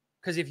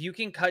 Because if you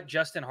can cut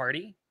Justin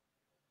Hardy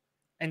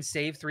and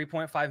save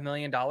 $3.5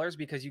 million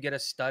because you get a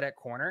stud at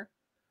corner,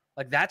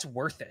 like, that's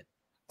worth it.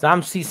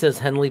 Dom C says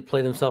Henley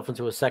played himself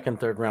into a second,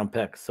 third round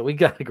pick, so we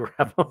got to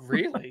grab him.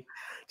 Really?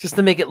 Just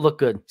to make it look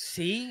good.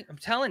 See, I'm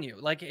telling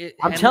you, like,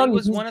 Henley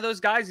was one of those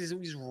guys.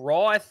 He's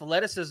raw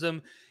athleticism,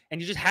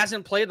 and he just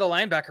hasn't played the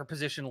linebacker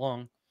position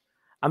long.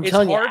 I'm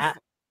telling you,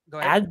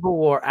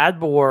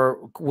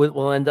 Adbawar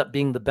will end up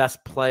being the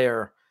best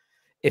player.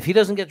 If he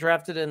doesn't get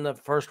drafted in the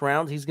first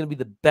round, he's going to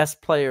be the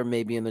best player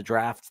maybe in the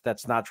draft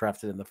that's not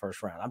drafted in the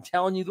first round. I'm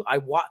telling you,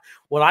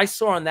 what I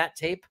saw on that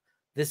tape,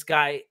 this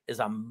guy is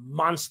a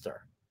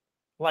monster.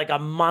 Like a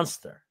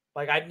monster.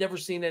 Like, I've never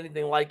seen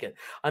anything like it.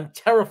 I'm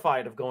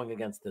terrified of going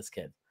against this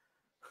kid.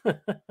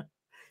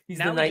 He's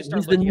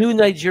the new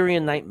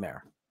Nigerian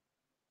nightmare.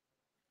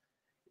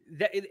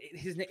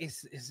 His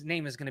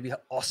name is going to be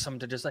awesome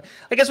to just like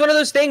it's one of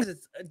those things.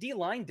 It's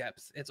D-line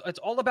depth. It's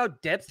all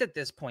about depth at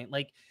this point.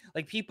 Like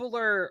people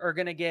are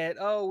going to get,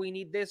 oh, we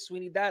need this, we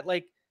need that.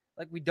 Like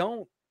we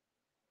don't.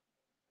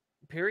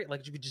 Period.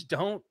 Like, we just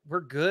don't. We're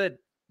good.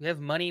 We have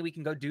money. We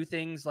can go do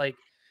things. Like,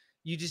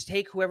 you just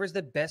take whoever's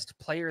the best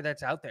player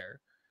that's out there.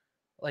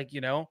 Like,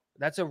 you know,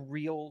 that's a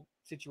real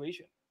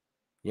situation.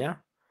 Yeah.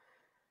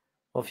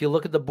 Well, if you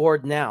look at the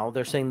board now,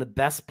 they're saying the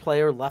best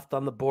player left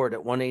on the board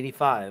at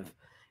 185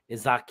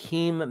 is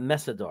Akeem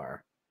Mesidor,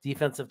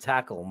 defensive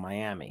tackle,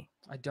 Miami.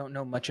 I don't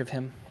know much of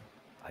him.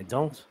 I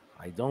don't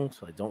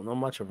know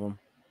much of him.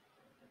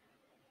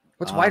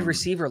 What's wide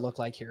receiver look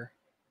like here?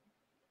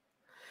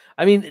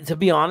 I mean, to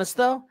be honest,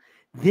 though,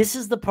 this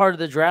is the part of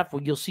the draft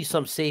where you'll see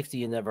some safety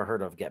you never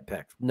heard of get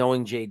picked,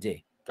 knowing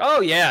JD. Oh,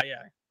 yeah.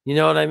 You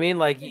know what I mean?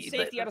 Like,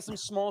 safety out of some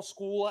small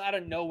school out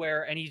of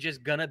nowhere, and he's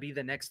just going to be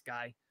the next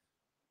guy.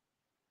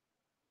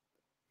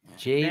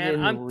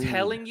 Jaden I'm Reed.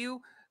 telling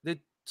you, the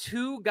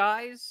two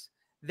guys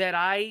that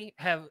I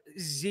have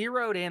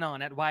zeroed in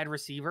on at wide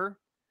receiver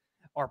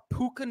are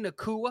Puka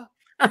Nacua.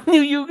 I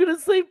knew you were going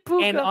to say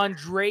Puka. And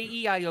Andre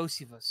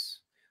Iosivas.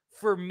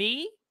 For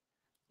me,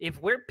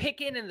 if we're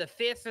picking in the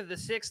 5th or the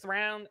 6th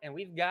round and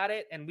we've got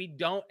it and we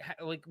don't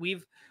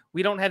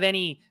we don't have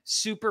any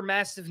super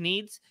massive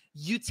needs,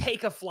 you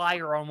take a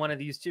flyer on one of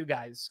these two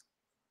guys.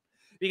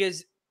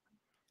 Because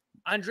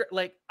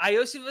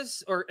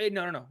Iosivas, or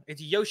no,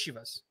 it's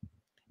Yoshivas,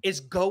 is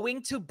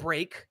going to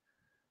break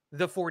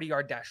the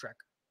 40-yard dash record.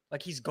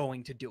 Like, he's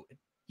going to do it.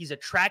 He's a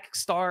track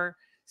star,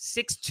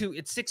 6'2".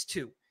 It's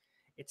 6'2".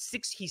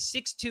 He's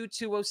 6'2",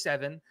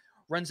 207,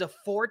 runs a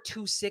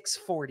 4.26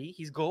 40.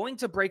 He's going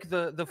to break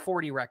the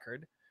 40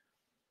 record.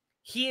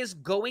 He is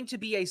going to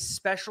be a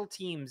special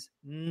teams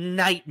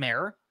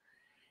nightmare.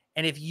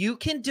 And if you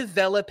can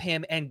develop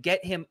him and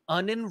get him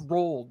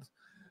unenrolled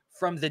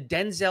from the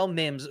Denzel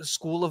Mims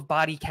School of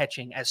Body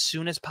Catching as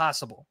soon as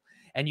possible,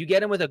 and you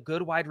get him with a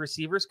good wide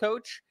receivers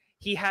coach,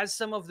 he has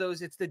some of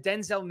those. It's the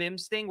Denzel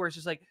Mims thing where it's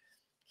just like,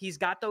 he's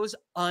got those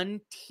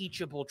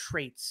unteachable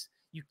traits.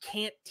 You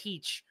can't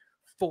teach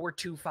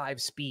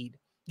 4.25 speed.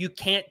 You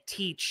can't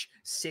teach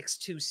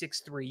 6'2",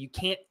 6'3". You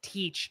can't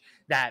teach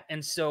that.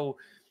 And so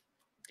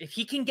if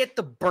he can get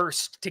the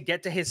burst to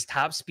get to his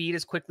top speed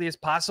as quickly as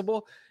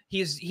possible,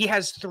 he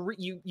has three.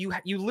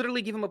 You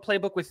literally give him a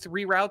playbook with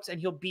 3 routes,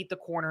 and he'll beat the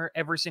corner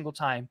every single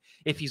time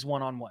if he's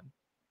one-on-one.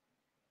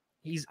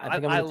 I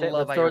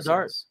love let's throw a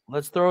dart.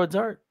 Let's throw a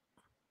dart.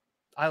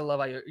 I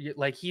love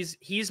he's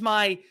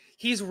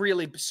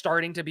really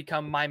starting to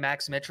become my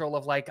Max Mitchell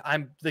of like,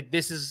 I'm like,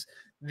 this is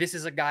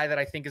a guy that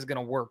I think is going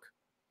to work.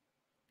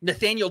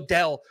 Nathaniel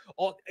Dell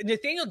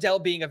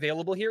being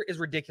available here is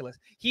ridiculous.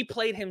 He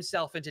played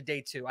himself into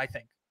day 2, I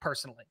think,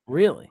 personally.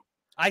 Really?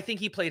 I think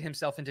he played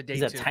himself into day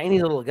 2. He's a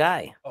tiny little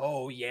guy.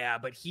 Oh yeah,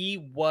 but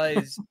he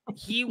was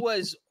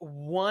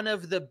one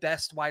of the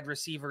best wide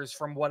receivers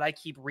from what I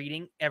keep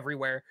reading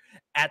everywhere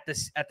at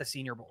the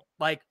Senior Bowl.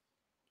 Like,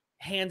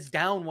 hands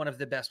down, one of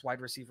the best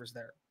wide receivers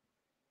there.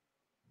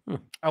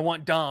 I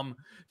want Dom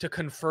to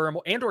confirm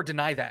and or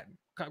deny that,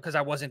 because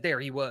I wasn't there.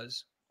 He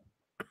was.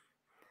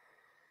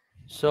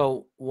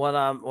 So what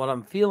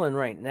I'm feeling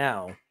right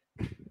now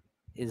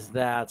is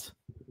that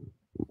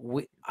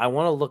I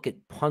want to look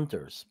at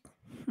punters.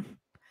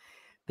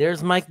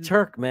 There's Mike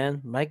Turk,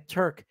 man. Mike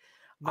Turk.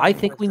 I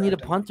think we need a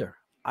punter.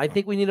 I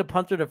think we need a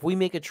punter. If we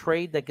make a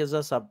trade that gives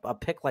us a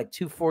pick like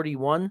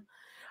 241,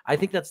 I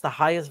think that's the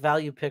highest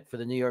value pick for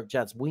the New York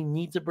Jets. We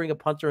need to bring a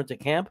punter into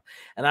camp,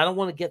 and I don't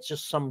want to get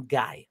just some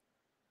guy.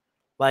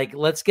 Like,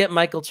 let's get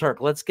Michael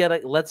Turk. Let's get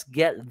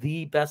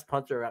the best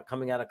punter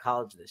coming out of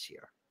college this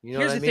year. You know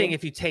Here's what the thing: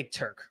 if you take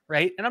Turk,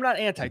 right, and I'm not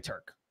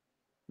anti-Turk,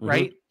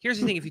 right? Here's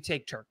the thing: if you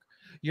take Turk,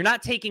 you're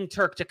not taking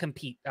Turk to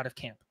compete out of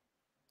camp.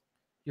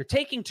 You're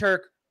taking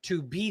Turk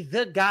to be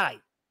the guy.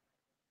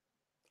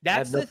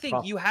 That's the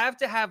thing. You have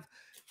to have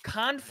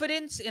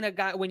confidence in a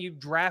guy when you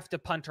draft a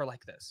punter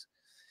like this.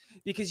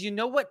 Because you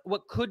know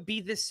what could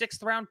be the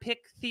 6th round pick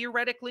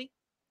theoretically?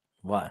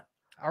 What?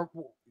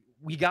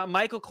 We got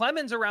Michael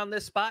Clemens around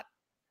this spot.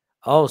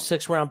 Oh,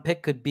 6th round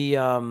pick could be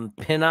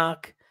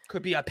Pinnock.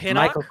 Could be a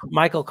Pinnock.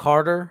 Michael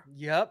Carter.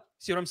 Yep.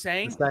 See what I'm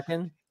saying? The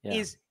second.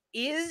 Yeah.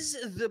 Is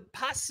the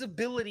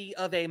possibility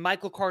of a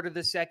Michael Carter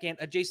II,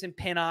 a Jason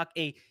Pinnock,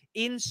 a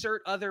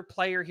insert other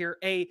player here,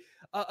 a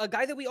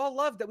guy that we all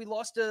love that we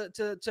lost to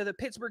the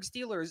Pittsburgh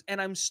Steelers,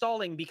 and I'm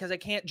stalling because I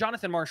can't,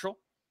 Jonathan Marshall.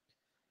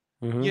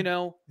 Mm-hmm. You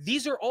know,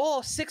 these are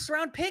all 6th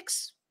round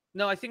picks.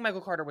 No, I think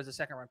Michael Carter was a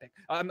 2nd round pick.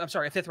 I'm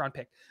sorry, a 5th round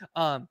pick.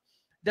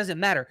 Doesn't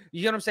matter.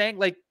 You know what I'm saying?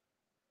 Like,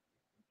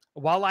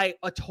 while I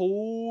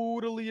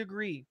totally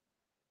agree,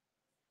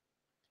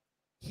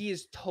 he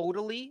is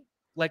totally,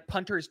 like,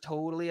 punter is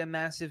totally a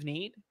massive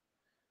need.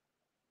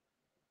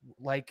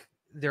 Like,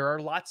 there are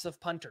lots of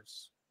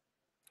punters.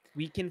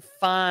 We can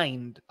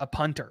find a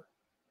punter.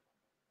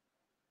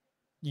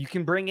 You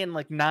can bring in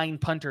like 9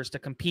 punters to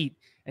compete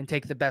and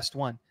take the best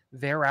one.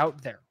 They're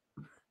out there.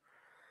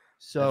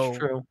 So that's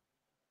true.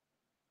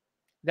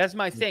 That's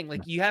my thing.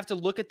 Like, you have to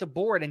look at the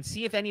board and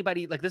see if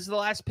anybody, like, this is the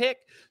last pick.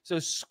 So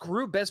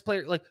screw best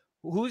player. Like,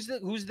 who's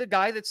the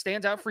guy that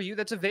stands out for you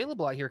that's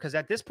available out here? Because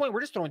at this point,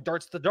 we're just throwing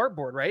darts to the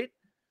dartboard, right?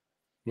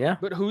 Yeah.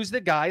 But who's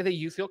the guy that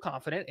you feel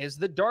confident is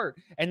the dart?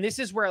 And this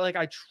is where, like,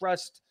 I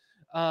trust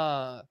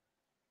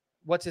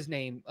what's his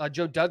name?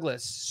 Joe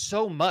Douglas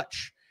so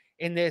much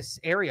in this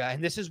area.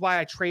 And this is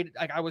why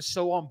I was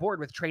so on board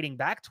with trading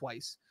back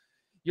twice.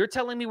 You're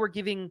telling me we're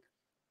giving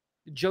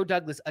Joe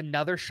Douglas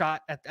another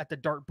shot at the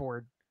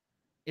dartboard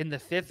in the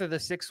 5th or the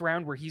 6th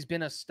round where he's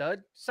been a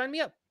stud? Sign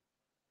me up.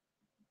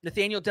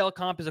 Nathaniel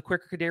Delcamp is a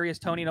quicker Kadarius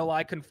Toney, no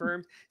lie,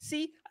 confirmed.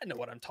 See, I know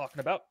what I'm talking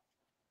about.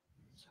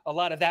 A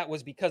lot of that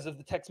was because of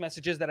the text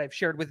messages that I've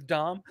shared with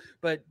Dom,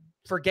 but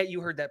forget you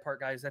heard that part,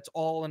 guys. That's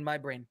all in my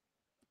brain.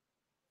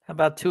 How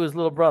about Tua's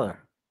little brother?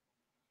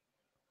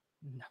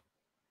 No.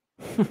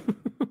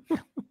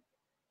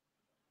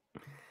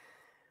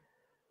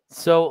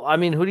 So, I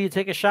mean, who do you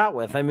take a shot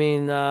with? I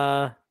mean,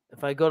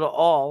 if I go to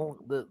all,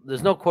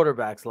 there's no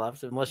quarterbacks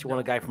left unless you want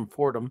a guy from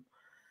Fordham.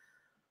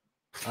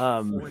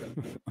 Love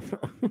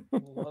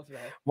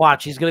that.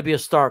 Watch, he's going to be a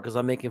star because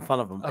I'm making fun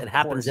of him. It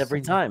happens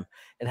every time.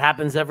 It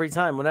happens every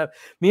time.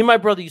 Me and my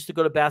brother used to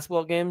go to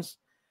basketball games,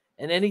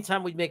 and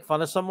anytime we'd make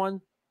fun of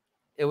someone,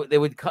 it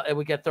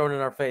would get thrown in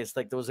our face.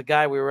 Like, there was a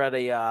guy, we were at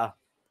a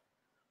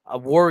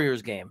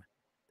Warriors game.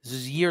 This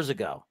is years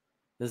ago.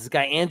 There's this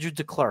guy, Andrew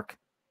DeClerc,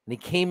 and he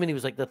came in. He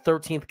was like the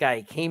 13th guy.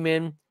 He came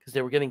in because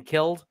they were getting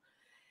killed,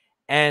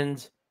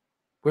 and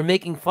we're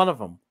making fun of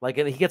him. Like,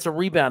 and he gets a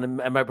rebound,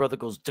 and my brother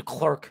goes,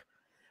 DeClerc.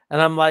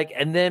 And I'm like,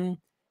 and then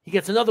he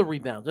gets another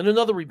rebound,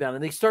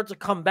 and they start to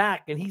come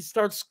back, and he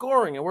starts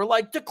scoring, and we're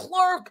like,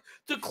 DeClerc,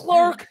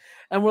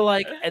 and we're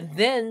like, and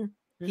then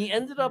he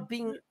ended up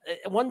being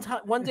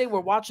one day we're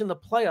watching the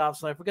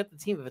playoffs, and I forget the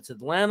team, if it's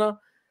Atlanta.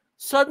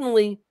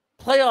 Suddenly,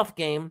 playoff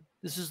game.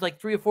 This is like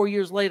 3 or 4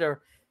 years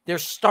later. They're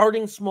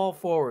starting small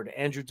forward,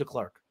 Andrew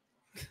DeClerc.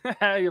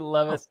 You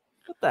love it.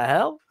 What the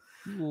hell?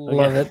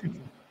 Love it.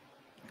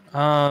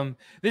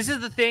 This is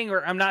the thing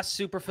where I'm not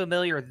super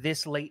familiar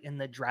this late in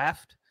the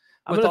draft.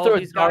 I'm going to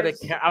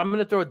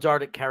throw a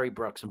dart at Kerry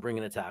Brooks and bring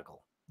in a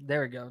tackle.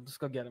 There we go. Let's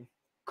go get him.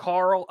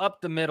 Carl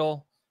up the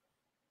middle.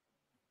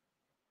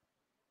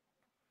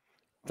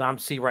 Dom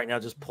C right now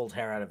just pulled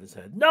hair out of his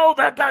head. No,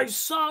 that guy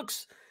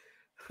sucks.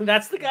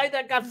 That's the guy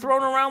that got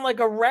thrown around like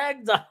a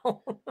rag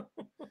doll.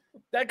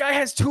 That guy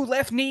has 2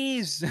 left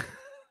knees.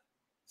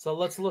 So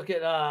let's look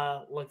at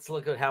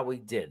how we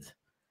did.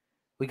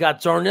 We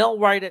got Darnell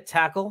Wright at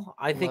tackle.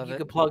 I think you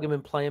could plug him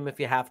and play him if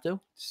you have to.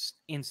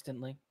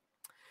 Instantly.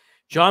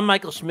 John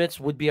Michael Schmitz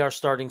would be our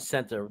starting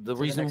center. The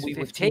reason we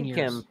would take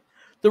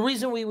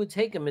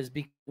him is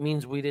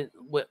means we didn't.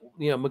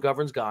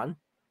 McGovern's gone.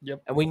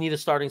 Yep. And we need a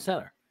starting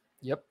center.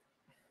 Yep.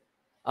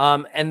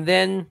 And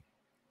then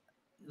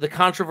the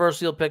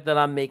controversial pick that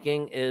I'm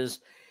making is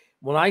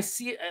when I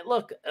see.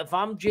 Look, if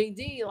I'm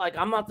JD, like,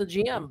 I'm not the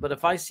GM, but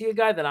if I see a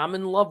guy that I'm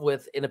in love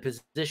with in a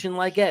position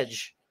like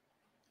edge,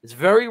 it's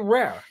very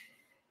rare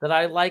that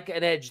I like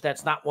an edge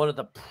that's not one of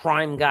the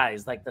prime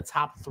guys, like the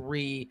top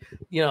 3,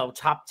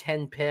 top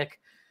 10 pick,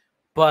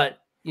 but,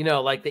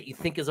 like that you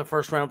think is a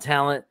first-round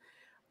talent.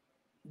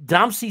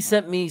 Dom C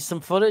sent me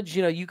some footage.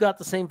 You got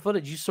the same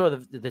footage. You saw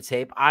the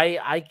tape.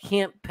 I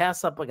can't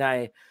pass up a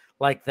guy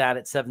like that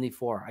at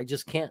 74. I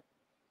just can't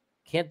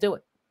do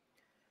it.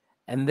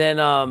 And then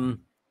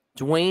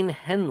Dwayne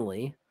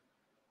Henley,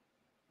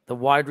 the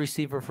wide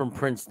receiver from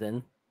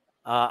Princeton.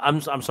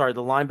 I'm sorry,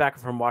 the linebacker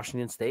from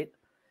Washington State.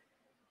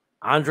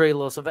 Andre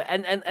Losova.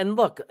 And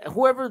look,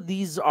 whoever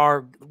these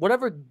are,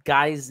 whatever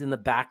guys in the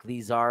back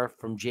these are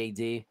from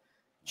JD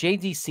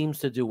seems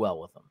to do well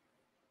with them.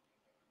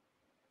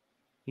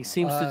 He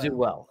seems to do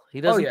well.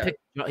 He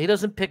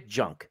doesn't pick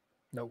junk.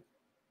 Nope.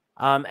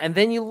 And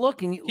then you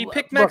look and he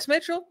picked Max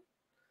Mitchell.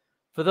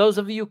 For those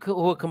of you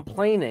who are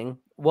complaining,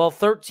 Well,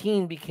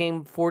 13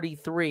 became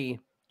 43,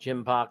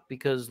 Jim Pock,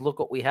 because look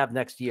what we have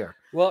next year.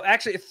 Well,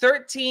 actually,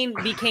 13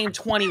 became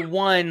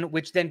 21,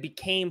 which then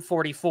became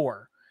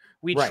 44.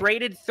 We Right.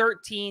 traded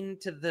 13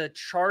 to the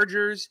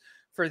Chargers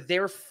for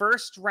their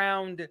first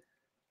round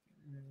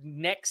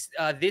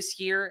this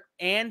year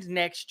and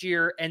next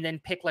year, and then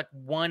pick like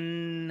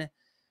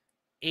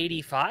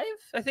 185,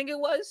 I think it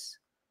was.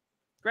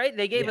 Right?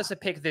 They gave us a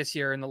pick this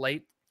year in the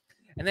late.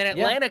 And then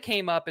Atlanta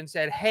came up and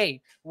said,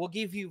 hey, we'll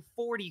give you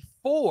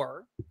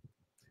 44,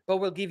 but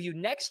we'll give you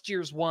next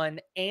year's one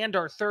and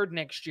our third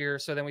next year.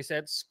 So then we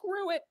said,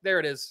 screw it. There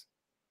it is.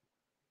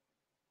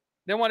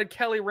 They wanted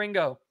Kelly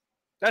Ringo.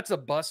 That's a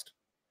bust.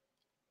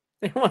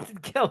 They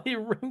wanted Kelly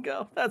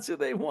Ringo. That's who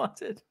they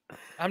wanted.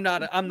 I'm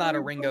not a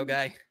Ringo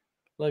guy.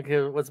 Look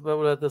here. What's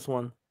about this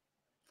one?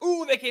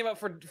 Ooh, they came up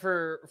for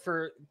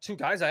two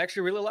guys I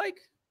actually really like.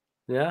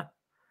 Yeah.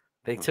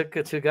 They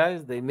took two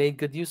guys. They made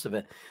good use of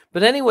it.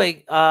 But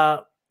anyway,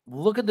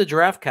 look at the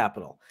draft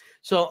capital.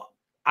 So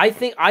I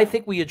think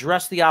we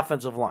address the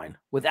offensive line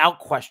without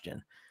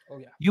question. Oh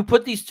yeah. You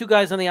put these two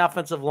guys on the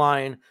offensive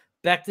line.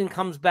 Becton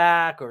comes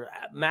back or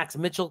Max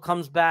Mitchell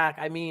comes back.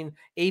 I mean,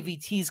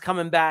 AVT's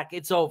coming back.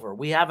 It's over.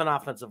 We have an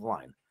offensive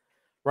line,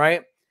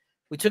 right?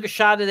 We took a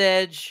shot at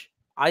edge.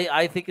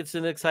 I think it's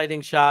an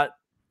exciting shot.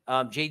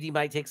 JD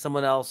might take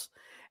someone else,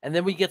 and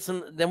then we get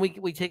some. Then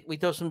we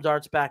throw some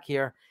darts back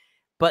here.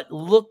 But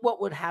look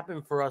what would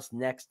happen for us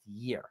next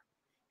year.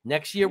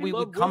 Next year, we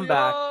would come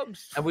back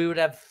and we would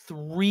have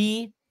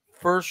 3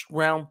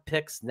 first-round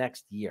picks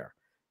next year.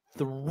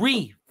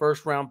 3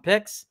 first-round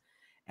picks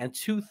and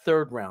 2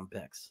 third-round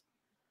picks.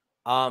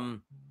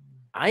 I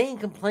ain't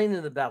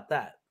complaining about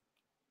that.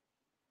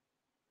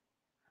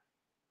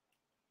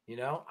 You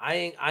know,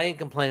 I ain't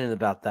complaining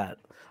about that.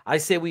 I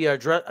say we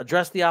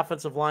address the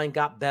offensive line,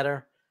 got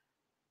better,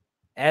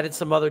 added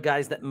some other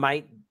guys that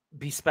might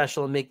be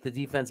special and make the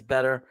defense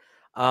better.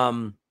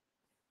 And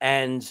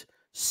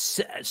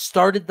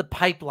started the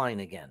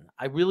pipeline again.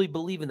 I really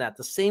believe in that.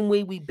 The same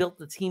way we built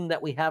the team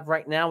that we have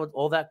right now with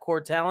all that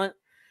core talent.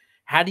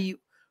 How do you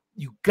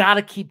got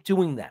to keep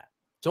doing that?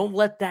 Don't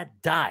let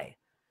that die,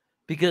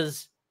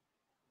 because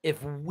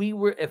if we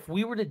were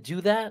to do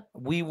that,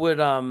 we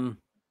would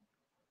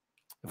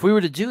if we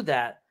were to do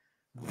that,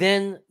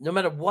 then no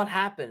matter what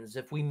happens,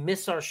 if we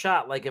miss our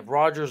shot, like if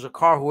Rodgers or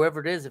Carr,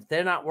 whoever it is, if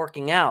they're not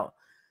working out,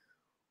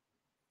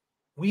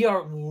 we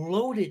are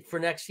loaded for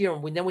next year.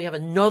 And then we have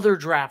another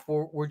draft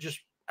where we're just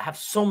have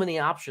so many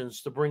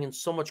options to bring in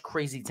so much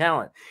crazy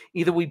talent.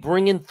 Either we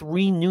bring in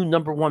 3 new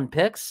number 1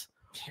 picks,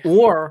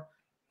 or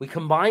we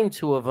combine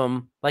 2 of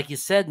them. Like you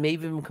said,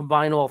 maybe even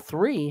combine all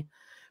 3,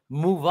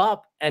 move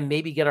up, and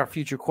maybe get our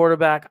future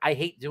quarterback. I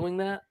hate doing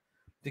that,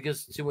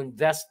 because to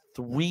invest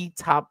 3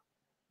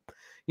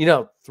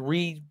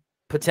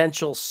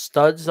 potential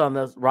studs on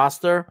the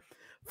roster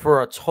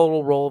for a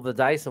total roll of the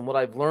dice. And what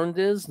I've learned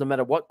is no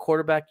matter what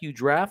quarterback you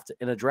draft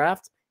in a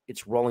draft,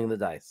 it's rolling the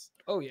dice.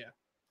 Oh, yeah.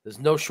 There's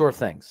no sure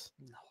things.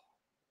 No.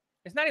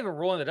 It's not even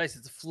rolling the dice.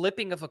 It's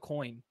flipping of a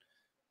coin.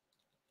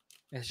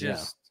 It's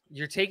just,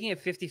 you're taking a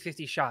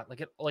 50-50 shot.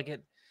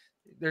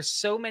 There's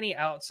so many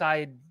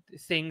outside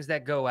things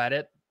that go at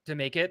it to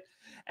make it.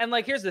 And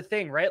here's the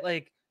thing,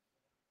 right?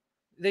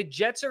 The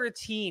Jets are a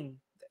team,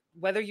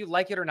 whether you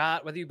like it or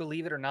not, whether you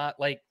believe it or not,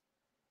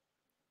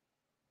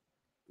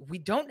 we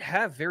don't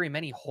have very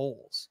many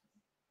holes.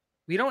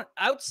 We don't,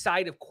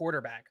 outside of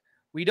quarterback,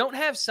 we don't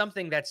have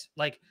something that's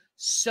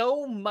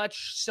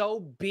so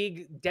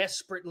big,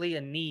 desperately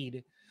in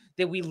need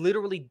that we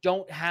literally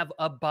don't have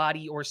a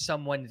body or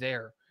someone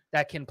there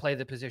that can play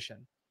the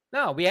position.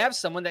 No, we have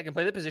someone that can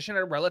play the position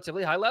at a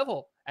relatively high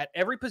level at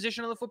every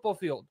position on the football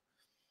field.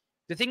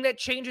 The thing that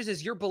changes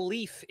is your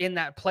belief in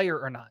that player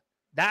or not.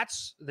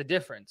 That's the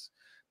difference.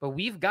 But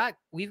we've got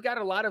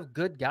a lot of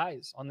good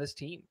guys on this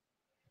team.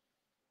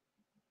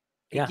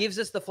 It gives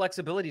us the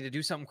flexibility to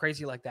do something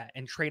crazy like that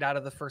and trade out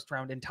of the first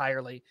round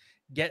entirely,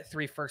 get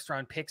 3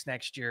 first-round picks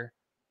next year,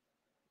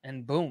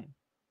 and boom.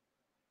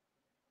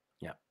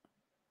 Yeah.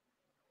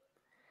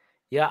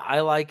 Yeah,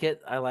 I like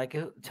it.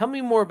 Tell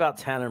me more about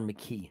Tanner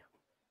McKee.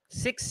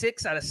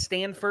 6'6" out of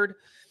Stanford.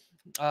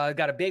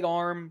 Got a big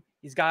arm.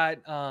 He's got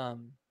all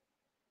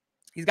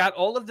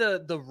of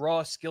the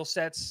raw skill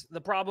sets. The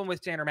problem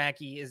with Tanner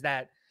McKee is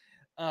that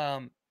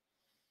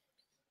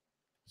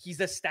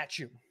he's a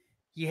statue.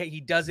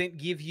 He doesn't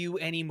give you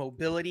any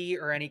mobility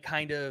or any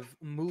kind of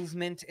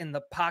movement in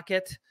the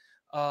pocket.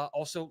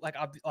 Also,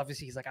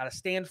 obviously he's out of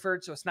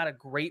Stanford, so it's not a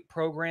great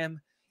program.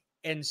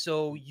 And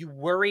so you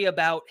worry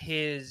about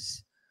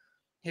his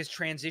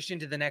transition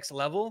to the next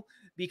level,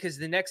 because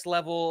the next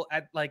level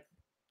at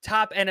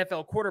top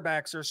NFL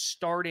quarterbacks are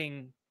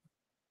starting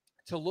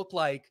to look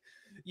like,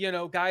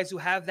 guys who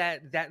have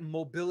that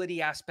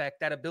mobility aspect,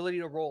 that ability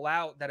to roll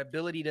out, that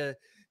ability to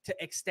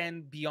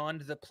extend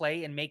beyond the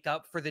play and make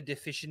up for the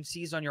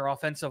deficiencies on your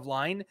offensive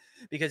line,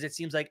 because it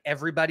seems like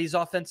everybody's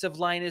offensive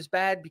line is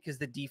bad because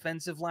the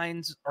defensive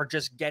lines are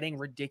just getting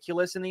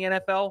ridiculous in the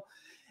NFL.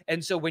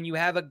 And so when you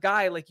have a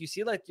guy like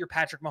your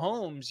Patrick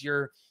Mahomes,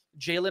 your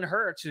Jalen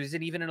Hurts, who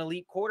isn't even an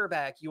elite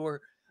quarterback,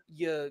 your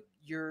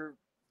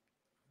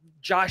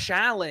Josh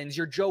Allen's,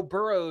 your Joe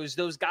Burrows,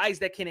 those guys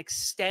that can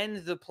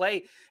extend the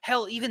play.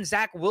 Hell, even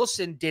Zach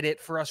Wilson did it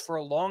for us for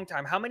a long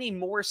time. How many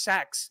more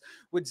sacks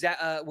would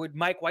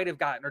Mike White have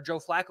gotten or Joe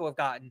Flacco have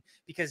gotten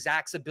because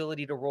Zach's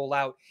ability to roll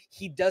out?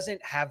 He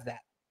doesn't have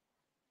that.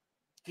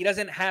 He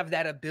doesn't have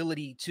that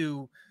ability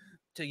to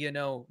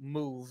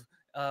move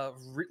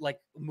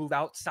move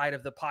outside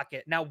of the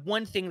pocket. Now,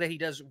 one thing that he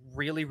does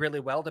really, really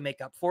well to make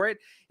up for it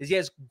is he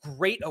has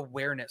great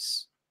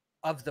awareness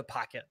of the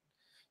pocket.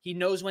 He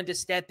knows when to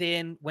step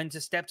in, when to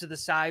step to the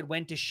side,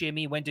 when to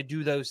shimmy, when to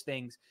do those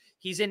things.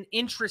 He's an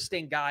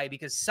interesting guy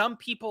because some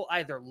people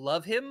either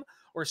love him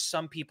or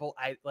some people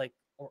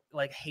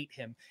hate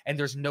him, and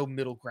there's no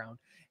middle ground.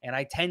 And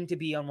I tend to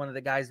be on one of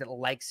the guys that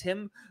likes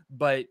him,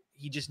 but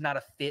he's just not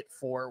a fit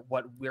for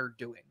what we're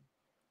doing.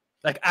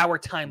 Like our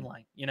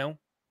timeline,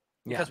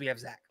 because we have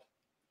Zach.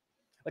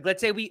 Like,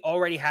 let's say we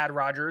already had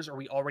Rodgers or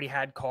we already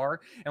had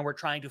Carr and we're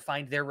trying to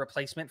find their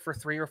replacement for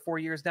 3 or 4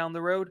 years down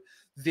the road.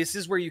 This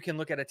is where you can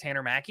look at a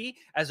Tanner Mackey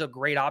as a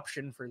great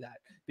option for that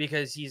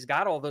because he's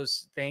got all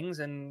those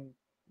things and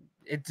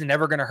it's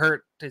never going to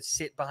hurt to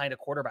sit behind a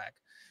quarterback,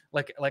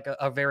 like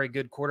a very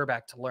good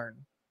quarterback to learn.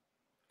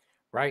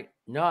 Right.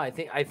 No, I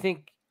think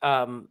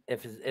they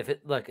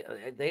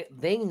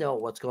know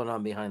what's going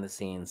on behind the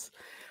scenes.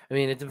 I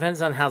mean, it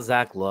depends on how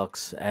Zach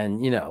looks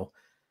and,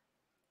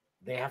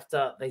 they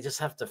just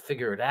have to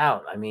figure it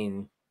out. I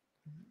mean,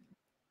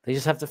 they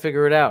just have to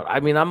figure it out. I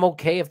mean, I'm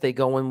okay if they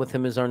go in with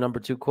him as our number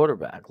 2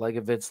 quarterback. Like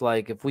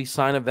if we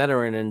sign a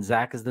veteran and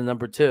Zach is the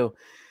number 2,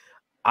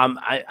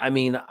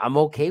 I'm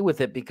okay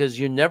with it because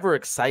you're never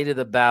excited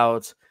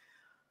about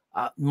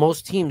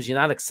most teams. You're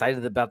not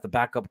excited about the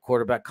backup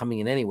quarterback coming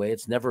in anyway.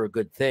 It's never a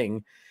good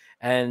thing.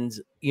 And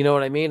you know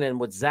what I mean? And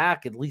with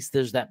Zach, at least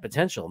there's that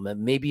potential.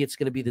 Maybe it's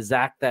going to be the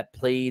Zach that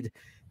played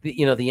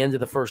the end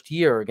of the first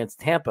year against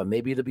Tampa.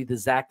 Maybe it'll be the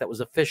Zach that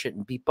was efficient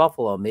and beat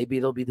Buffalo. Maybe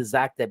it'll be the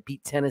Zach that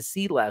beat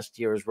Tennessee last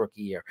year his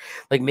rookie year.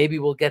 Like maybe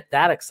we'll get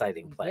that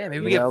exciting player. Yeah,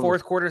 maybe we get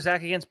fourth quarter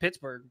Zach against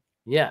Pittsburgh.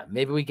 Yeah,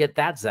 maybe we get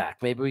that Zach.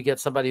 Maybe we get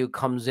somebody who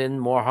comes in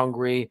more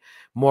hungry,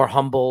 more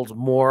humbled,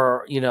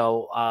 more,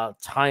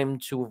 time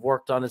to have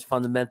worked on his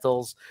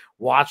fundamentals,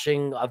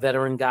 watching a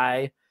veteran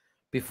guy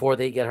before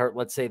they get hurt.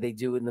 Let's say they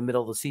do in the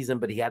middle of the season,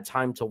 but he had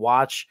time to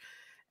watch.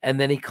 And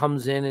then he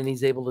comes in and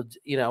he's able to,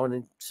 and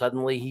then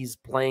suddenly he's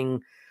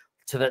playing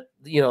to that,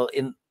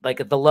 in like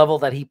at the level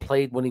that he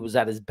played when he was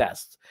at his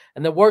best.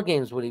 And there were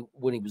games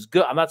when he was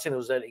good. I'm not saying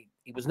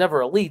he was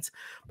never elite,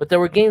 but there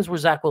were games where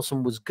Zach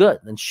Wilson was good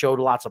and showed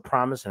lots of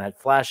promise and had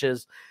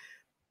flashes.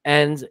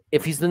 And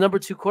if he's the number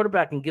 2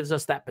 quarterback and gives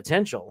us that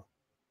potential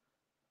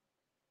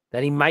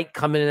that he might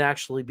come in and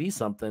actually be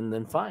something,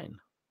 then fine.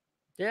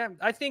 Yeah,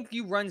 I think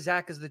you run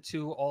Zach as the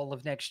 2 all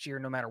of next year,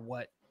 no matter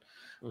what.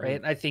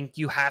 Right. I think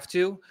you have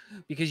to,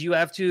 because you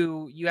have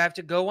to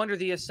go under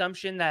the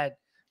assumption that,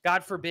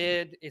 God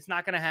forbid, it's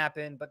not going to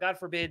happen, but God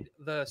forbid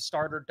the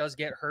starter does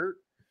get hurt.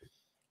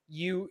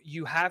 You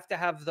have to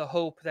have the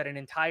hope that an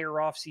entire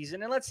offseason,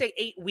 and let's say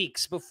 8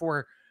 weeks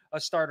before a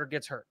starter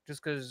gets hurt,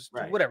 just because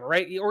whatever,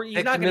 right? Or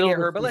he's not going to get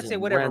hurt, but let's say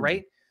whatever,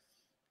 right?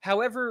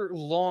 However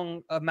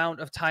long amount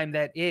of time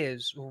that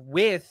is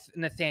with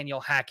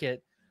Nathaniel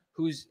Hackett,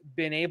 who's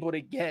been able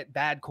to get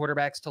bad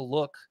quarterbacks to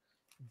look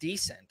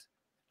decent,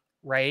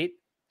 right?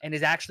 And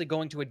is actually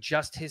going to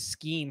adjust his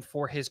scheme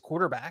for his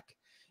quarterback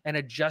and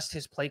adjust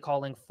his play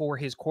calling for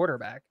his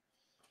quarterback.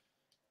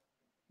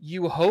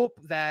 You hope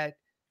that,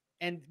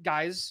 and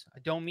guys, I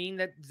don't mean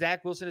that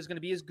Zach Wilson is going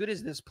to be as good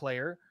as this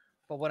player,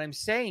 but what I'm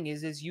saying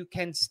is you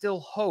can still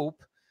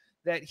hope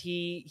that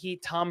he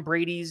Tom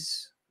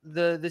Brady's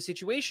the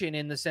situation,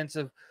 in the sense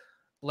of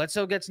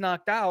Bledsoe gets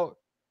knocked out,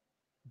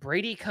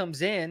 Brady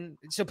comes in,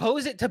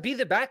 suppose it to be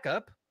the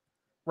backup,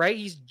 right?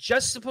 He's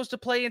just supposed to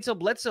play until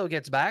Bledsoe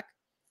gets back,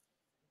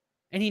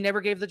 and he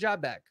never gave the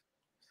job back.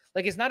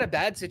 Like, it's not a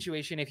bad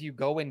situation if you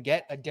go and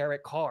get a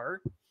Derek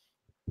Carr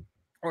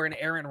or an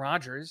Aaron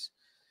Rodgers,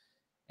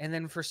 and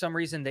then for some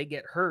reason they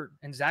get hurt,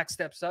 and Zach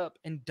steps up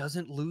and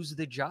doesn't lose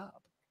the job.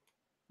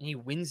 And he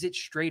wins it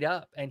straight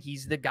up, and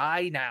he's the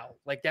guy now,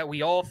 like that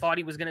we all thought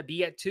he was going to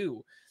be at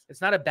 2.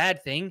 It's not a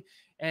bad thing.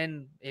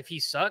 And if he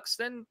sucks,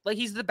 then like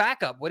he's the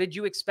backup. What did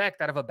you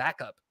expect out of a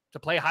backup? To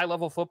play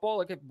high-level football?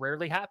 Like, it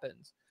rarely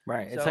happens.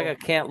 Right. It's like a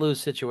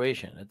can't-lose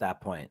situation at that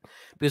point,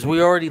 because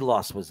we already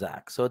lost with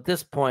Zach. So at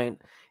this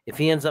point, if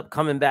he ends up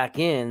coming back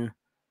in,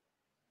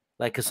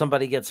 like because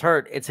somebody gets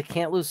hurt, it's a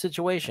can't-lose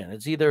situation.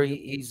 It's either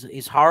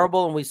he's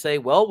horrible and we say,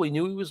 well, we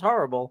knew he was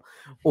horrible,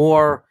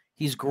 or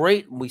he's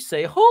great and we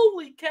say,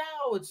 holy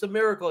cow, it's a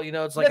miracle.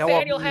 It's like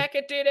Nathaniel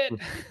Hackett did it.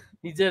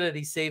 He did it.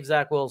 He saved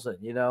Zach Wilson,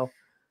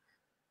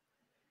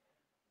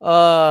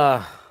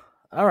 All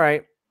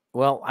right.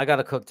 Well, I got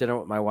to cook dinner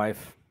with my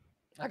wife.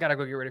 I got to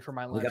go get ready for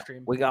my live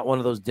stream. We got one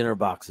of those dinner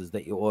boxes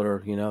that you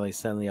order. They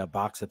send you a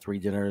box of 3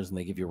 dinners and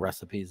they give you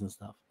recipes and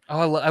stuff.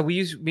 Oh,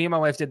 me and my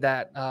wife did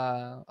that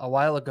a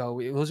while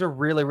ago. Those are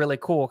really, really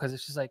cool, because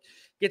it's just like,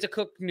 get to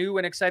cook new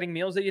and exciting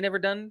meals that you never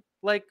done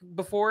like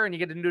before, and you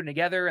get to do it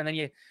together. And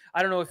then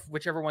I don't know if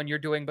whichever one you're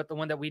doing, but the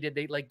one that we did,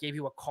 they like gave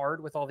you a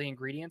card with all the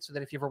ingredients so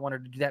that if you ever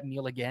wanted to do that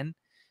meal again,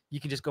 you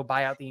can just go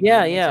buy out the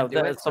ingredients. Yeah, and do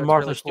that's it. the So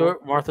Martha really Stewart,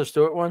 cool. Martha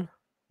Stewart one.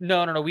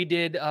 No. We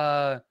did.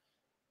 I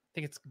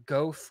think it's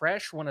Go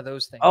Fresh, one of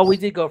those things. Oh, we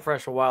did Go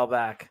Fresh a while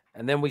back,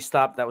 and then we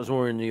stopped. That was when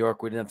we were in New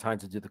York. We didn't have time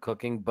to do the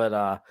cooking,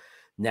 but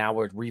now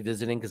we're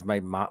revisiting because my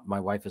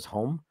wife is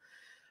home.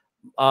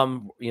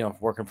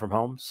 Working from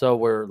home, so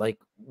we're like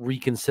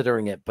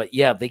reconsidering it. But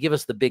yeah, they give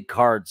us the big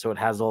card, so it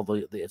has all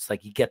the it's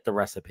like you get the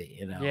recipe,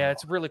 Yeah,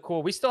 it's really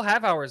cool. We still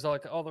have ours,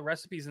 like all the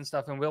recipes and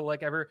stuff, and we'll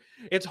like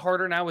it's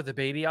harder now with the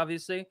baby,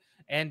 obviously,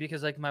 and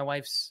because like my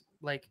wife's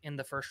like in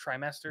the first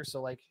trimester,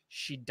 so like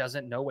she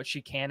doesn't know what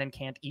she can and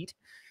can't eat,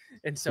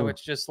 and so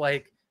it's just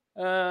like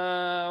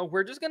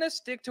we're just gonna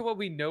stick to what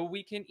we know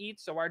we can eat.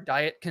 So our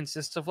diet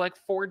consists of like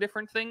 4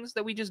 different things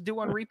that we just do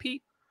on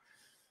repeat.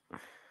 Wow.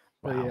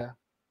 But yeah.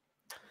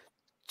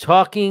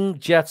 Talking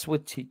Jets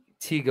with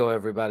Tigo,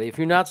 everybody. If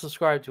you're not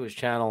subscribed to his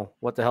channel,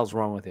 what the hell's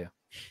wrong with you?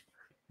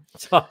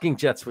 Talking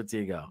Jets with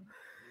Tigo.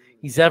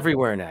 He's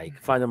everywhere now. You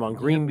can find him on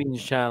Green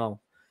Bean's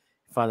channel.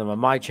 You can find him on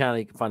my channel.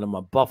 You can find him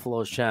on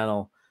Buffalo's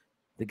channel.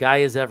 The guy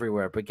is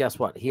everywhere. But guess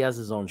what? He has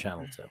his own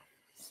channel too.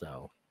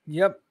 So,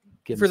 yep.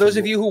 For those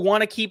of you who want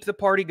to keep the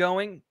party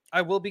going,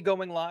 I will be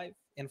going live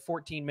in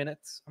 14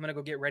 minutes. I'm going to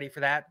go get ready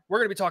for that. We're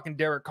going to be talking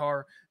Derek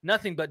Carr,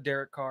 nothing but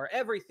Derek Carr,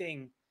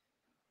 everything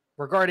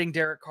regarding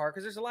Derek Carr,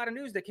 because there's a lot of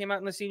news that came out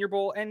in the Senior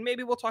Bowl, and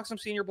maybe we'll talk some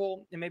Senior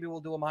Bowl, and maybe we'll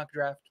do a mock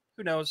draft.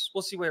 Who knows?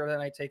 We'll see where the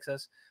night takes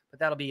us, but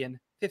that'll be in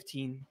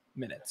 15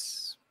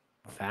 minutes.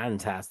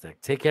 Fantastic.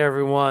 Take care,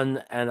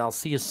 everyone, and I'll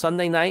see you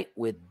Sunday night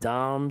with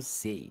Dom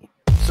C.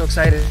 So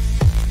excited.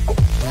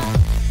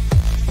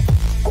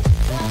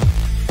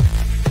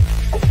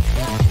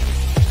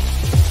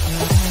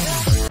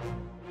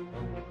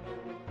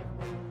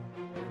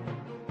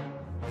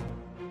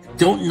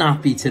 Don't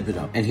not be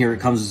Thibodeau. And here it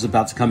comes. It's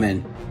about to come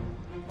in.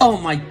 Oh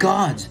my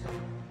God.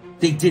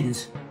 They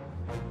didn't.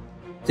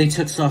 They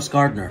took Sauce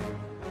Gardner.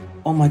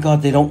 Oh my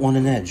God, they don't want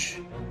an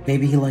edge.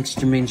 Maybe he likes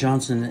Jermaine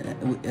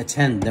Johnson at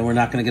 10. Then we're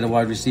not going to get a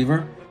wide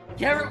receiver?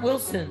 Garrett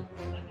Wilson,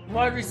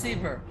 wide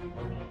receiver.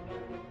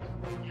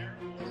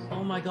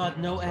 Oh my God,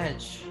 no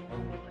edge.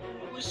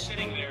 Who's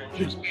sitting there?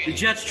 The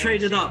Jets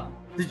traded up.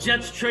 The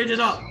Jets traded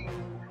up.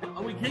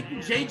 Are we taking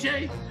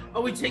JJ?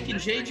 Are we taking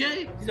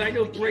JJ? Because I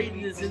know Braden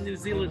is in New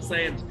Zealand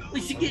saying,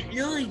 we should get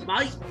 9,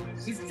 Mike.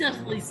 He's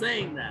definitely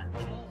saying that.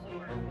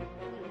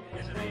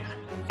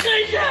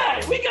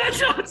 JJ! We got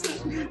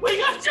Johnson! We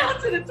got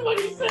Johnson at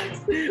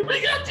 26!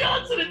 We got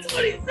Johnson at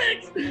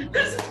 26!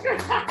 This is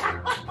great!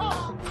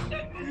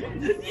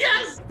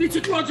 Yes! They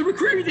took Roger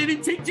McCreary. They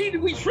didn't take Dean,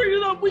 and we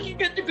traded up. We can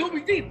get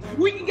Nakobe Dean.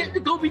 We can get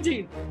Nakobe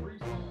Dean.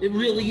 It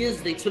really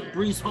is. They took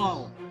Breece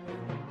Hall.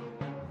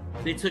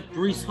 They took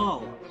Breece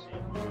Hall.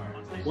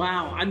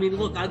 Wow. I mean,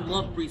 look, I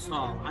love Breece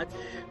Hall.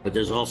 But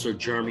there's also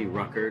Jeremy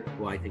Ruckert,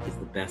 who I think is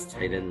the best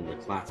tight end in the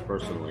class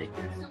personally.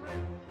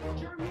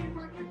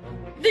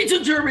 They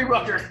took Jeremy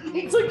Ruckert.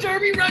 They took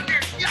Jeremy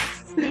Ruckert.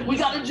 Yes! We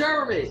got a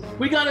Jeremy.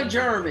 We got a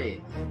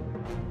Jeremy.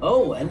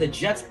 Oh, and the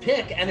Jets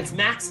pick, and it's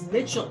Max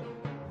Mitchell,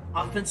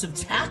 offensive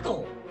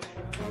tackle.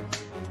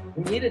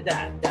 We needed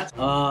that. That's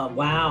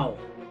wow.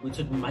 We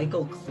took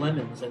Michael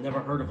Clemens. I never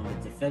heard of him.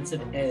 A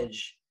defensive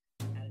edge.